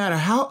doesn't matter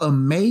how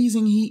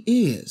amazing he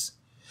is.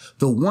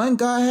 The one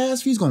God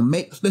has,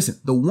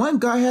 the one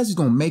God has is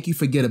going to make you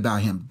forget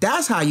about him.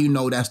 That's how you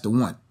know that's the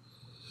one.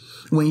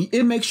 When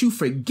it makes you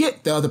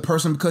forget the other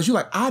person because you're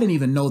like, I didn't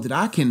even know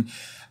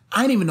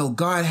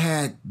God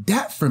had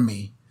that for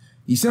me.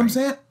 You see what I'm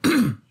saying?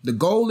 The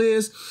goal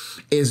is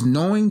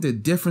knowing the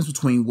difference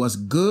between what's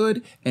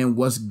good and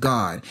what's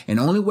God. And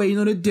the only way you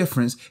know the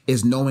difference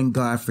is knowing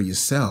God for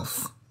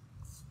yourself.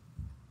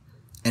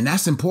 And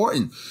that's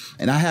important.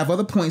 And I have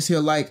other points here,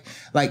 like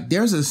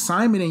there's an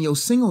assignment in your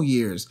single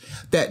years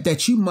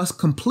that you must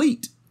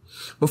complete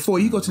before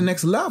you go to the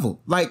next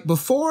level. Like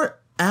before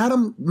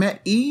Adam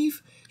met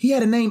Eve, he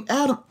had to name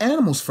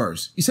animals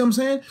first. You see what I'm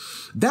saying?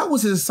 That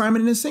was his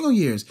assignment in his single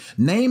years,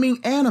 naming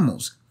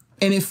animals.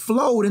 And it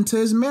flowed into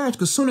his marriage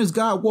because as soon as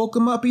God woke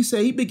him up,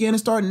 he began to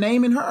start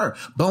naming her.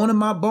 Bone in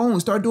my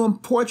bones, start doing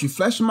poetry,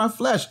 flesh in my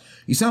flesh.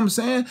 You see what I'm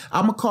saying?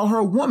 I'm going to call her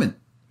a woman.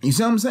 You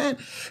see what I'm saying?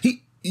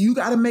 You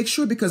got to make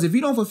sure, because if you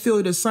don't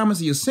fulfill the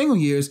assignments of your single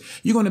years,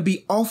 you're going to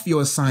be off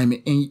your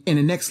assignment in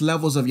the next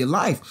levels of your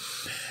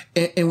life.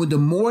 And with the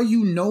more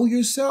you know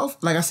yourself,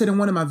 like I said in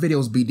one of my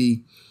videos,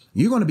 BD,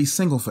 you're going to be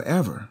single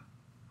forever.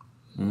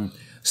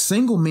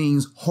 Single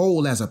means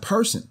whole as a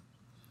person.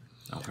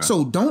 Okay.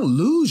 So don't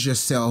lose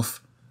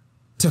yourself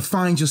to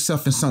find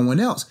yourself in someone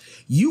else.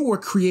 You were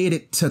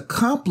created to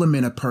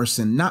complement a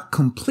person, not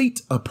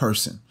complete a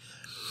person.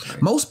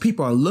 Right. Most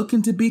people are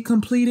looking to be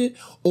completed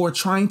or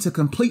trying to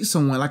complete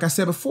someone. Like I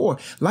said before,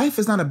 life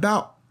is not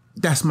about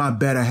that's my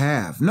better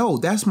half. No,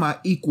 that's my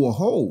equal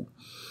whole.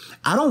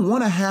 I don't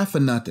want a half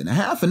of nothing. A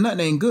half of nothing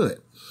ain't good.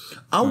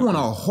 I want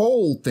a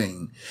whole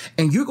thing,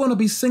 and you're going to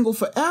be single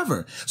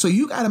forever. So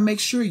you got to make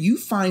sure you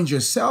find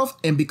yourself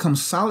and become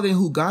solid in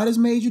who God has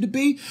made you to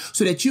be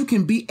so that you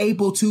can be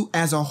able to,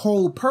 as a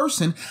whole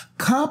person,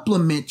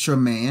 complement your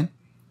man,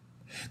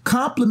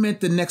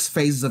 complement the next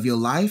phases of your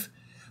life.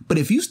 But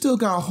if you still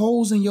got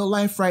holes in your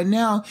life right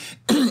now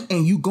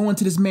and you go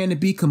into this man to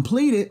be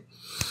completed,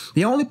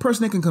 the only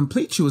person that can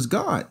complete you is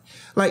God.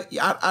 Like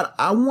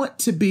I want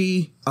to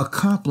be a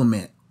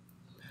compliment,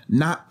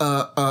 not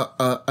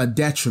a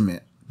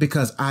detriment,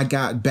 because I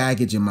got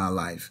baggage in my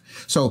life.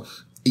 So,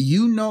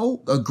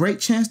 a great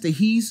chance that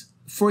he's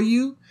for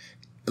you.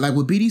 Like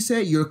what BD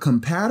said, you're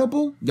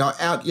compatible.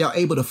 Y'all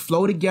able to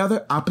flow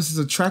together. Opposites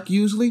attract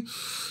usually.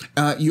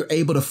 You're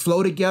able to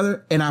flow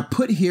together. And I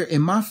put here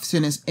in my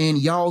sentence, and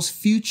y'all's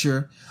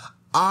future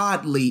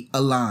oddly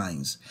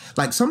aligns.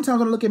 Like sometimes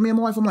when I look at me and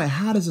my wife, I'm like,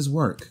 how does this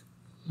work?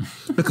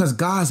 Because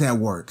God's at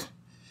work.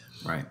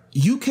 Right.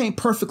 You can't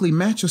perfectly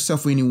match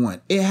yourself with anyone.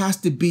 It has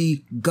to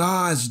be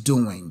God's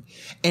doing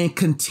and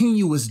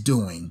continuous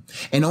doing.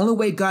 And the only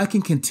way God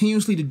can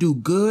continuously to do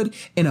good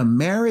in a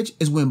marriage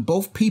is when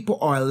both people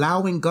are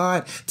allowing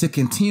God to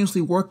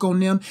continuously work on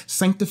them,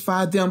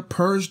 sanctify them,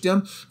 purge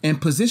them,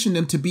 and position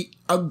them to be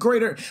a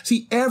greater.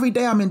 See, every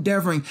day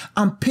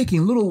I'm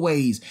picking little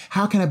ways.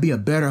 How can I be a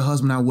better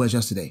husband than I was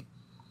yesterday?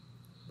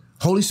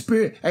 Holy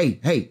Spirit,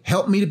 hey,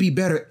 help me to be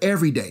better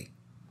every day.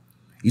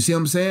 You see what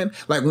I'm saying?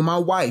 Like when my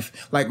wife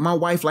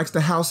likes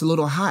the house a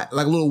little hot,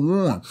 like a little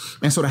warm.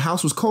 And so the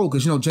house was cold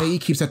because, JE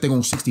keeps that thing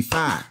on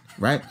 65,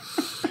 right?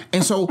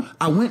 And so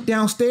I went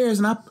downstairs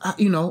and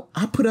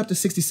I put it up to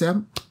 67.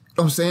 You know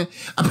what I'm saying?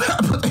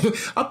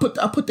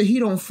 I put the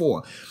heat on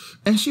 4.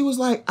 And she was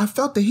like, I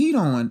felt the heat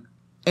on.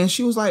 And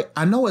she was like,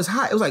 I know it's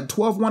hot. It was like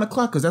 1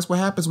 o'clock because that's what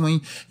happens when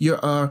you're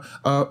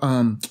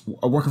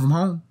working from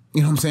home.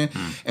 You know what I'm saying?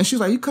 And she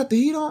was like, you cut the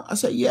heat on? I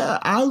said, yeah,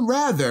 I'd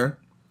rather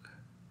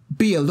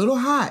be a little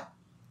hot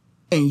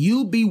and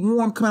you be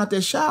warm, come out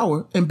that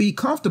shower and be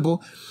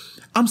comfortable.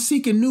 I'm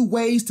seeking new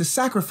ways to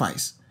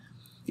sacrifice.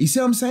 You see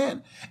what I'm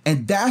saying?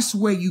 And that's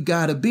where you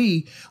gotta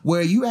be,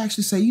 where you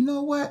actually say, you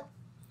know what?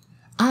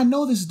 I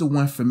know this is the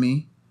one for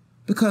me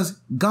because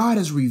God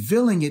is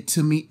revealing it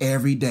to me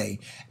every day.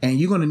 And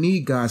you're going to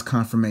need God's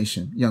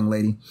confirmation, young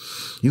lady.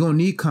 You're going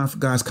to need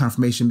God's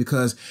confirmation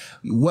because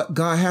what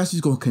God has,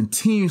 He's going to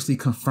continuously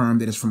confirm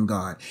that it's from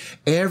God.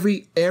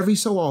 Every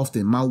so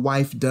often, my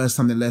wife does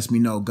something that lets me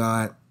know,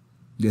 God,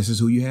 this is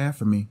who you have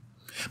for me.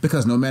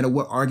 Because no matter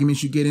what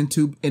arguments you get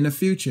into in the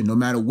future, no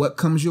matter what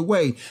comes your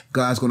way,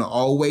 God's going to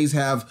always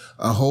have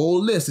a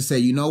whole list to say,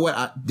 you know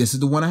what? This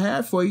is the one I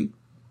have for you.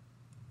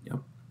 Yep.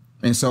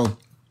 And so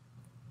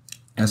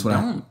that's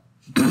what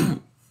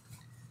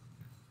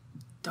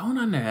don't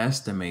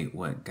underestimate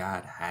what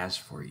God has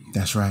for you.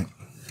 That's right.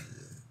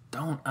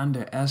 Don't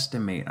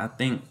underestimate. I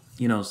think,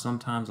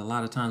 sometimes, a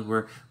lot of times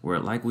we're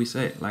like we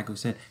said,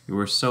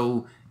 we're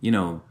so,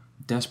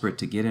 desperate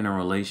to get in a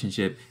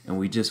relationship and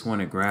we just want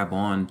to grab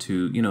on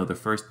to, the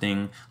first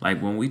thing.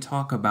 Like when we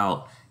talk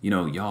about,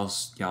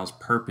 y'all's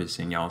purpose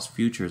and y'all's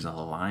futures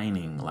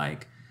aligning,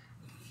 like,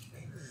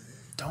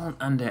 don't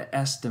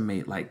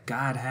underestimate, like,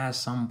 God has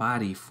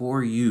somebody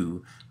for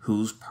you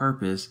whose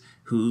purpose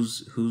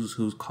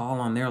whose call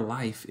on their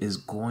life is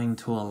going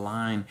to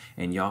align,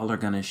 and y'all are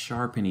going to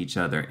sharpen each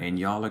other, and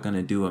y'all are going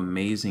to do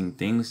amazing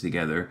things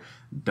together.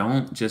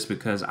 Don't just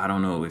because, I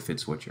don't know if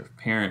it's what your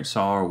parents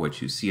saw or what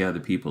you see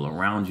other people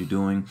around you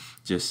doing,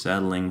 just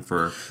settling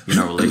for,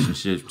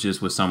 relationships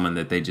just with someone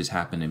that they just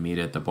happen to meet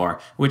at the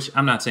bar, which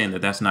I'm not saying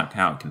that that's not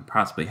how it can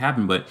possibly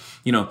happen, but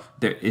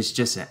it's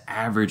just an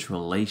average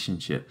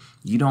relationship.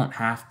 You don't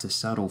have to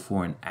settle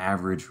for an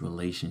average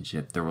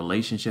relationship. The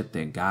relationship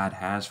that God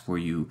has for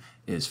you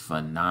is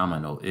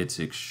phenomenal. It's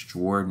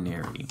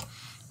extraordinary.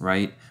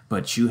 Right?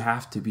 But you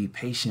have to be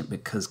patient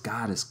because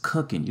God is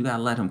cooking. You got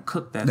to let him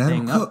cook that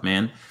thing up,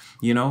 man.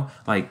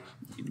 Like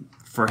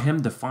for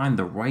him to find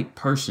the right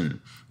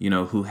person,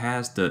 who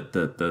has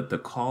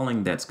the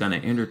calling that's going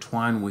to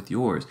intertwine with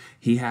yours.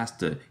 He has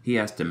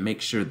to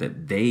make sure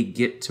that they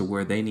get to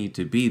where they need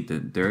to be,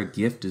 that their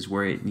gift is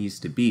where it needs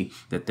to be,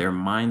 that their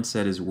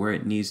mindset is where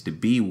it needs to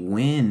be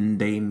when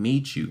they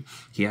meet you.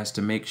 He has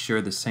to make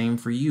sure the same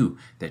for you,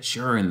 that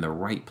you're in the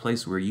right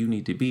place where you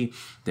need to be,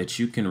 that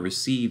you can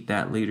receive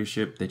that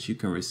leadership, that you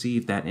can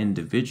receive that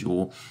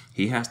individual.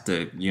 He has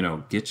to,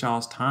 get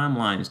y'all's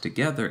timelines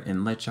together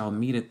and let y'all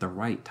meet at the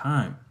right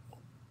time.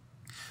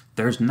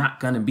 There's not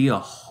going to be a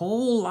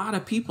whole lot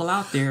of people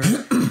out there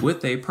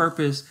with a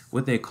purpose,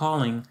 with a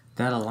calling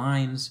that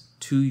aligns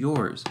to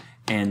yours.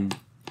 And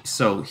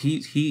so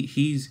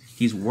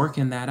he's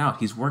working that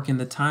out. He's working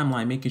the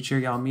timeline, making sure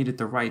y'all meet at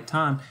the right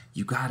time.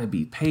 You got to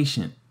be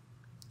patient.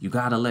 You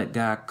got to let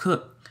God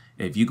cook.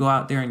 If you go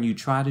out there and you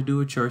try to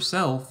do it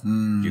yourself,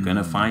 you're going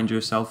to find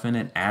yourself in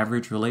an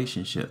average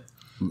relationship.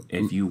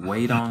 If you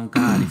wait on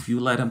God, if you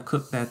let him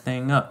cook that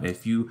thing up,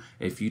 if you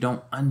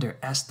don't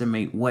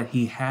underestimate what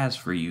he has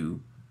for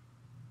you,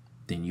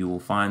 then you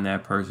will find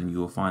that person. You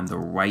will find the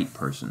right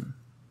person.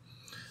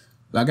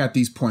 I got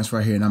these points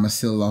right here, and I'm going to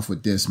seal it off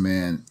with this,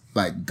 man.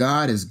 Like,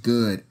 God is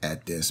good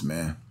at this,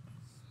 man.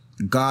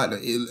 God,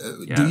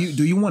 yes.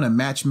 Do you want a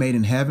match made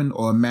in heaven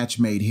or a match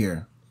made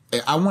here?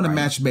 I want a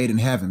match made in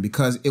heaven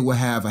because it will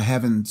have a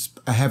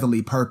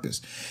heavenly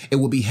purpose. It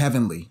will be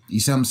heavenly. You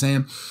see what I'm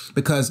saying?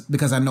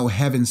 Because I know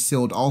heaven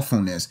sealed off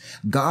on this.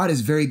 God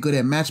is very good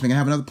at matchmaking. I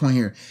have another point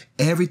here.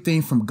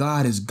 Everything from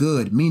God is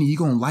good, meaning you're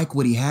going to like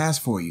what he has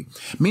for you.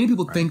 Many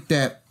people think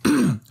that,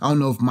 I don't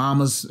know if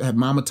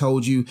mama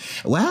told you,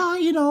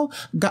 well,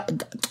 God,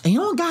 you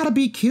don't got to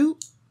be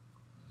cute.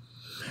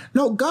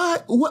 No,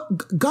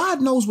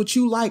 God knows what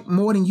you like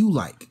more than you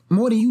like,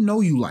 more than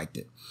you liked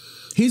it.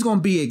 He's going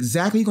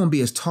to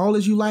be as tall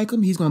as you like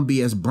him. He's going to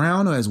be as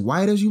brown or as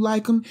white as you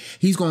like him.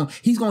 He's going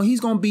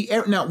to be,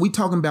 now we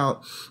talking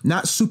about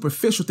not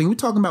superficial thing. We're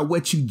talking about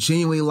what you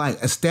genuinely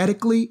like,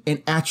 aesthetically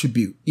and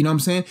attribute. You know what I'm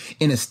saying?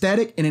 An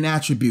aesthetic and an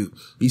attribute.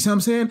 You see what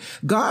I'm saying?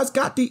 God's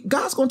going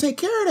to take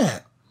care of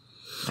that.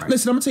 Right.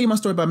 Listen, I'm gonna tell you my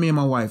story about me and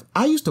my wife.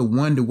 I used to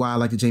wonder why I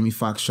liked the Jamie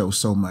Foxx show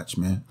so much,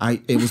 man.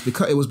 It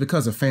was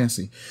because of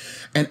Fancy.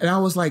 And I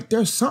was like,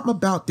 there's something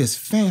about this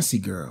Fancy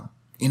girl,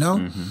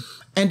 Mm-hmm.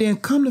 And then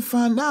come to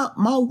find out,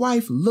 my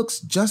wife looks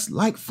just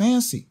like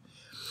Fancy.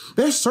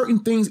 There's certain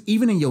things,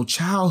 even in your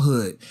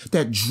childhood,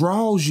 that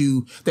draws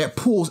you, that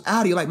pulls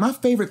out of you. Like, my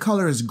favorite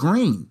color is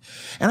green.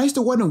 And I used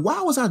to wonder,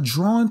 why was I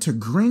drawn to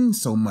green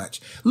so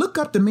much? Look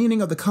up the meaning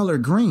of the color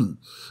green.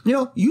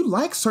 You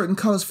like certain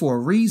colors for a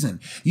reason.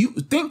 You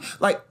think,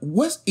 like,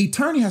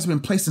 eternity has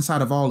been placed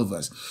inside of all of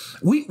us.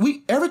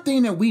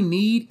 Everything that we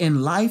need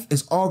in life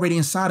is already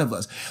inside of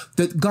us.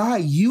 That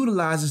God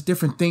utilizes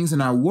different things in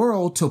our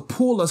world to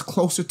pull us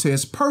closer to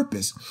his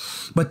purpose.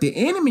 But the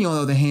enemy, on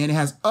the other hand,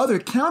 has other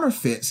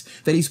counterfeits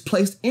that he's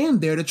placed in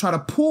there to try to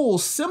pull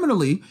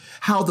similarly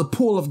how the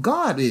pull of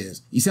God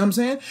is. You see what I'm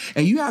saying?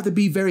 And you have to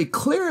be very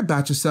clear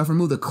about yourself,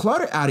 remove the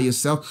clutter out of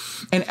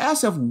yourself, and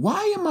ask yourself,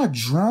 why am I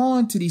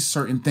drawn to these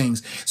certain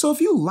things? So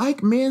if you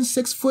like men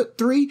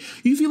 6'3",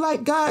 if you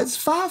like guys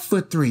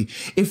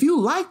 5'3", if you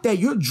like that,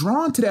 you're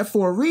drawn to that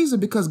for a reason,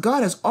 because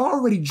God has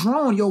already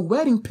drawn your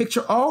wedding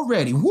picture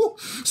already. Woo.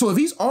 So if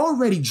he's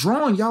already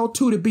drawn y'all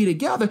two to be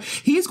together,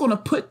 he's going to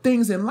put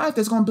things in life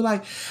that's going to be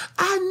like,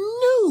 I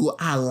knew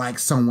I liked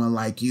someone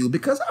like you,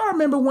 because I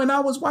remember when I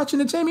was watching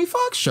the Jamie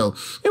Foxx show,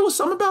 it was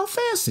something about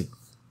Fancy.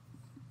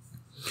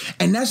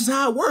 And that's just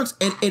how it works.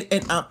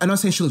 And I'm not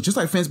saying she looks just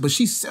like Fancy, but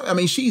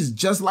she's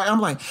just like,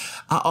 I'm like,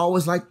 I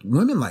always liked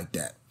women like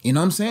that. You know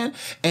what I'm saying?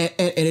 And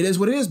it is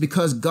what it is,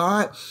 because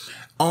God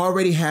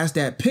already has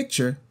that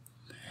picture.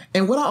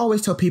 And what I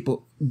always tell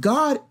people,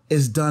 God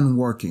is done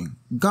working.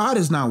 God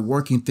is not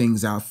working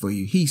things out for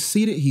you. He's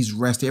seated, he's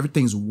rested,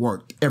 everything's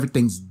worked,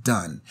 everything's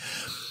done.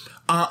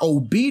 Our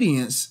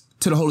obedience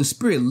to the Holy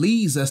Spirit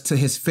leads us to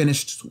his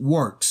finished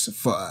works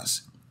for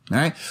us. All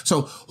right.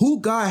 So who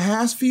God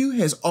has for you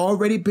has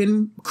already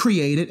been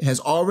created, has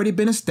already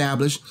been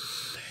established.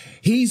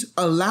 He's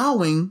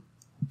allowing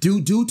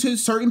due to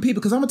certain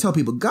people, because I'm gonna tell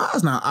people,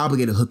 God's not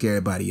obligated to hook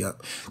everybody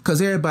up,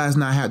 because everybody's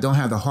don't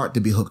have the heart to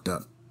be hooked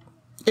up.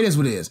 It is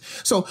what it is.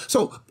 So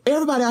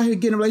everybody out here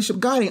getting a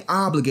relationship, God ain't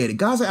obligated.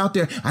 God's out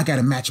there, I got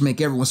to matchmake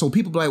everyone. So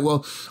people be like,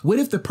 well, what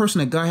if the person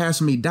that God has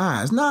for me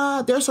dies?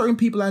 Nah, there are certain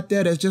people out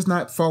there that's just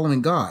not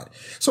following God.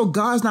 So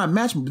God's not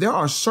matchmaking. There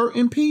are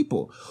certain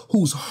people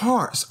whose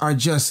hearts are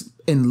just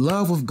in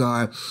love with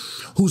God,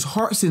 whose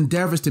hearts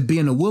endeavors to be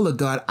in the will of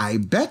God. I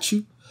bet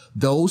you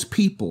those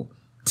people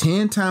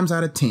 10 times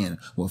out of 10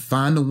 will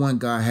find the one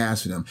God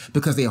has for them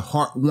because their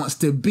heart wants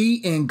to be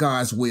in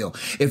God's will.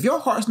 If your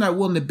heart's not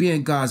willing to be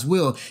in God's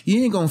will,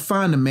 you ain't going to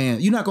find the man.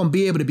 You're not going to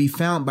be able to be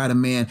found by the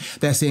man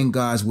that's in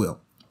God's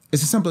will.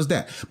 It's as simple as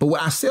that. But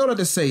what I say all that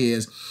to say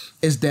is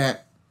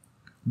that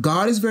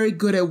God is very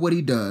good at what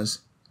he does.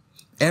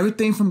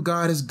 Everything from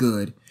God is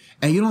good.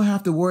 And you don't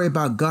have to worry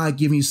about God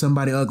giving you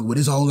somebody ugly. Well,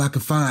 this is all I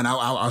could find.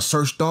 I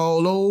searched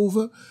all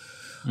over.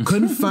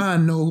 Couldn't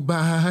find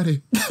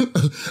nobody.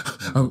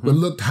 I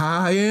looked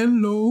high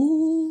and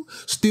low.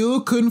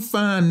 Still couldn't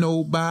find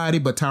nobody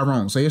but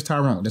Tyrone. So here's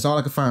Tyrone. That's all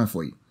I could find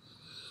for you.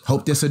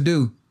 Hope this'll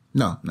do.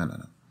 No.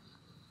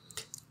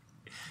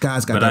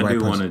 God's got that right person. But I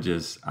do want to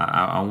just,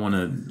 I want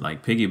to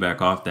like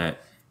piggyback off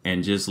that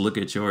and just look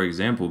at your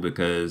example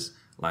because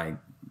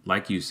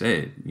like you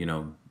said, you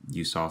know,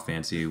 you saw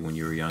Fancy when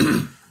you were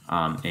younger.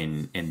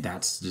 And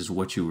that's just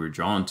what you were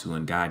drawn to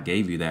and God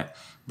gave you that.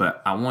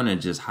 But I want to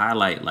just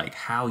highlight like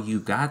how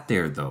you got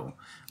there though.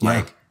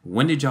 Like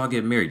when did y'all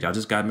get married? Y'all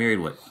just got married,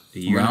 what, a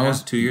year and a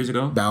half, 2 years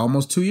ago? About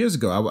almost 2 years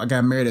ago. I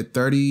got married at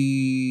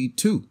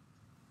 32.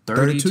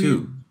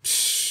 32.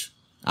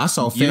 I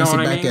saw Fancy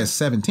back at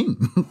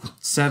 17.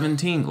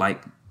 17,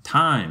 like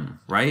time,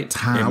 right?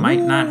 Time. It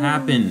might not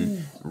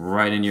happen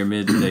right in your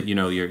mid, you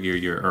know,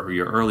 your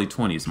early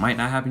 20s. Might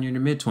not happen in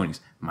your mid 20s.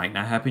 Might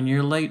not happen in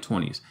your late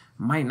 20s.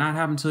 Might not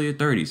happen till your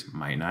 30s.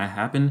 Might not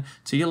happen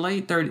till your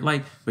late 30s.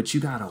 Like, but you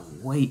gotta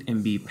wait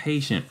and be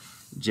patient.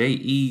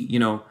 J.E., you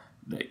know,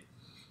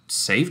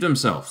 saved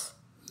himself.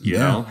 You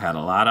know, had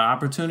a lot of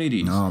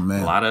opportunities. Oh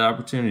man, a lot of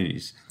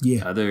opportunities.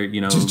 Yeah, other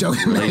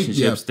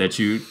relationships that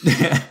you,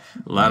 a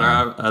lot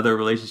of other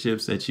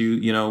relationships that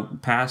you know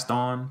passed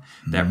on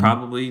that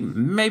probably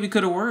maybe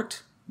could have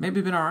worked,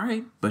 maybe been all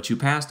right, but you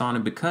passed on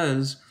it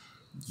because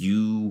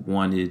you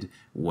wanted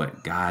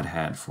what God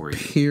had for you.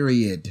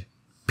 Period.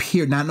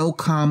 Not no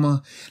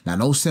comma, not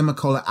no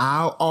semicolon.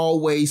 I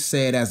always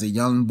said as a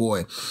young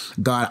boy,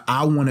 God,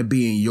 I want to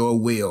be in your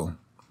will.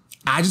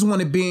 I just want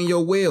to be in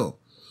your will.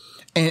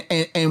 And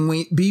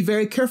be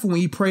very careful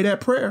when you pray that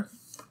prayer.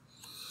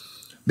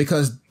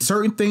 Because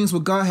certain things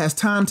with God has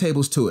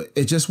timetables to it.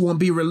 It just won't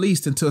be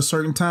released until a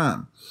certain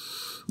time.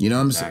 You know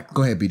what I'm saying?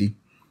 Go ahead, BD.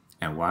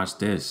 And watch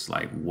this.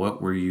 Like,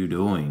 what were you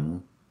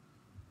doing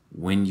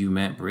when you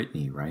met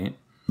Brittany, right?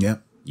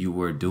 Yep. You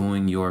were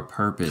doing your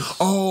purpose.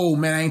 Oh,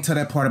 man, I ain't tell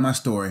that part of my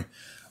story.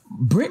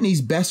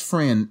 Brittany's best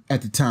friend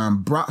at the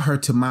time brought her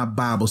to my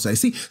Bible study.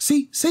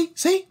 See?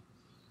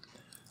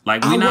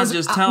 Like, we're not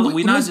just talking.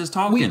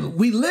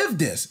 We lived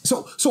this.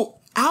 So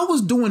I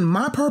was doing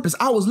my purpose.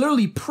 I was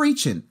literally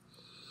preaching.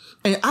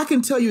 And I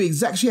can tell you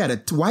exactly, she had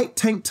a white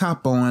tank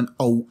top on,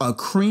 a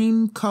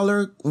cream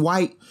color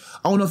white.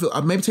 I don't know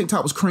if maybe tank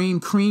top was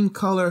cream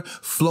color,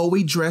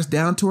 flowy dress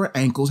down to her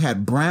ankles,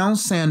 had brown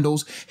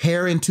sandals,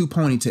 hair in 2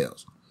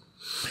 ponytails.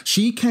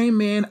 She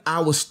came in, I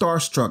was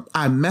starstruck.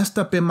 I messed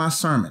up in my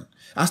sermon.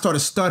 I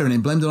started stuttering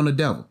and blamed it on the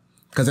devil.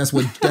 Because that's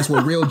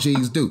what real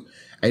G's do.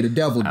 Hey, the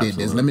devil did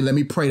this. Let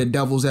me pray. The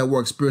devil's at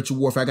work. Spiritual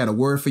warfare. I got a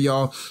word for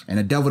y'all, and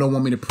the devil don't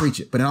want me to preach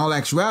it. But in all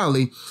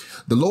actuality,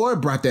 the Lord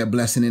brought that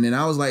blessing in, and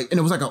I was like, and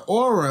it was like an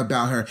aura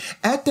about her.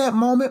 At that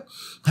moment,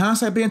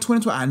 hindsight being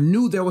 2020, I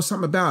knew there was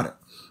something about it.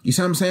 You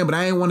see what I'm saying? But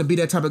I didn't want to be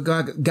that type of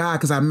guy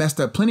because I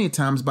messed up plenty of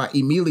times by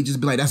immediately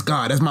just be like, that's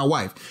God, that's my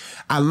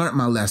wife. I learned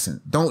my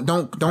lesson.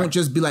 Don't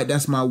just be like,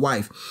 that's my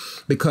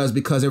wife because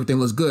everything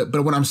was good.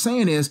 But what I'm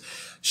saying is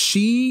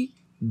she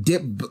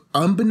did,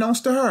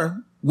 unbeknownst to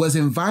her, was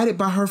invited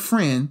by her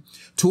friend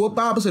to a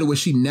Bible study where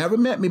she never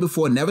met me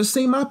before, never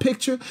seen my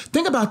picture.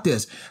 Think about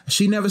this.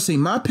 She never seen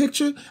my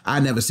picture. I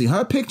never seen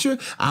her picture.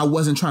 I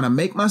wasn't trying to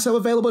make myself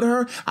available to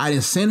her. I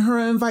didn't send her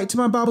an invite to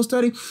my Bible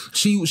study.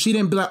 She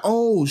didn't be like,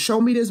 oh,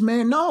 show me this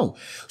man. No,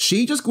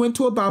 she just went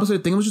to a Bible study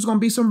thinking it was just going to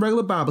be some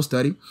regular Bible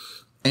study.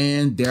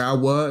 And there I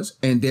was,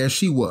 and there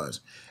she was.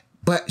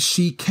 But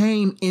she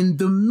came in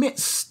the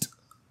midst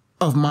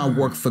of my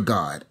work for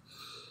God.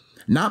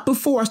 Not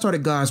before I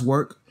started God's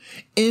work.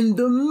 In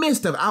the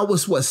midst of, I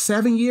was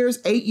 8 years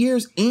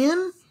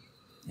in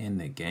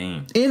the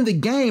game. In the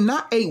game,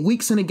 not 8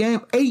 weeks in the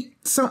game, 8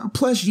 something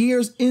plus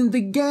years in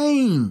the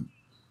game.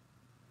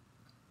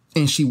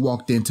 And she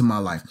walked into my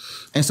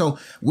life. And so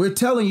we're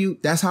telling you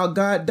that's how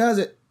God does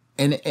it.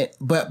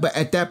 But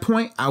at that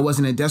point, I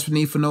wasn't in desperate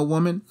need for no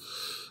woman.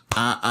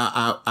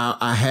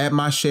 I had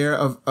my share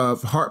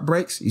of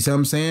heartbreaks. You see what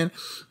I'm saying?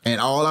 And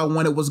all I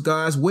wanted was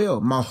God's will.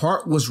 My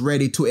heart was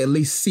ready to at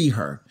least see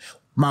her.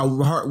 My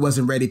heart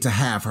wasn't ready to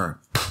have her.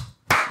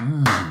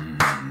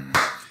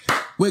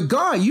 With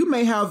God, you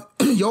may have,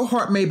 your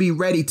heart may be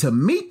ready to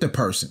meet the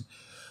person,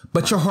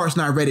 but your heart's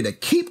not ready to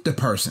keep the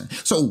person.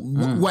 So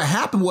what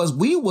happened was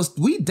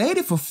we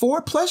dated for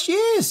 4+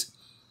 years.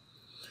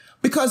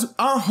 Because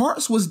our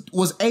heart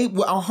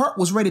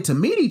was ready to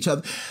meet each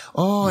other.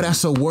 Oh,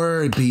 that's a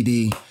word,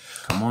 BD.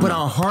 Come on. But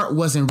our heart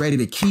wasn't ready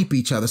to keep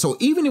each other. So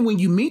even when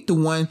you meet the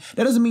one,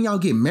 that doesn't mean y'all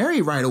get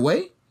married right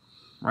away.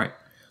 Right.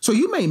 So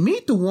you may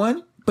meet the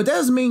one, but that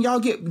doesn't mean y'all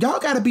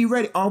got to be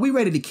ready. Are we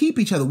ready to keep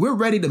each other? We're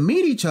ready to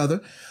meet each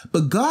other.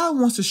 But God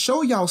wants to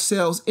show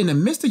yourselves in the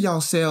midst of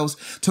yourselves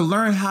to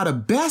learn how to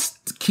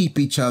best keep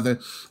each other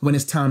when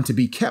it's time to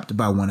be kept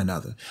by one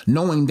another.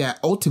 Knowing that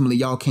ultimately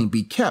y'all can't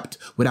be kept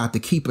without the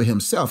keeper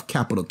himself,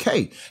 capital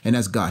K, and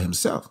that's God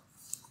himself.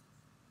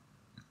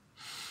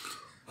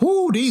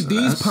 Whoo, these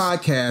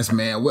podcasts,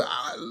 man.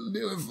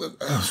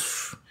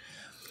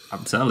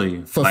 I'm telling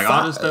you, like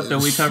all the stuff that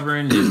we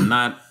covering is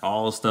not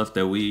all stuff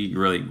that we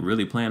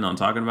really plan on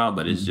talking about,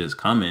 but it's just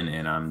coming.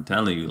 And I'm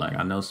telling you, like,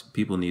 I know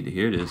people need to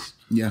hear this,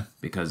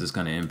 because it's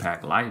going to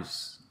impact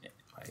lives.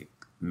 Like,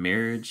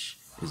 marriage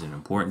is an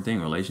important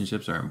thing.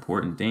 Relationships are an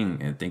important thing,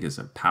 and I think it's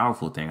a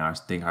powerful thing. I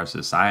think our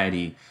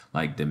society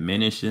like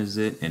diminishes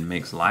it and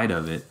makes light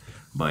of it,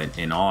 but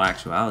in all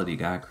actuality,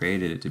 God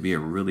created it to be a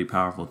really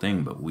powerful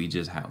thing. But we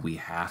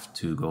have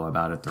to go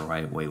about it the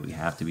right way. We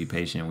have to be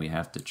patient. We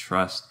have to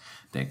trust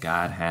that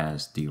God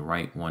has the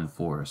right one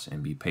for us,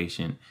 and be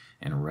patient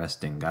and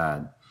rest in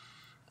God,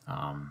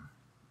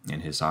 in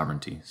his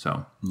sovereignty.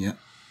 So, yeah.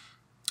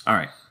 All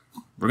right.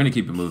 We're going to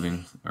keep it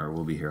moving, or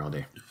we'll be here all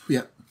day.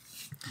 Yeah.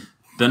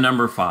 The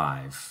number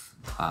 5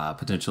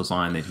 potential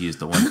sign that he is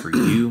the one for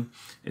you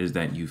is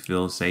that you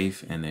feel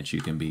safe and that you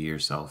can be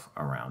yourself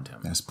around him.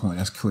 That's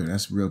clear.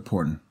 That's real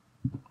important.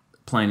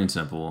 Plain and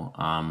simple.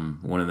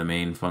 One of the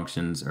main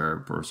functions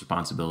or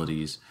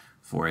responsibilities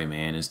for a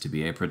man is to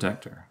be a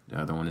protector. The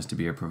other one is to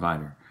be a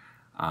provider.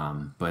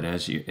 But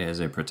as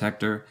a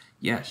protector,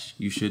 yes,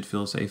 you should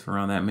feel safe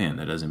around that man.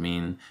 That doesn't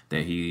mean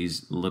that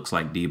looks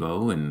like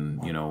Debo and,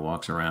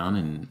 walks around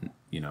and,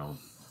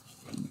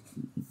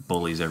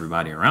 bullies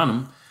everybody around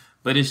him.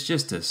 But it's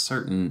just a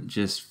certain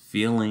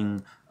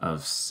feeling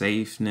of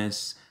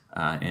safeness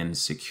and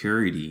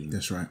security.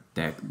 That's right.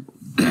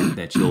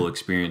 That you'll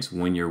experience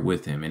when you're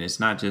with him. And it's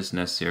not just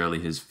necessarily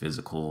his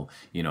physical,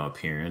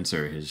 appearance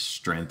or his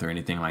strength or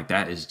anything like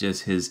that. It's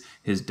just his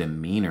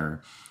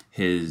demeanor,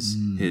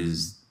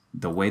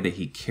 the way that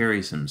he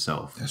carries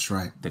himself. That's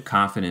right. The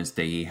confidence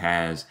that he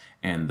has,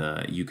 and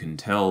you can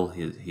tell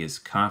his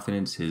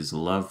confidence, his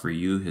love for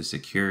you, his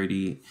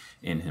security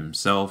in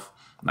himself.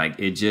 Like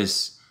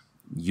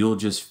you'll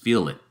just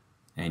feel it,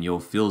 and you'll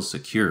feel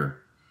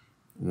secure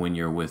when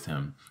you're with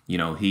him.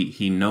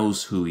 He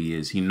knows who he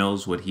is. He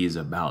knows what he is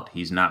about.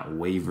 He's not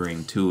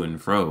wavering to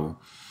and fro.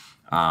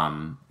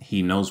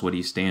 He knows what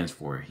he stands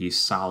for. He's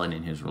solid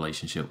in his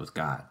relationship with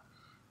God.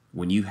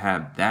 When you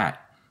have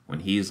that,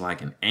 when he is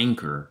like an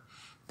anchor,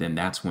 then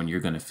that's when you're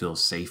going to feel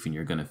safe and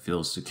you're going to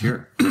feel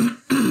secure.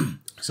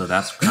 So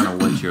that's kind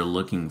of what you're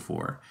looking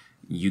for.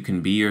 You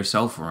can be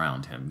yourself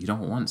around him. You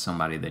don't want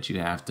somebody that you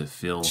have to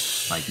feel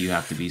like you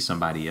have to be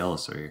somebody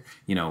else, or,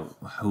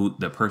 who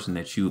the person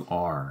that you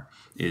are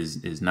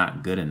is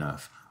not good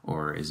enough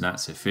or is not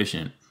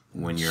sufficient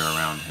when you're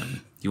around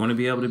him. You want to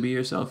be able to be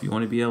yourself. You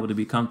want to be able to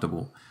be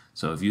comfortable.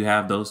 So if you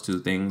have those two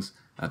things,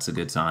 that's a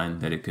good sign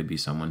that it could be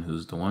someone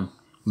who's the one.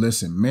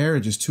 Listen,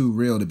 marriage is too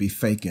real to be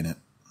fake in it.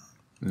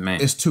 Man.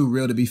 It's too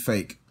real to be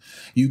fake.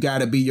 You got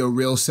to be your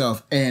real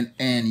self, and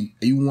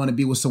you want to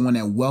be with someone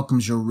that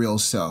welcomes your real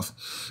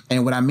self.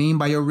 And what I mean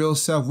by your real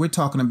self, we're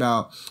talking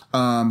about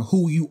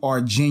who you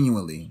are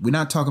genuinely. We're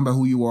not talking about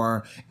who you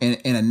are in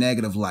a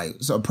negative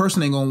light. So a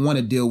person ain't gonna want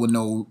to deal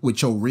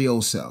with your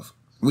real self.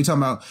 We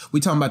talking about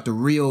not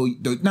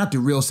the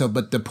real self,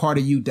 but the part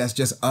of you that's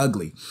just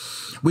ugly.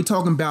 We're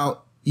talking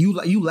about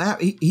you laugh.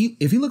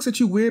 If he looks at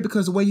you weird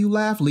because of the way you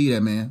laugh, leave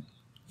that man.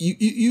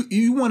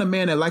 You want a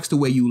man that likes the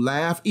way you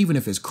laugh, even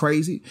if it's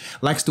crazy,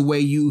 likes the way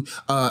you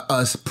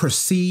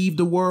perceive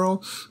the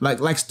world,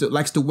 likes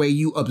the way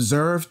you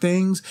observe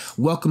things,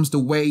 welcomes the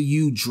way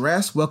you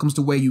dress, welcomes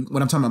the way you,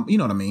 what I'm talking about, you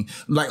know what I mean?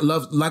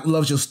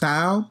 Loves your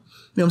style.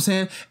 You know what I'm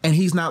saying? And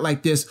he's not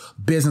like this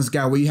business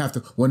guy where you have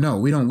to, well, no,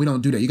 we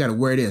don't do that. You got to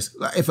wear this.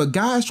 If a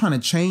guy's trying to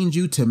change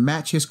you to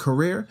match his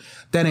career,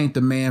 that ain't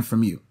the man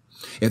from you.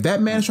 If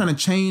that man is trying to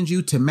change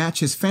you to match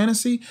his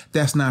fantasy,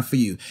 that's not for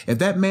you. If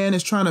that man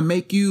is trying to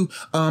make you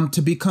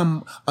to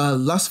become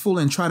lustful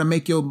and try to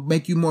make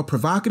you more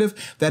provocative,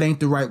 that ain't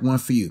the right one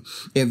for you.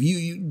 If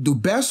the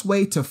best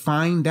way to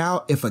find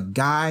out if a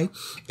guy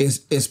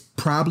is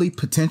probably,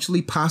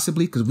 potentially,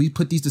 possibly, because we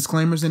put these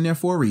disclaimers in there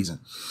for a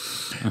reason,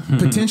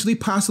 potentially,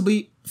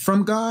 possibly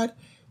from God,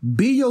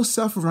 be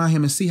yourself around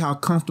him and see how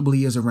comfortable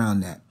he is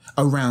around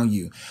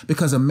you.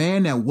 Because a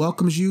man that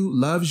welcomes you,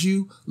 loves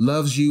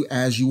you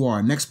as you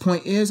are. Next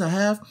point is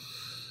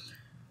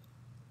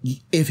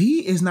if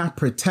he is not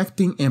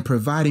protecting and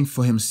providing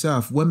for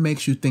himself, what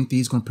makes you think that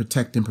he's going to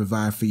protect and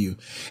provide for you?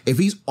 If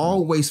he's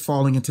always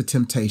falling into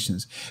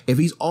temptations, if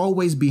he's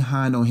always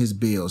behind on his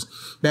bills,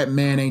 that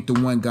man ain't the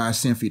one God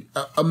sent for you.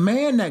 A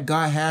man that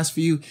God has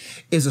for you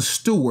is a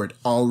steward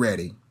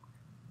already.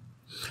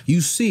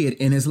 You see it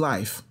in his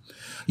life.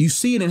 You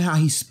see it in how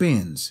he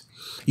spends.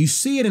 You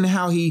see it in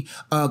how he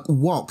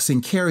walks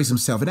and carries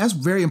himself. And that's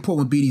very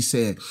important what BD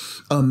said.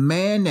 A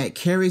man that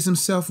carries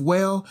himself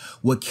well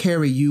will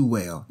carry you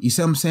well. You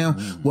see what I'm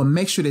saying? Will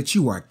make sure that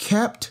you are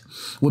kept.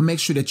 Will make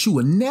sure that you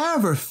will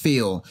never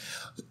feel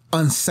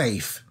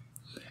unsafe.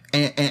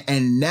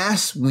 And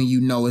that's when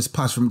you know it's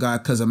possible from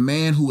God, because a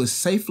man who is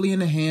safely in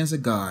the hands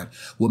of God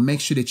will make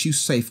sure that you're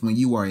safe when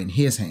you are in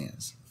his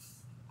hands.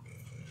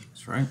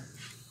 That's right.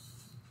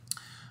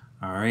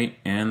 All right.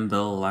 And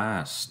the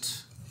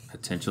last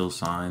potential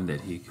sign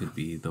that he could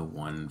be the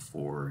one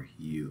for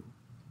you.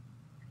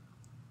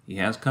 He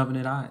has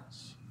covenant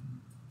eyes.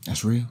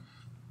 That's real.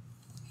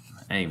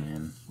 Hey,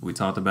 man, we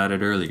talked about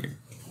it earlier.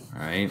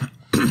 All right.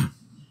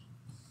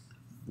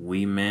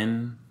 We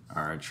men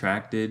are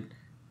attracted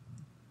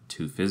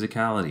to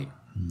physicality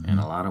in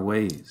a lot of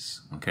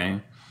ways.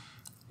 Okay.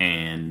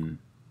 And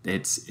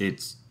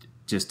it's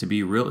just to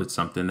be real, it's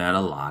something that a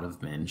lot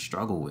of men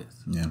struggle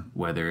with. Yeah.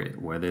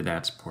 Whether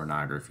that's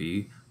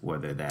pornography,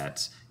 whether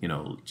that's,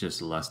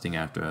 just lusting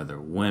after other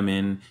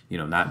women,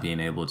 not being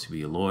able to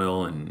be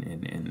loyal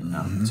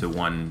and to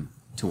one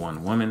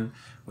woman,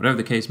 whatever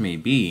the case may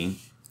be,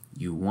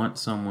 you want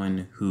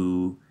someone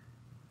who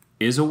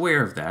is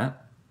aware of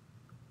that,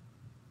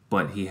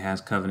 but he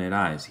has covenant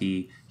eyes.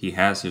 He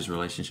has his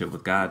relationship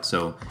with God,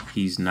 so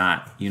he's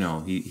not,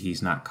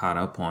 he's not caught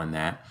up on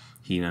that.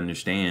 He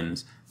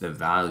understands the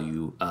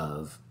value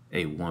of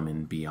a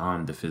woman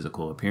beyond the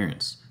physical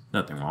appearance.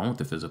 Nothing wrong with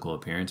the physical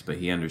appearance, but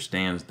he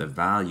understands the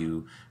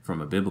value from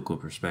a biblical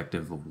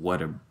perspective of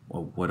what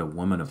a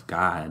woman of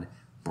God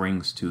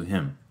brings to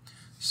him.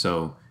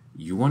 So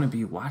you want to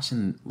be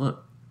watching.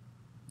 Look,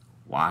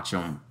 watch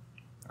them.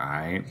 All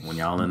right, when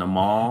y'all in the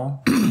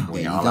mall,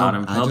 when y'all out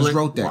in public,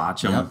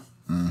 watch them. Yep.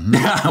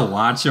 Mm-hmm.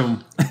 Watch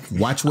them.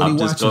 Watch what he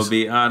watches. I'm just gonna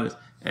be honest.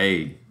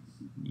 Hey,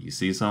 you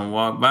see someone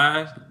walk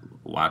by,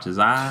 watch his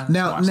eyes.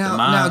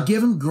 Now,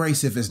 give him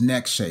grace if his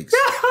neck shakes.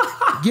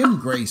 Give him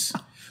grace,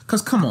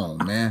 cause come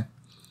on, man.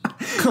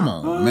 Come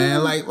on,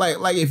 man.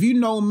 Like if you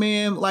know,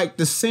 man, like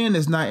the sin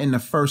is not in the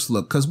first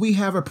look, cause we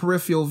have a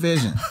peripheral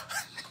vision.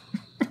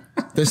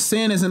 The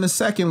sin is in the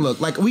second look.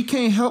 Like we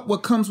can't help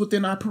what comes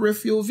within our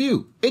peripheral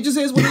view. It just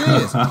is what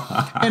it is.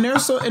 And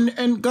there's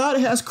and God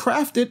has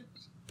crafted.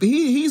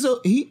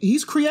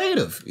 He's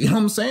creative. You know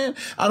what I'm saying?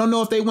 I don't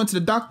know if they went to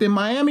the doctor in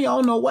Miami. I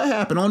don't know what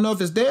happened. I don't know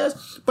if it's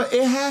theirs, but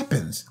it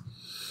happens.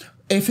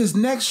 If his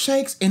neck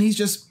shakes and he's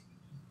just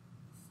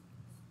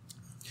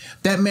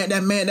that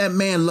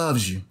man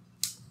loves you.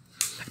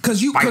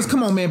 Cause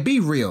come on, man, be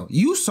real.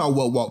 You saw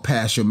what walked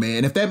past your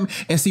man.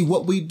 And see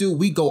what we do,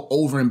 we go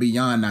over and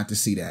beyond not to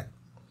see that.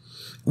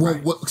 Well,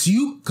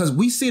 because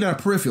we see it on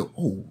peripheral.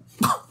 Oh,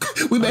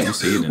 we make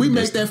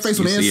that face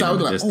on the inside. We're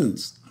like, oh,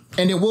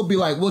 and then we'll be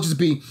like, we'll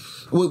do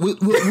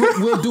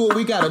what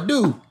we gotta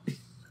do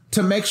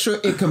to make sure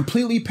it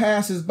completely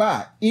passes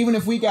by, even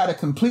if we gotta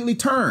completely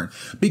turn,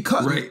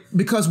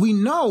 because we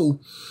know,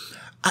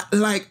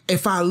 like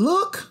if I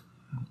look,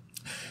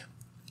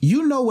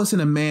 you know what's in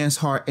a man's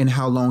heart and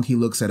how long he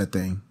looks at a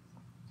thing.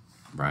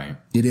 Right.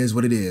 It is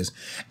what it is,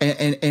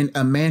 and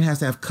a man has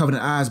to have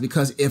covenant eyes,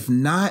 because if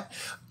not,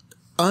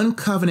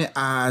 uncovenant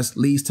eyes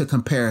leads to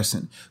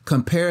comparison.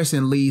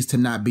 Comparison leads to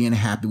not being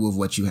happy with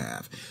what you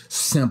have.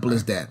 Simple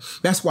as that.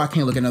 That's why I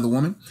can't look at another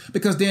woman.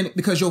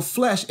 Because your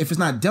flesh, if it's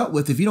not dealt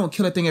with, if you don't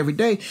kill that thing every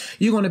day,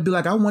 you're going to be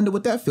like, I wonder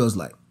what that feels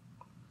like.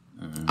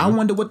 Mm-hmm. I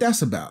wonder what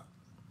that's about.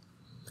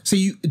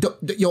 See,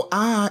 your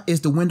eye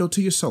is the window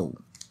to your soul.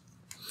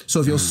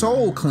 So if your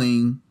soul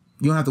clean,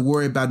 you don't have to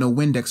worry about no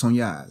Windex on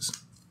your eyes.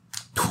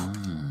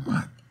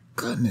 My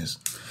goodness.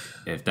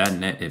 If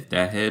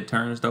that head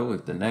turns though,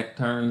 if the neck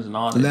turns and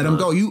all that, let him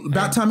go.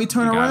 About time he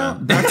turn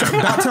around,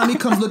 about time he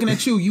comes looking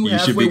at you, you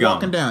halfway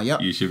walking down.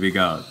 Yep, you should be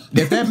gone.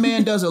 If that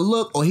man doesn't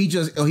look, he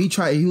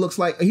looks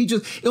like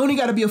it only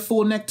got to be a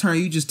full neck turn.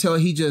 You just tell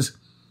he just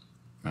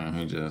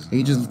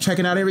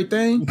checking out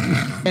everything,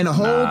 and the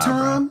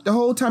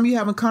whole time you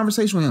having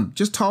conversation with him,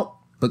 just talk.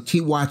 But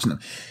keep watching him.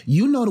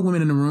 You know the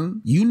women in the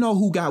room. You know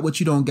who got what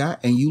you don't got,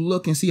 and you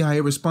look and see how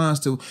he responds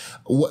to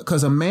what.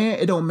 Because a man,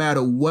 it don't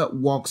matter what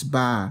walks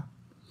by.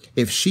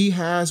 If she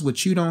has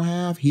what you don't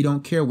have, he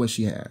don't care what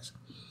she has,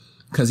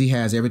 because he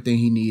has everything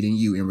he needs in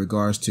you in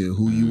regards to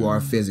who you are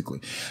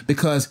physically.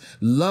 Because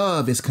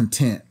love is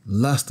content.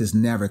 Lust is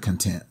never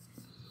content.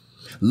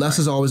 Lust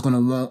is always going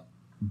to want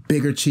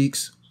bigger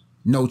cheeks,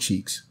 no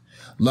cheeks.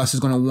 Lust is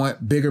going to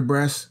want bigger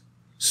breasts,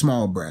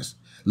 small breasts.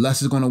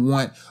 Lust is going to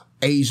want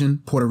Asian,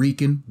 Puerto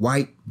Rican,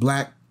 white,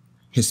 black,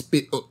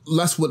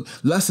 lust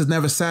is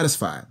never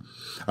satisfied.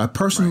 A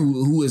person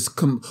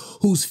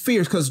who's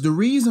fierce, because the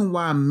reason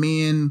why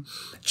men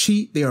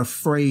cheat, they're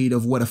afraid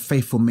of what a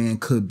faithful man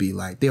could be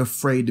like. They're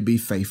afraid to be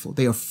faithful.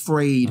 They're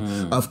afraid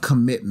of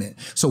commitment.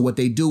 So what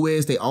they do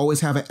is they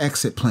always have an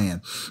exit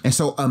plan. And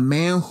so a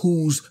man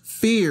whose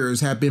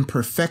fears have been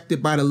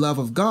perfected by the love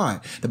of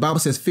God, the Bible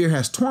says fear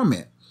has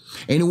torment.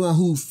 Anyone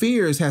who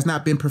fears has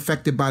not been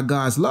perfected by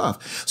God's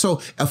love.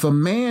 So if a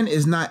man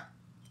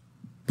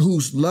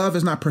whose love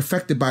is not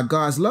perfected by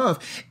God's love,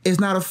 is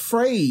not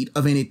afraid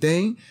of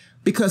anything,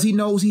 because he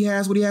knows he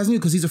has what he has in you,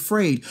 because he's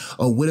afraid.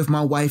 Oh, what if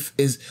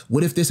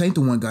this ain't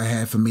the one God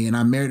had for me and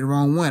I married the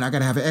wrong one? I got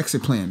to have an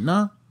exit plan.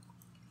 No.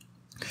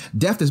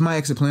 Death is my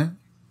exit plan.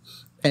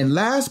 And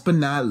last but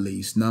not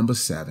least, number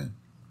 7,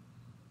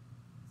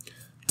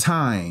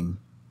 time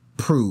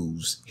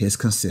proves his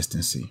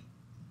consistency.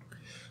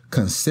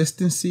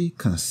 Consistency.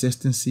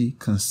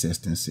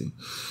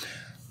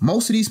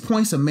 Most of these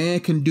points a man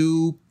can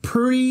do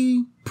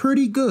pretty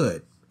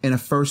good in the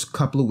first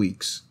couple of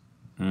weeks.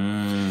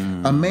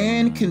 A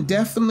man can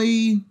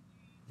definitely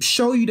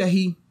show you that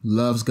he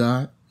loves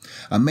God.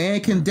 A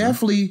man can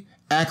definitely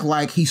act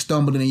like he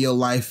stumbled into your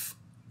life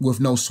with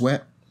no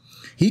sweat.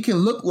 He can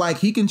look like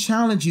he can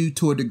challenge you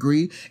to a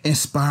degree,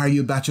 inspire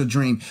you about your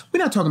dream.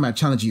 We're not talking about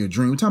challenging your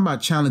dream. We're talking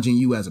about challenging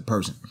you as a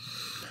person.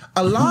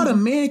 A lot of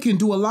men can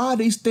do a lot of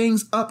these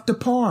things up to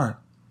par,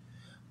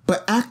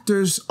 but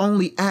actors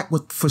only act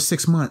for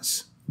 6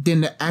 months.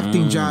 Then the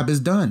acting job is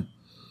done.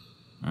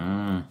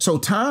 So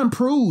time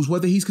proves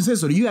whether he's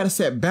consistent. So you got to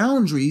set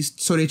boundaries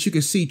so that you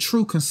can see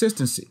true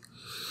consistency.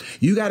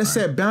 You got to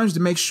set boundaries to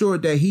make sure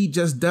that he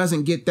just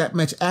doesn't get that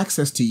much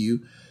access to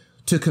you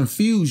to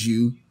confuse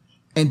you.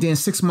 And then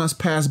 6 months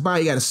pass by,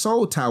 you got a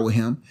soul tie with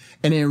him,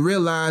 and then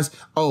realize,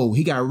 oh,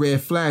 he got red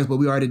flags, but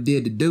we already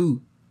did the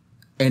dude.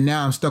 And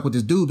now I'm stuck with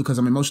this dude because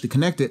I'm emotionally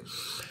connected.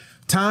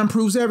 Time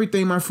proves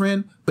everything, my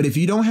friend. But if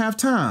you don't have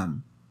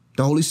time,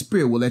 the Holy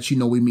Spirit will let you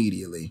know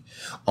immediately.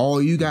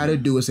 All you got to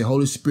do is say,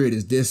 Holy Spirit,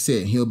 is this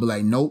it? And he'll be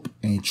like, nope,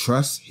 and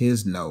trust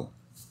his no.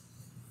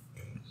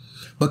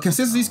 But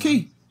consistency is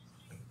key.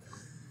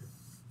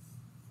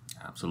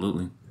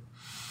 Absolutely.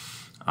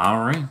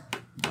 All right.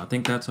 I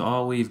think that's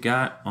all we've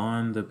got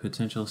on the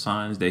potential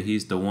signs that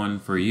he's the one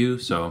for you.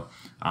 So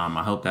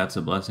I hope that's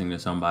a blessing to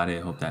somebody.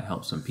 I hope that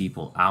helps some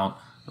people out.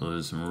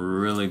 Those are some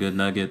really good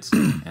nuggets,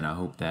 and I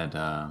hope that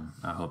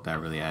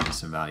really added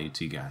some value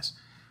to you guys.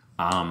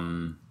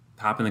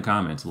 Pop in the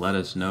comments. Let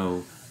us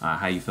know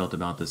how you felt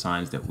about the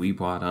signs that we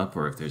brought up,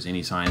 or if there's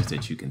any signs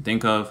that you can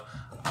think of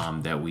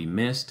that we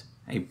missed.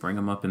 Hey, bring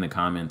them up in the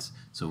comments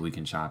so we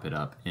can chop it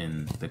up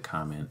in the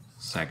comment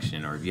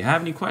section. Or if you have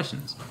any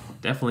questions,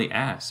 definitely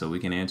ask so we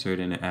can answer it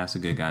in the Ask the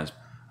Good Guys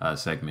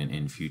segment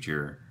in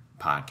future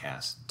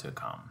podcasts to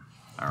come.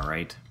 All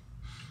right.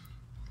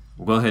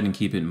 We'll go ahead and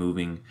keep it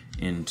moving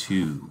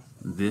into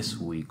this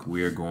week.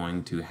 We are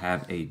going to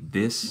have a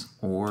this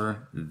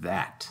or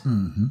that.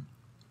 Mm-hmm.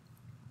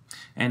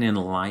 And in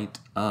light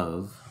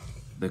of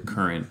the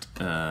current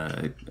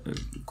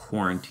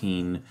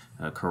quarantine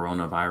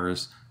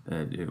coronavirus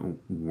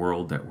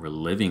world that we're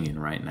living in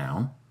right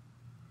now,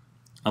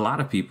 a lot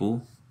of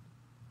people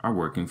are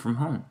working from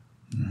home.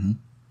 Mm-hmm.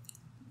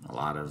 A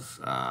lot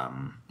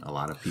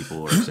of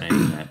people are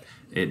saying that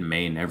it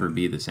may never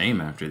be the same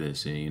after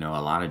this. You know,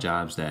 a lot of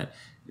jobs that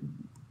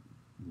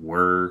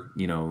were,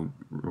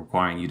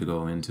 requiring you to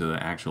go into an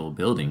actual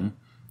building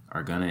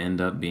are going to end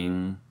up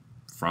being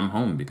from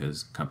home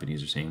because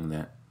companies are saying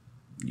that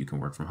you can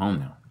work from home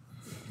now.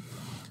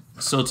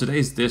 So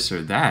today's this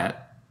or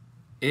that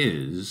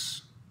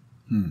is,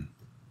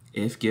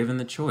 if given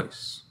the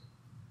choice,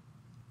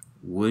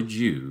 would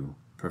you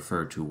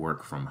prefer to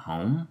work from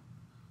home,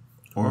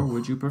 or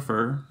would you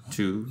prefer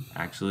to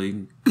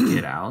actually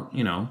get out,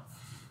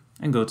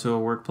 and go to a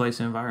workplace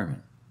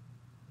environment?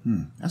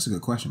 That's a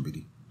good question,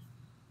 BD.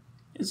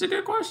 It's a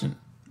good question.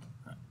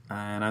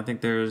 And I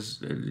think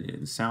there's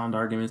sound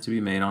arguments to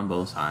be made on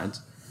both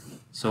sides.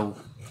 So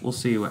we'll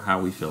see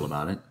how we feel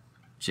about it.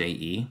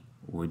 J.E.,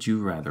 would you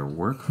rather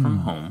work from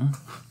home,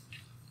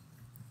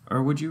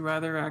 or would you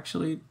rather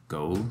actually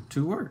go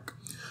to work?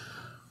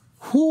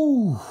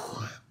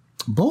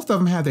 Both of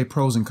them have their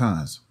pros and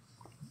cons.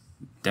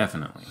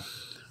 Definitely.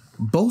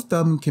 Both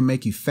of them can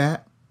make you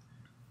fat,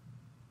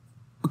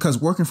 because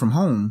working from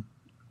home,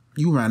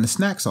 you around the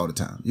snacks all the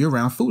time. You're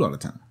around food all the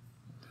time.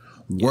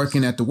 Yes.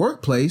 Working at the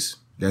workplace,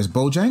 there's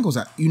Bojangles.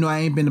 I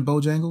ain't been to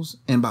Bojangles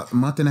in about a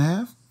month and a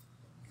half.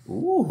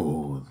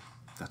 Ooh,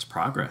 that's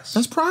progress.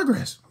 That's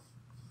progress.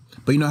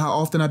 But you know how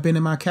often I've been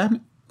in my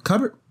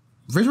cupboard,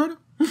 refrigerator?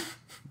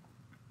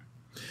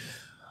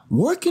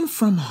 Working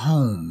from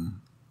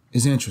home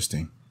is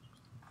interesting.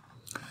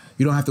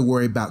 You don't have to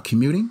worry about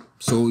commuting.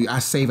 So I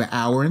save an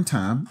hour in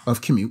time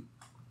of commute.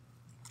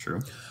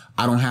 True.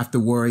 I don't have to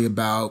worry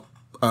about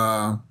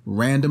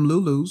random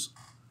Lulus.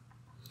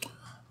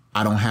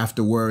 I don't have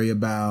to worry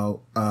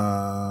about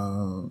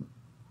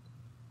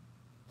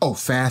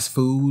fast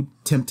food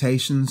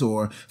temptations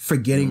or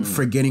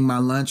forgetting my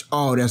lunch.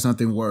 Oh, there's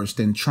nothing worse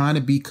than trying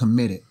to be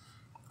committed.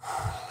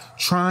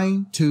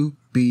 Trying to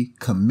be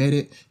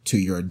committed to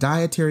your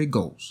dietary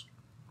goals.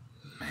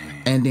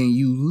 And then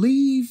you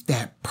leave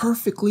that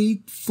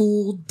perfectly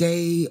full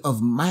day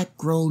of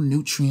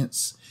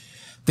micronutrients,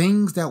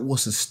 things that will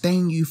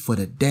sustain you for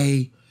the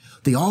day,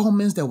 the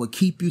almonds that will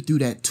keep you through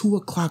that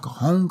 2:00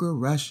 hunger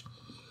rush,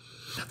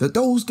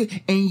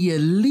 and you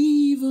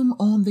leave them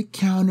on the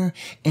counter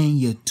and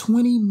you're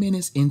 20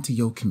 minutes into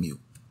your commute.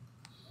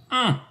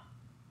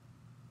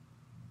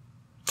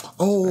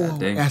 Oh,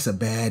 that's a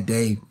bad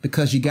day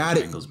because you got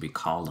it. Bengals be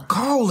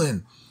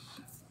calling.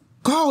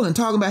 calling,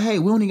 talking about, hey,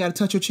 we don't even got to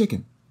touch your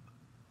chicken.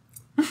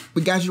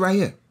 We got you right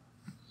here.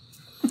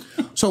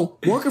 So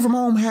working from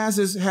home has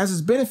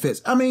its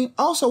benefits. I mean,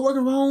 also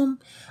working from home,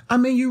 I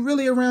mean, you're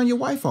really around your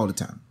wife all the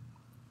time.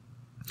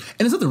 And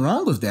there's nothing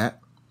wrong with that.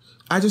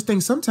 I just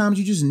think sometimes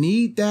you just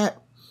need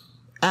that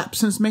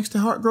absence makes the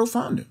heart grow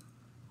fonder.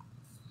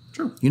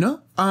 True. You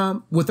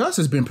know, with us,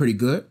 it's been pretty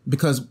good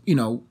because, you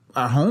know,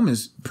 our home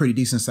is pretty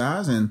decent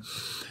size and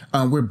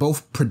we're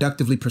both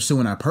productively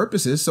pursuing our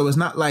purposes. So it's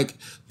not like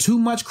too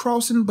much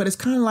crossing, but it's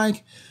kind of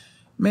like,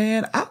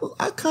 man,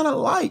 I kind of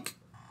like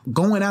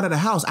going out of the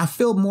house. I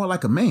feel more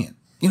like a man.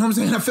 You know what I'm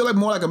saying? I feel like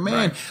more like a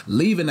man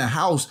leaving the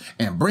house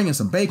and bringing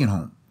some bacon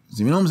home.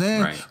 You know what I'm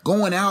saying? Right.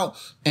 Going out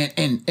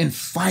and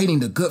fighting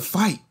the good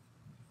fight.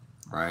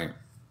 Right.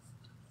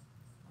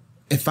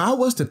 If I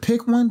was to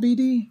pick one,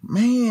 BD,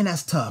 man,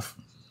 that's tough.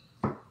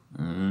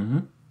 Mm-hmm.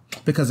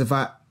 Because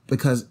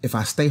if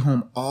I stay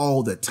home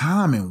all the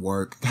time and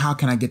work, how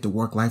can I get the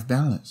work-life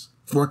balance,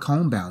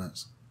 work-home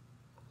balance?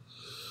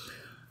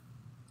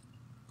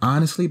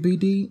 Honestly,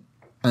 BD,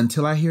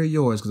 until I hear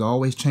yours, because I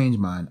always change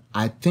mine,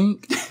 I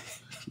think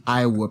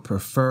I would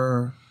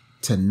prefer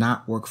to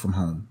not work from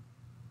home.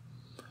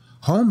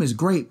 Home is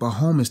great, but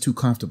home is too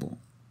comfortable.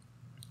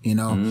 You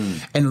know,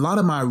 and a lot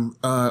of my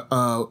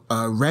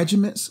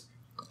regiments,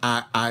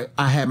 I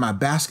had my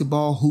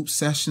basketball hoop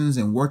sessions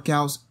and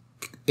workouts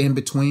in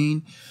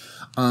between.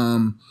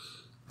 And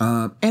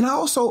I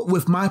also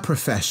with my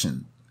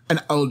profession,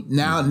 and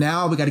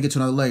now we got to get to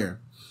another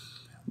layer.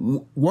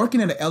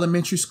 Working at an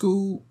elementary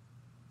school,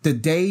 the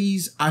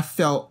days I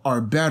felt are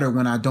better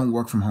when I don't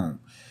work from home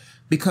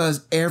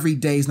because every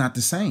day is not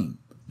the same.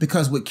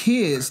 Because with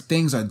kids,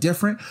 things are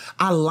different.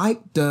 I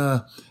like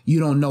you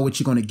don't know what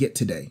you're going to get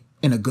today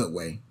in a good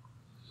way.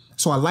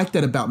 So I like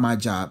that about my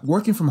job.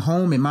 Working from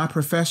home in my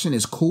profession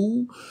is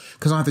cool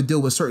because I don't have to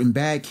deal with certain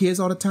bad kids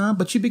all the time,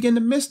 but you begin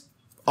to miss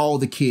all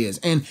the kids.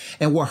 And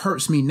what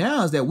hurts me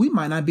now is that we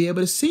might not be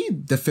able to see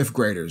the fifth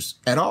graders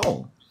at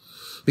all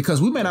because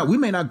we may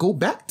not go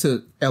back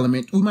to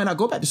we might not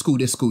go back to school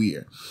this school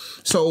year.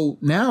 So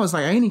now it's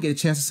like, I ain't even get a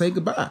chance to say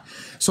goodbye.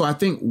 So I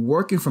think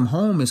working from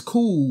home is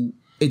cool.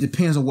 It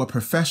depends on what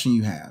profession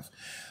you have.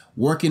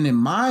 Working in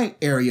my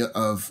area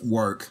of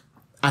work,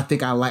 I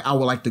think I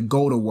would like to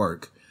go to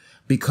work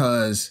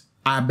because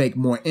I make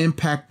more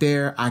impact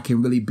there. I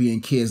can really be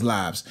in kids'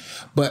 lives.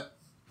 But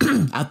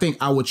I think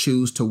I would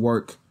choose to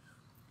work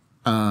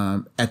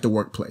at the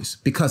workplace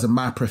because of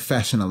my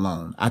profession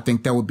alone. I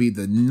think that would be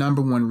the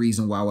number one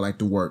reason why I would like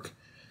to work,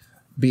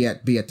 be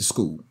at the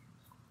school.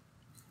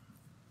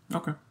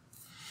 Okay.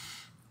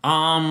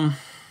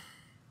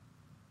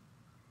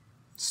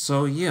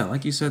 So yeah,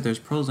 like you said, there's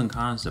pros and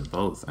cons to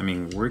both. I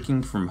mean,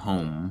 working from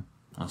home,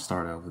 I'll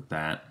start out with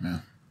that. Yeah.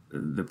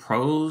 The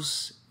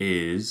pros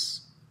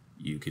is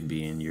you can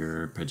be in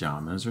your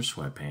pajamas or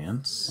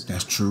sweatpants.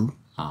 That's true.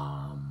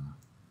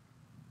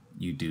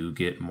 You do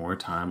get more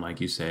time,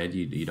 like you said.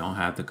 You don't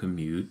have to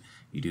commute.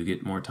 You do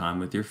get more time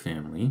with your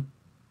family.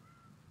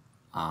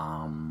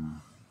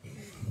 Trying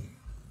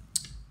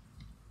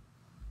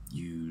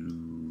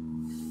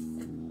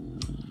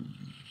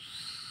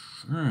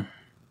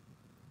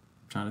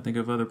to think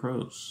of other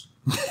pros.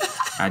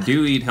 I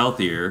do eat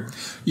healthier.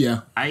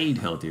 Yeah. I eat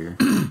healthier.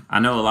 I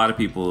know a lot of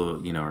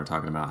people, are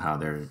talking about how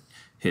they're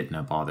hitting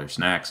up all their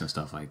snacks and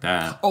stuff like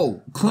that.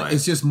 Oh,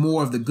 it's just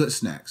more of the good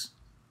snacks.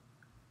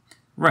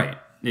 Right.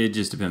 It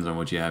just depends on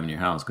what you have in your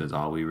house because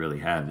all we really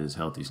have is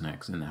healthy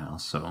snacks in the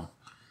house. So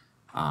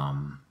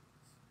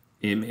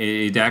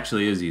it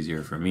actually is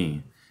easier for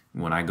me.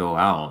 When I go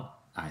out,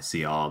 I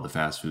see all the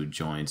fast food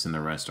joints and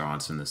the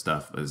restaurants and the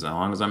stuff. As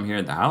long as I'm here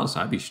at the house,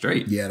 I'd be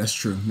straight. Yeah, that's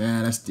true.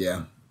 Man,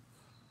 yeah.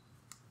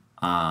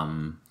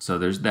 So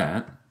there's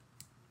that.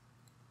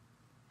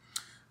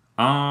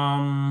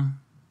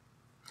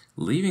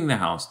 Leaving the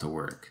house to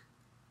work.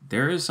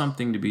 There is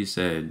something to be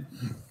said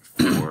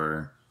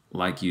for,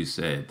 like you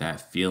said,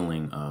 that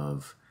feeling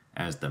of,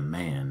 as the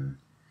man,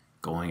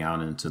 going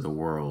out into the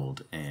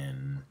world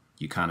and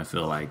you kind of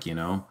feel like,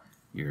 you're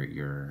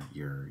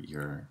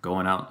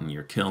going out and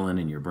you're killing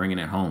and you're bringing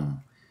it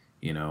home,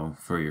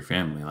 for your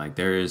family. Like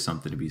there is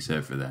something to be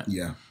said for that.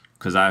 Yeah.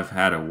 Because I've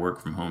had a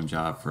work from home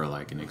job for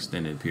like an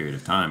extended period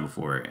of time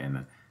before,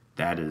 and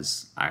that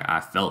is,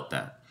 I felt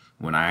that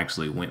when I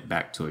actually went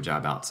back to a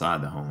job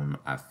outside the home,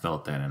 I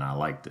felt that and I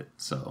liked it.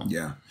 So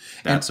yeah,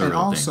 that's and a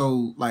real also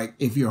thing. Like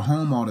if you're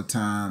home all the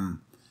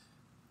time,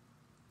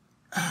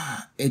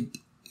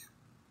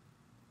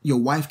 your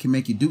wife can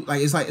make you do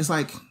it's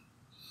like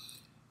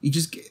you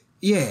just get,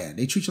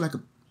 they treat you like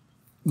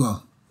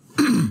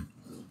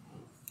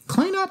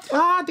clean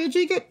up. Did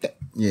you get that?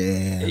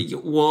 Yeah.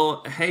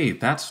 Well, hey,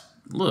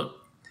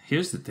 look,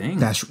 here's the thing.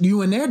 That's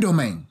you in their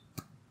domain.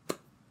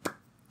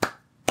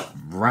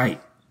 Right.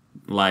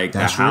 Like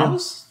that's the real.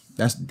 house,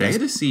 they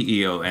the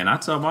CEO. And I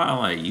tell I'm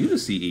like, you the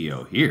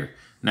CEO here.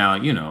 Now,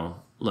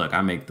 look,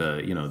 I make the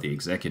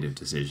executive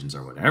decisions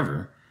or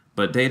whatever,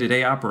 but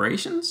day-to-day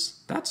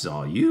operations, that's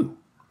all you.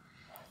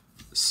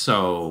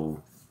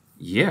 So,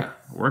 Yeah,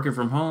 working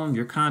from home,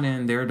 you're kind of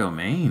in their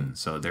domain.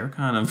 So they're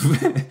kind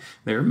of,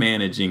 they're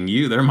managing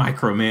you. They're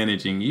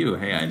micromanaging you.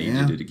 Hey, I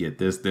need you to get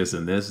this, this,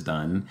 and this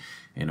done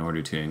in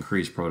order to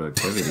increase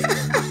productivity. She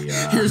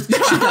got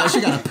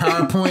a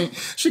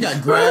PowerPoint. She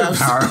got graphs.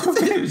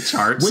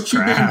 Charts, what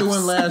you've been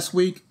doing last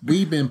week,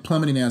 we've been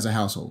plummeting as a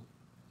household.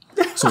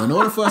 So in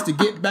order for us to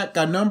get back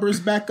our numbers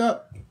back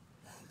up.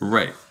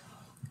 Right.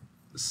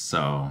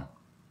 So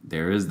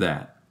there is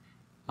that.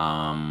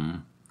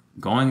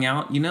 Going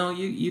out,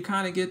 you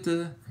kind of get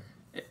to...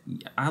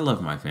 I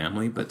love my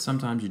family, but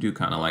sometimes you do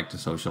kind of like to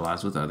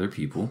socialize with other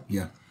people.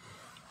 Yeah.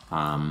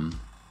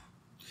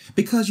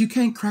 Because you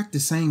can't crack the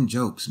same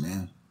jokes,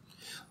 man.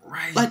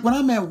 Right. Like when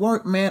I'm at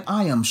work, man,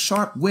 I am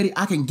sharp, witty.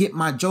 I can get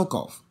my joke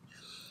off.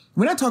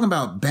 We're not talking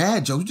about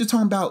bad jokes. We're just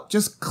talking about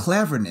just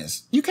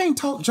cleverness. You can't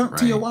talk junk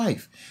to your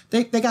wife.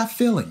 They got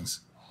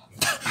feelings.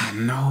 I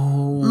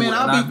know. Man,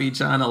 I'll be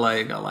trying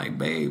to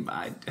babe,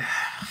 I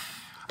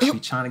be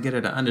trying to get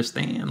her to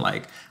understand.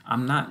 Like,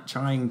 I'm not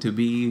trying to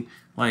be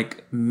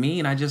like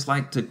mean. I just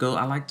like to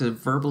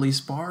verbally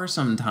spar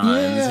sometimes.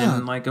 Yeah.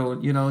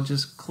 And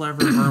just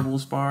clever verbal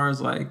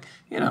spars,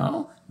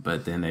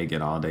 but then they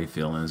get all day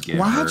feelings.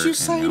 Why'd you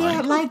say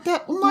that like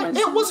that? Like,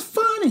 it was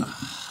funny.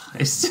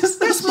 It's just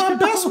that's my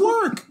best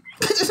work.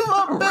 It's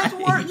my best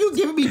work. You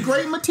giving me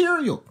great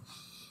material.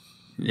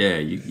 Yeah,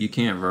 you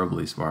can't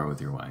verbally spar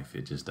with your wife.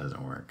 It just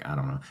doesn't work. I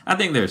don't know. I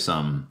think there's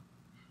some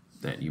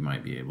that you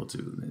might be able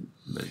to.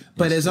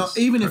 But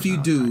even if you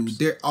do,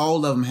 they're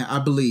all of them. I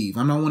believe.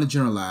 I don't want to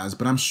generalize,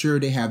 but I'm sure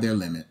they have their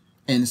limit.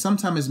 And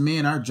sometimes as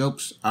men, our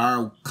jokes,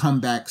 our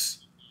comebacks,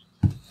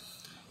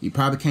 you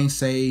probably can't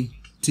say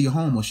to your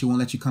home or she won't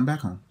let you come back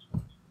home.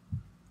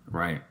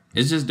 Right.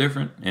 It's just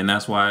different. And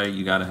that's why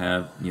you got to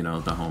have, the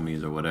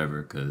homies or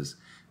whatever, because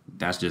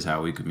that's just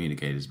how we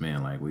communicate as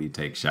men. Like, we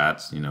take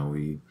shots,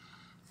 we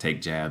take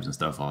jabs and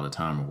stuff all the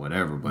time or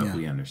whatever, but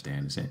we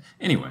understand the same.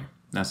 Anyway,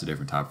 that's a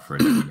different topic for a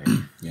different day.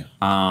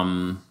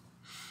 Yeah.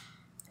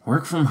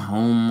 Work from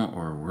home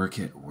or work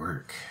at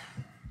work?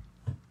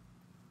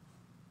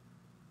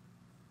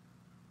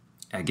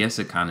 I guess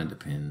it kind of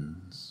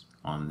depends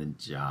on the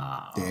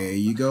job. There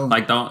you go.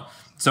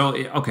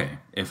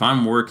 If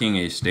I'm working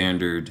a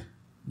standard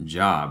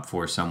job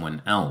for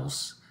someone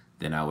else,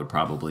 then I would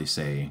probably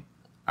say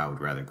I would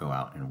rather go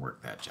out and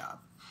work that job.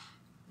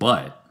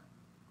 But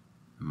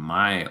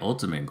my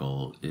ultimate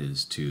goal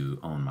is to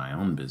own my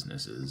own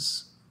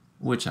businesses,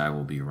 which I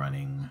will be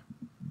running.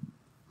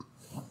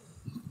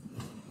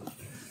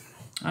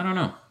 I don't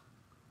know.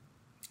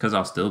 Because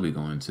I'll still be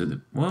going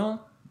to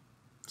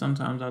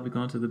sometimes I'll be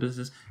going to the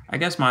business. I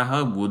guess my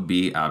hub would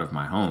be out of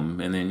my home.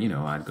 And then,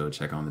 I'd go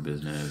check on the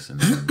business and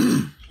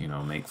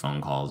then, make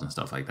phone calls and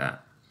stuff like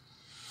that.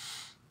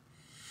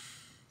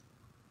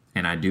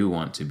 And I do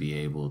want to be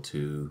able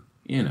to,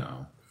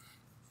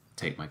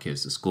 take my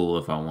kids to school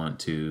if I want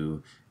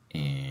to,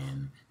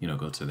 and,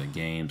 go to the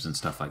games and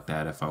stuff like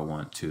that if I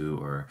want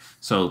to.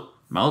 So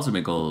my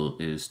ultimate goal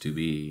is to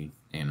be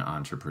an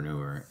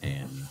entrepreneur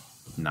and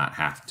not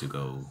have to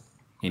go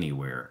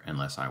anywhere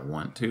unless I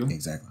want to.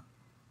 Exactly.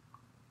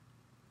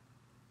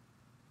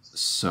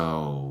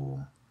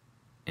 So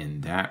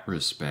in that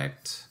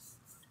respect,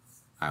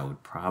 I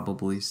would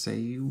probably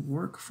say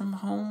work from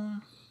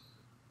home.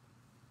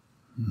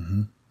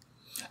 Mm-hmm.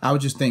 I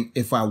would just think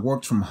if I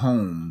worked from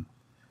home,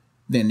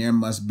 then there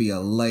must be a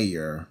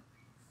layer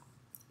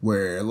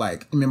where,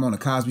 like, remember on the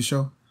Cosby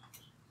Show,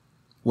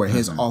 where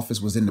his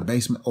office was in the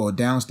basement or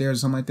downstairs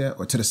or something like that,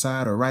 or to the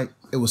side or right.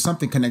 It was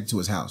something connected to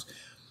his house,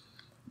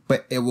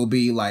 but it will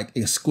be like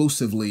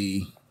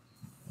exclusively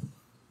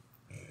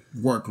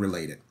work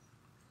related.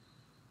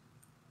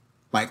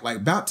 Like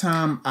about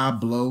time I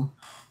blow,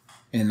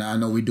 and I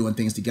know we're doing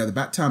things together.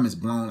 About time it's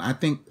blown. I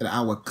think that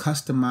I would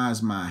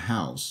customize my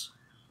house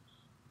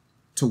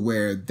to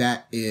where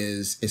that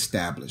is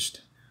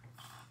established.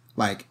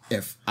 Like,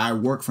 if I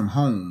work from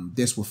home,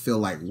 this will feel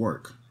like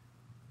work.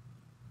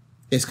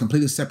 It's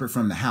completely separate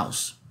from the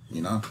house,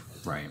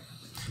 Right.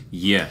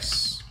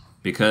 Yes,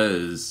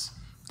 because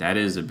that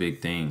is a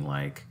big thing.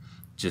 Like,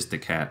 just the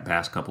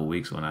past couple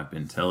weeks when I've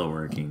been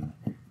teleworking,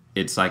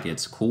 it's like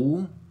it's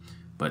cool,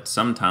 but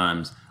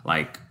sometimes,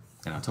 like,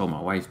 and I told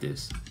my wife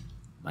this,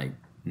 like,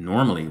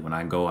 normally when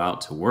I go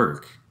out to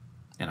work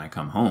and I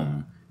come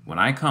home, when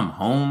I come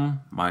home,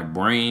 my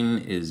brain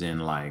is in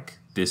like,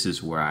 this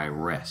is where I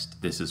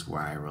rest. This is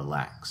where I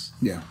relax.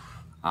 Yeah.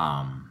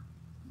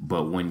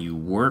 But when you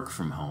work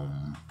from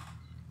home,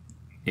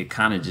 it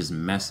kind of just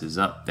messes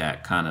up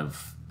that kind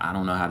of, I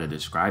don't know how to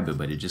describe it,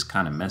 but it just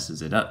kind of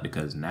messes it up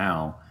because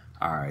now,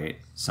 all right,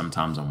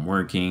 sometimes I'm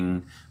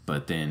working,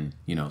 but then,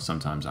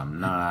 sometimes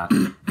I'm not.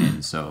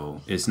 And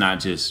so it's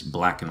not just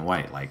black and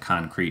white, like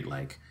concrete,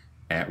 like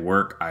at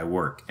work, I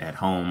work. At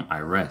home, I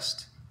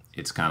rest.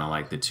 It's kind of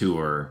like the two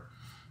are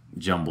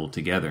jumbled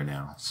together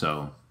now.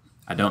 So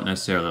I don't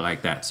necessarily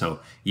like that.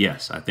 So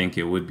yes, I think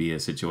it would be a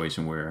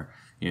situation where,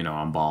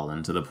 I'm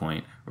balling to the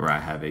point where I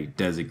have a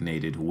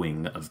designated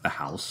wing of the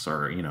house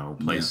or,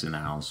 place in the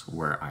house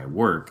where I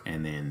work.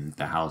 And then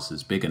the house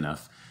is big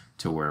enough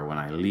to where when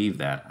I leave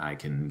that, I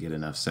can get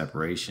enough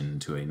separation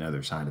to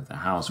another side of the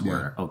house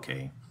where,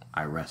 okay,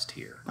 I rest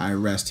here.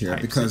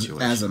 Because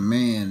situation. As a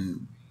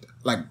man,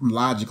 like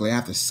logically, I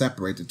have to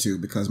separate the two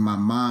because my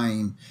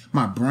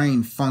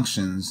brain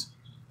functions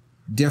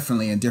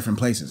differently in different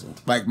places.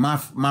 Like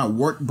my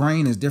work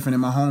brain is different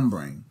than my home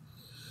brain.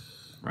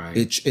 Right.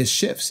 It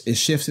shifts. It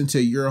shifts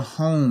into your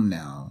home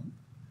now.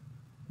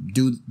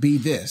 Be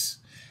this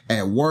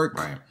at work.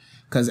 Right.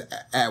 Because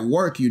at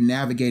work, you're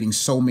navigating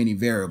so many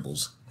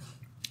variables.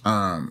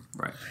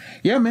 Right.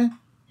 Yeah, man.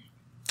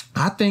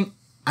 I think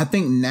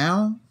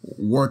now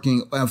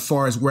working as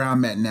far as where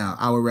I'm at now,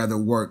 I would rather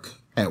work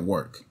at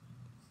work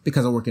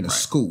because I work in a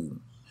school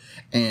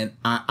and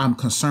I'm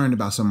concerned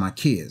about some of my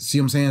kids. See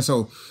what I'm saying?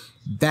 So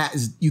that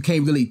is, you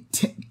can't really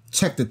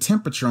check the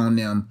temperature on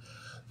them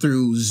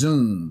through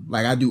Zoom.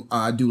 Like I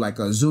do like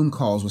a Zoom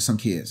calls with some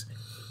kids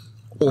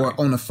or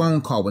on a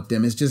phone call with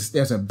them. It's just,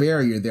 there's a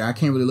barrier there. I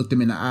can't really look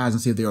them in the eyes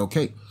and see if they're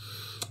okay.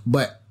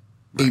 But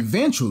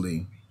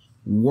eventually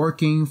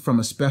working from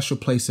a special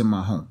place in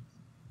my home,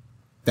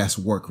 that's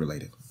work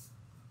related.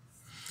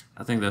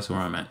 I think that's where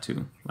I'm at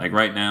too. Like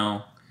right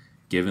now,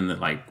 given that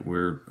like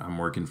I'm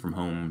working from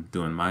home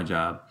doing my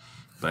job,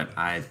 but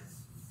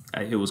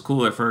it was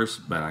cool at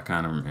first, but I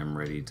kind of am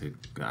ready to.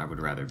 I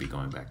would rather be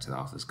going back to the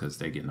office because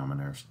they're getting on my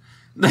nerves.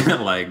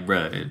 Like,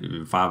 bro, at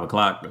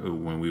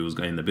 5:00 when we was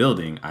in the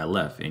building, I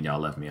left and y'all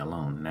left me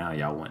alone. Now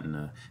y'all wanting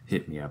to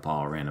hit me up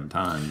all random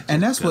times,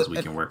 and that's what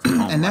we can work from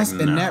home. And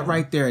that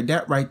right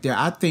there,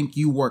 I think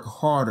you work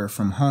harder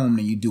from home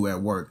than you do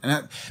at work,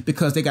 and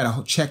because they got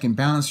to check and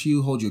balance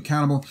you, hold you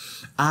accountable.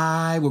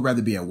 I would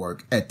rather be at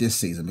work at this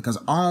season because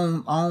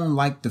I don't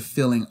like the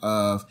feeling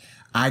of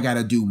I got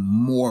to do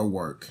more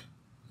work.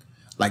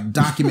 Like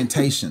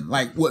documentation,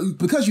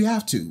 because you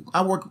have to.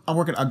 I work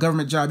at a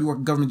government job. You work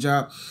a government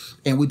job,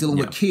 and we're dealing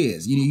with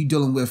kids. You're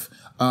dealing with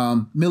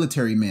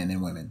military men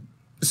and women.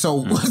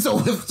 So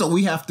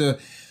we have to.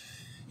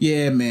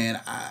 Yeah,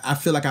 man. I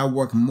feel like I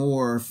work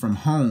more from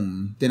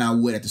home than I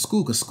would at the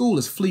school because school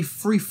is free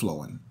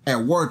flowing.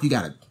 At work, you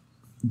got to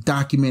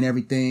document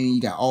everything.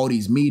 You got all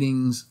these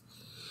meetings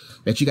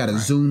that you got to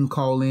Zoom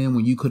call in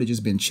when you could have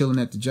just been chilling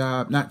at the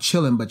job. Not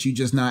chilling, but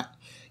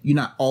you're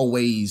not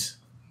always.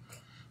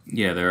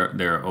 Yeah,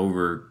 they're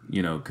over,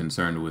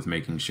 concerned with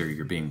making sure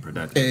you're being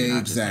productive. You're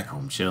not just at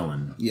home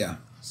chilling. Yeah.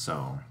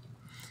 So,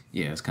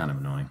 yeah, it's kind of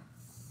annoying.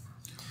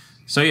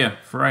 So, yeah,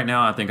 for right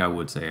now, I think I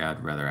would say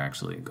I'd rather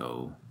actually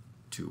go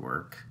to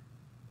work.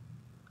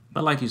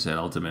 But like you said,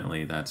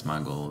 ultimately, that's my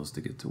goal is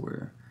to get to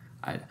where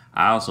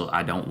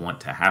I don't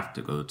want to have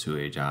to go to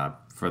a job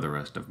for the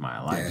rest of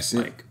my life. That's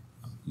like,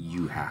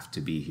 you have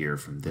to be here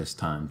from this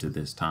time to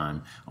this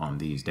time on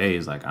these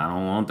days. Like, I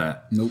don't want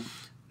that. Nope.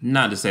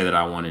 Not to say that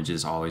I want to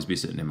just always be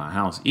sitting in my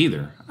house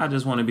either. I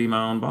just want to be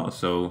my own boss.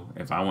 So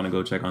if I want to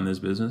go check on this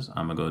business,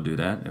 I'm going to go do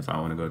that. If I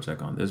want to go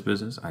check on this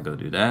business, I go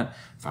do that.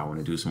 If I want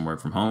to do some work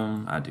from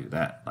home, I do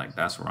that. Like,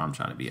 that's where I'm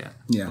trying to be at.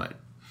 Yeah. But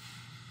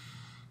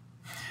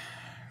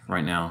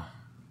right now,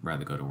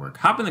 rather go to work.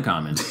 Hop in the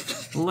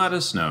comments. Let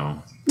us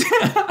know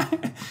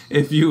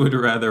if you would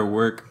rather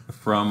work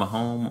from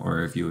home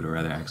or if you would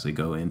rather actually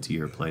go into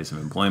your place of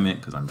employment,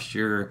 because I'm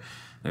sure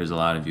there's a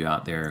lot of you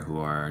out there who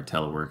are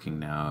teleworking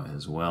now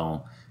as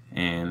well.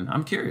 And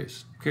I'm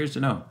curious to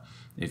know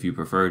if you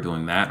prefer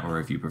doing that or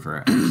if you prefer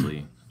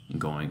actually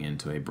going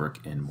into a brick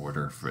and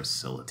mortar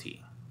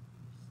facility.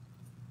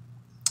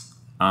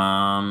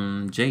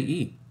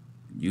 J.E.,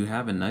 you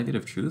have a nugget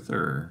of truth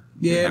or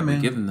have we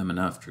given them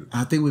enough truth?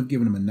 I think we've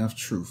given them enough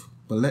truth.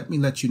 But let me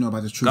let you know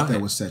about the truth that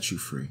will set you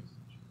free.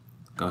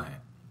 Go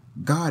ahead.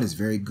 God is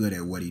very good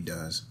at what he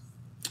does.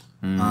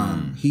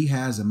 He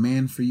has a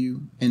man for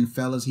you, and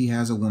fellas, he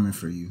has a woman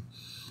for you.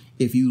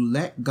 If you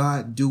let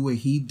God do what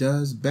he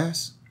does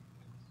best,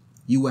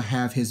 you will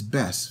have his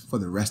best for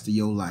the rest of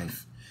your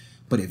life.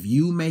 But if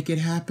you make it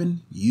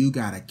happen, you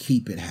got to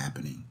keep it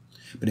happening.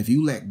 But if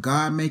you let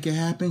God make it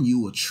happen, you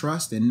will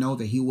trust and know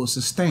that he will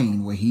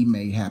sustain what he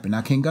made happen.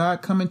 Now, can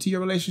God come into your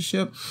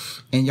relationship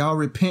and y'all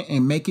repent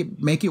and make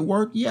it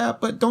work? Yeah,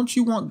 but don't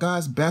you want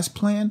God's best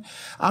plan?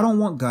 I don't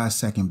want God's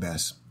second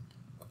best.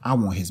 I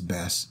want his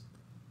best.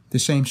 The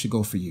same should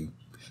go for you.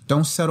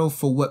 Don't settle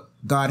for what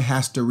God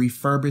has to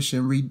refurbish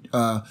and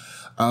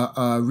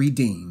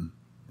redeem.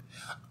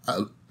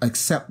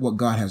 Accept what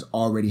God has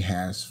already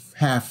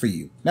have for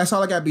you. That's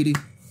all I got, BD.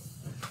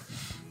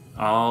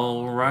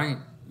 All right.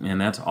 And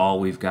that's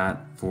all we've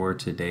got for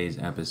today's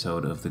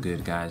episode of the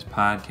Good Guys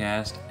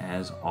Podcast.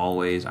 As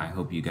always, I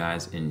hope you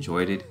guys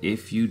enjoyed it.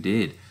 If you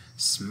did,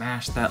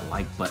 smash that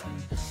like button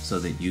so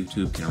that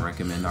YouTube can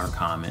recommend our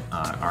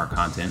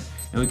content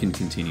and we can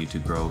continue to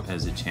grow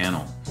as a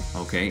channel.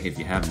 Okay, if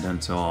you haven't done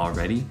so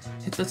already,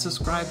 hit the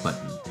subscribe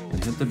button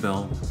and hit the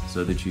bell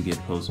so that you get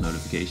post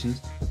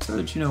notifications so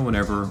that you know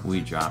whenever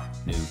we drop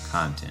new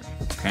content.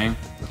 Okay,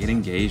 get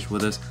engaged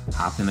with us,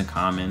 hop in the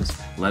comments,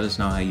 let us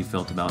know how you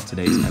felt about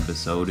today's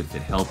episode, if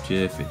it helped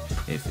you, if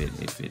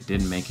it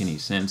didn't make any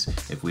sense,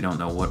 if we don't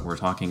know what we're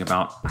talking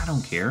about, I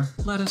don't care,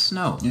 let us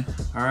know.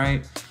 All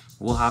right,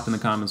 we'll hop in the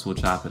comments, we'll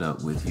chop it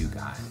up with you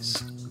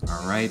guys.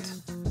 All right.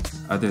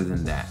 Other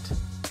than that,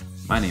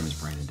 my name is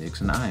Brandon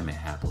Dixon. I am a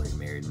happily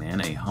married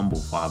man, a humble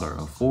father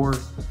of 4.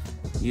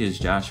 He is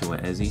Joshua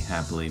Ezzy,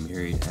 happily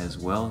married as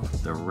well.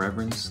 The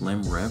Reverend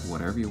Slim Rev,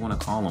 whatever you want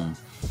to call him.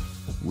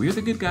 We're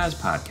the Good Guys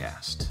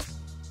Podcast.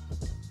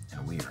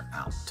 And we are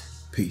out.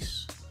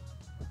 Peace.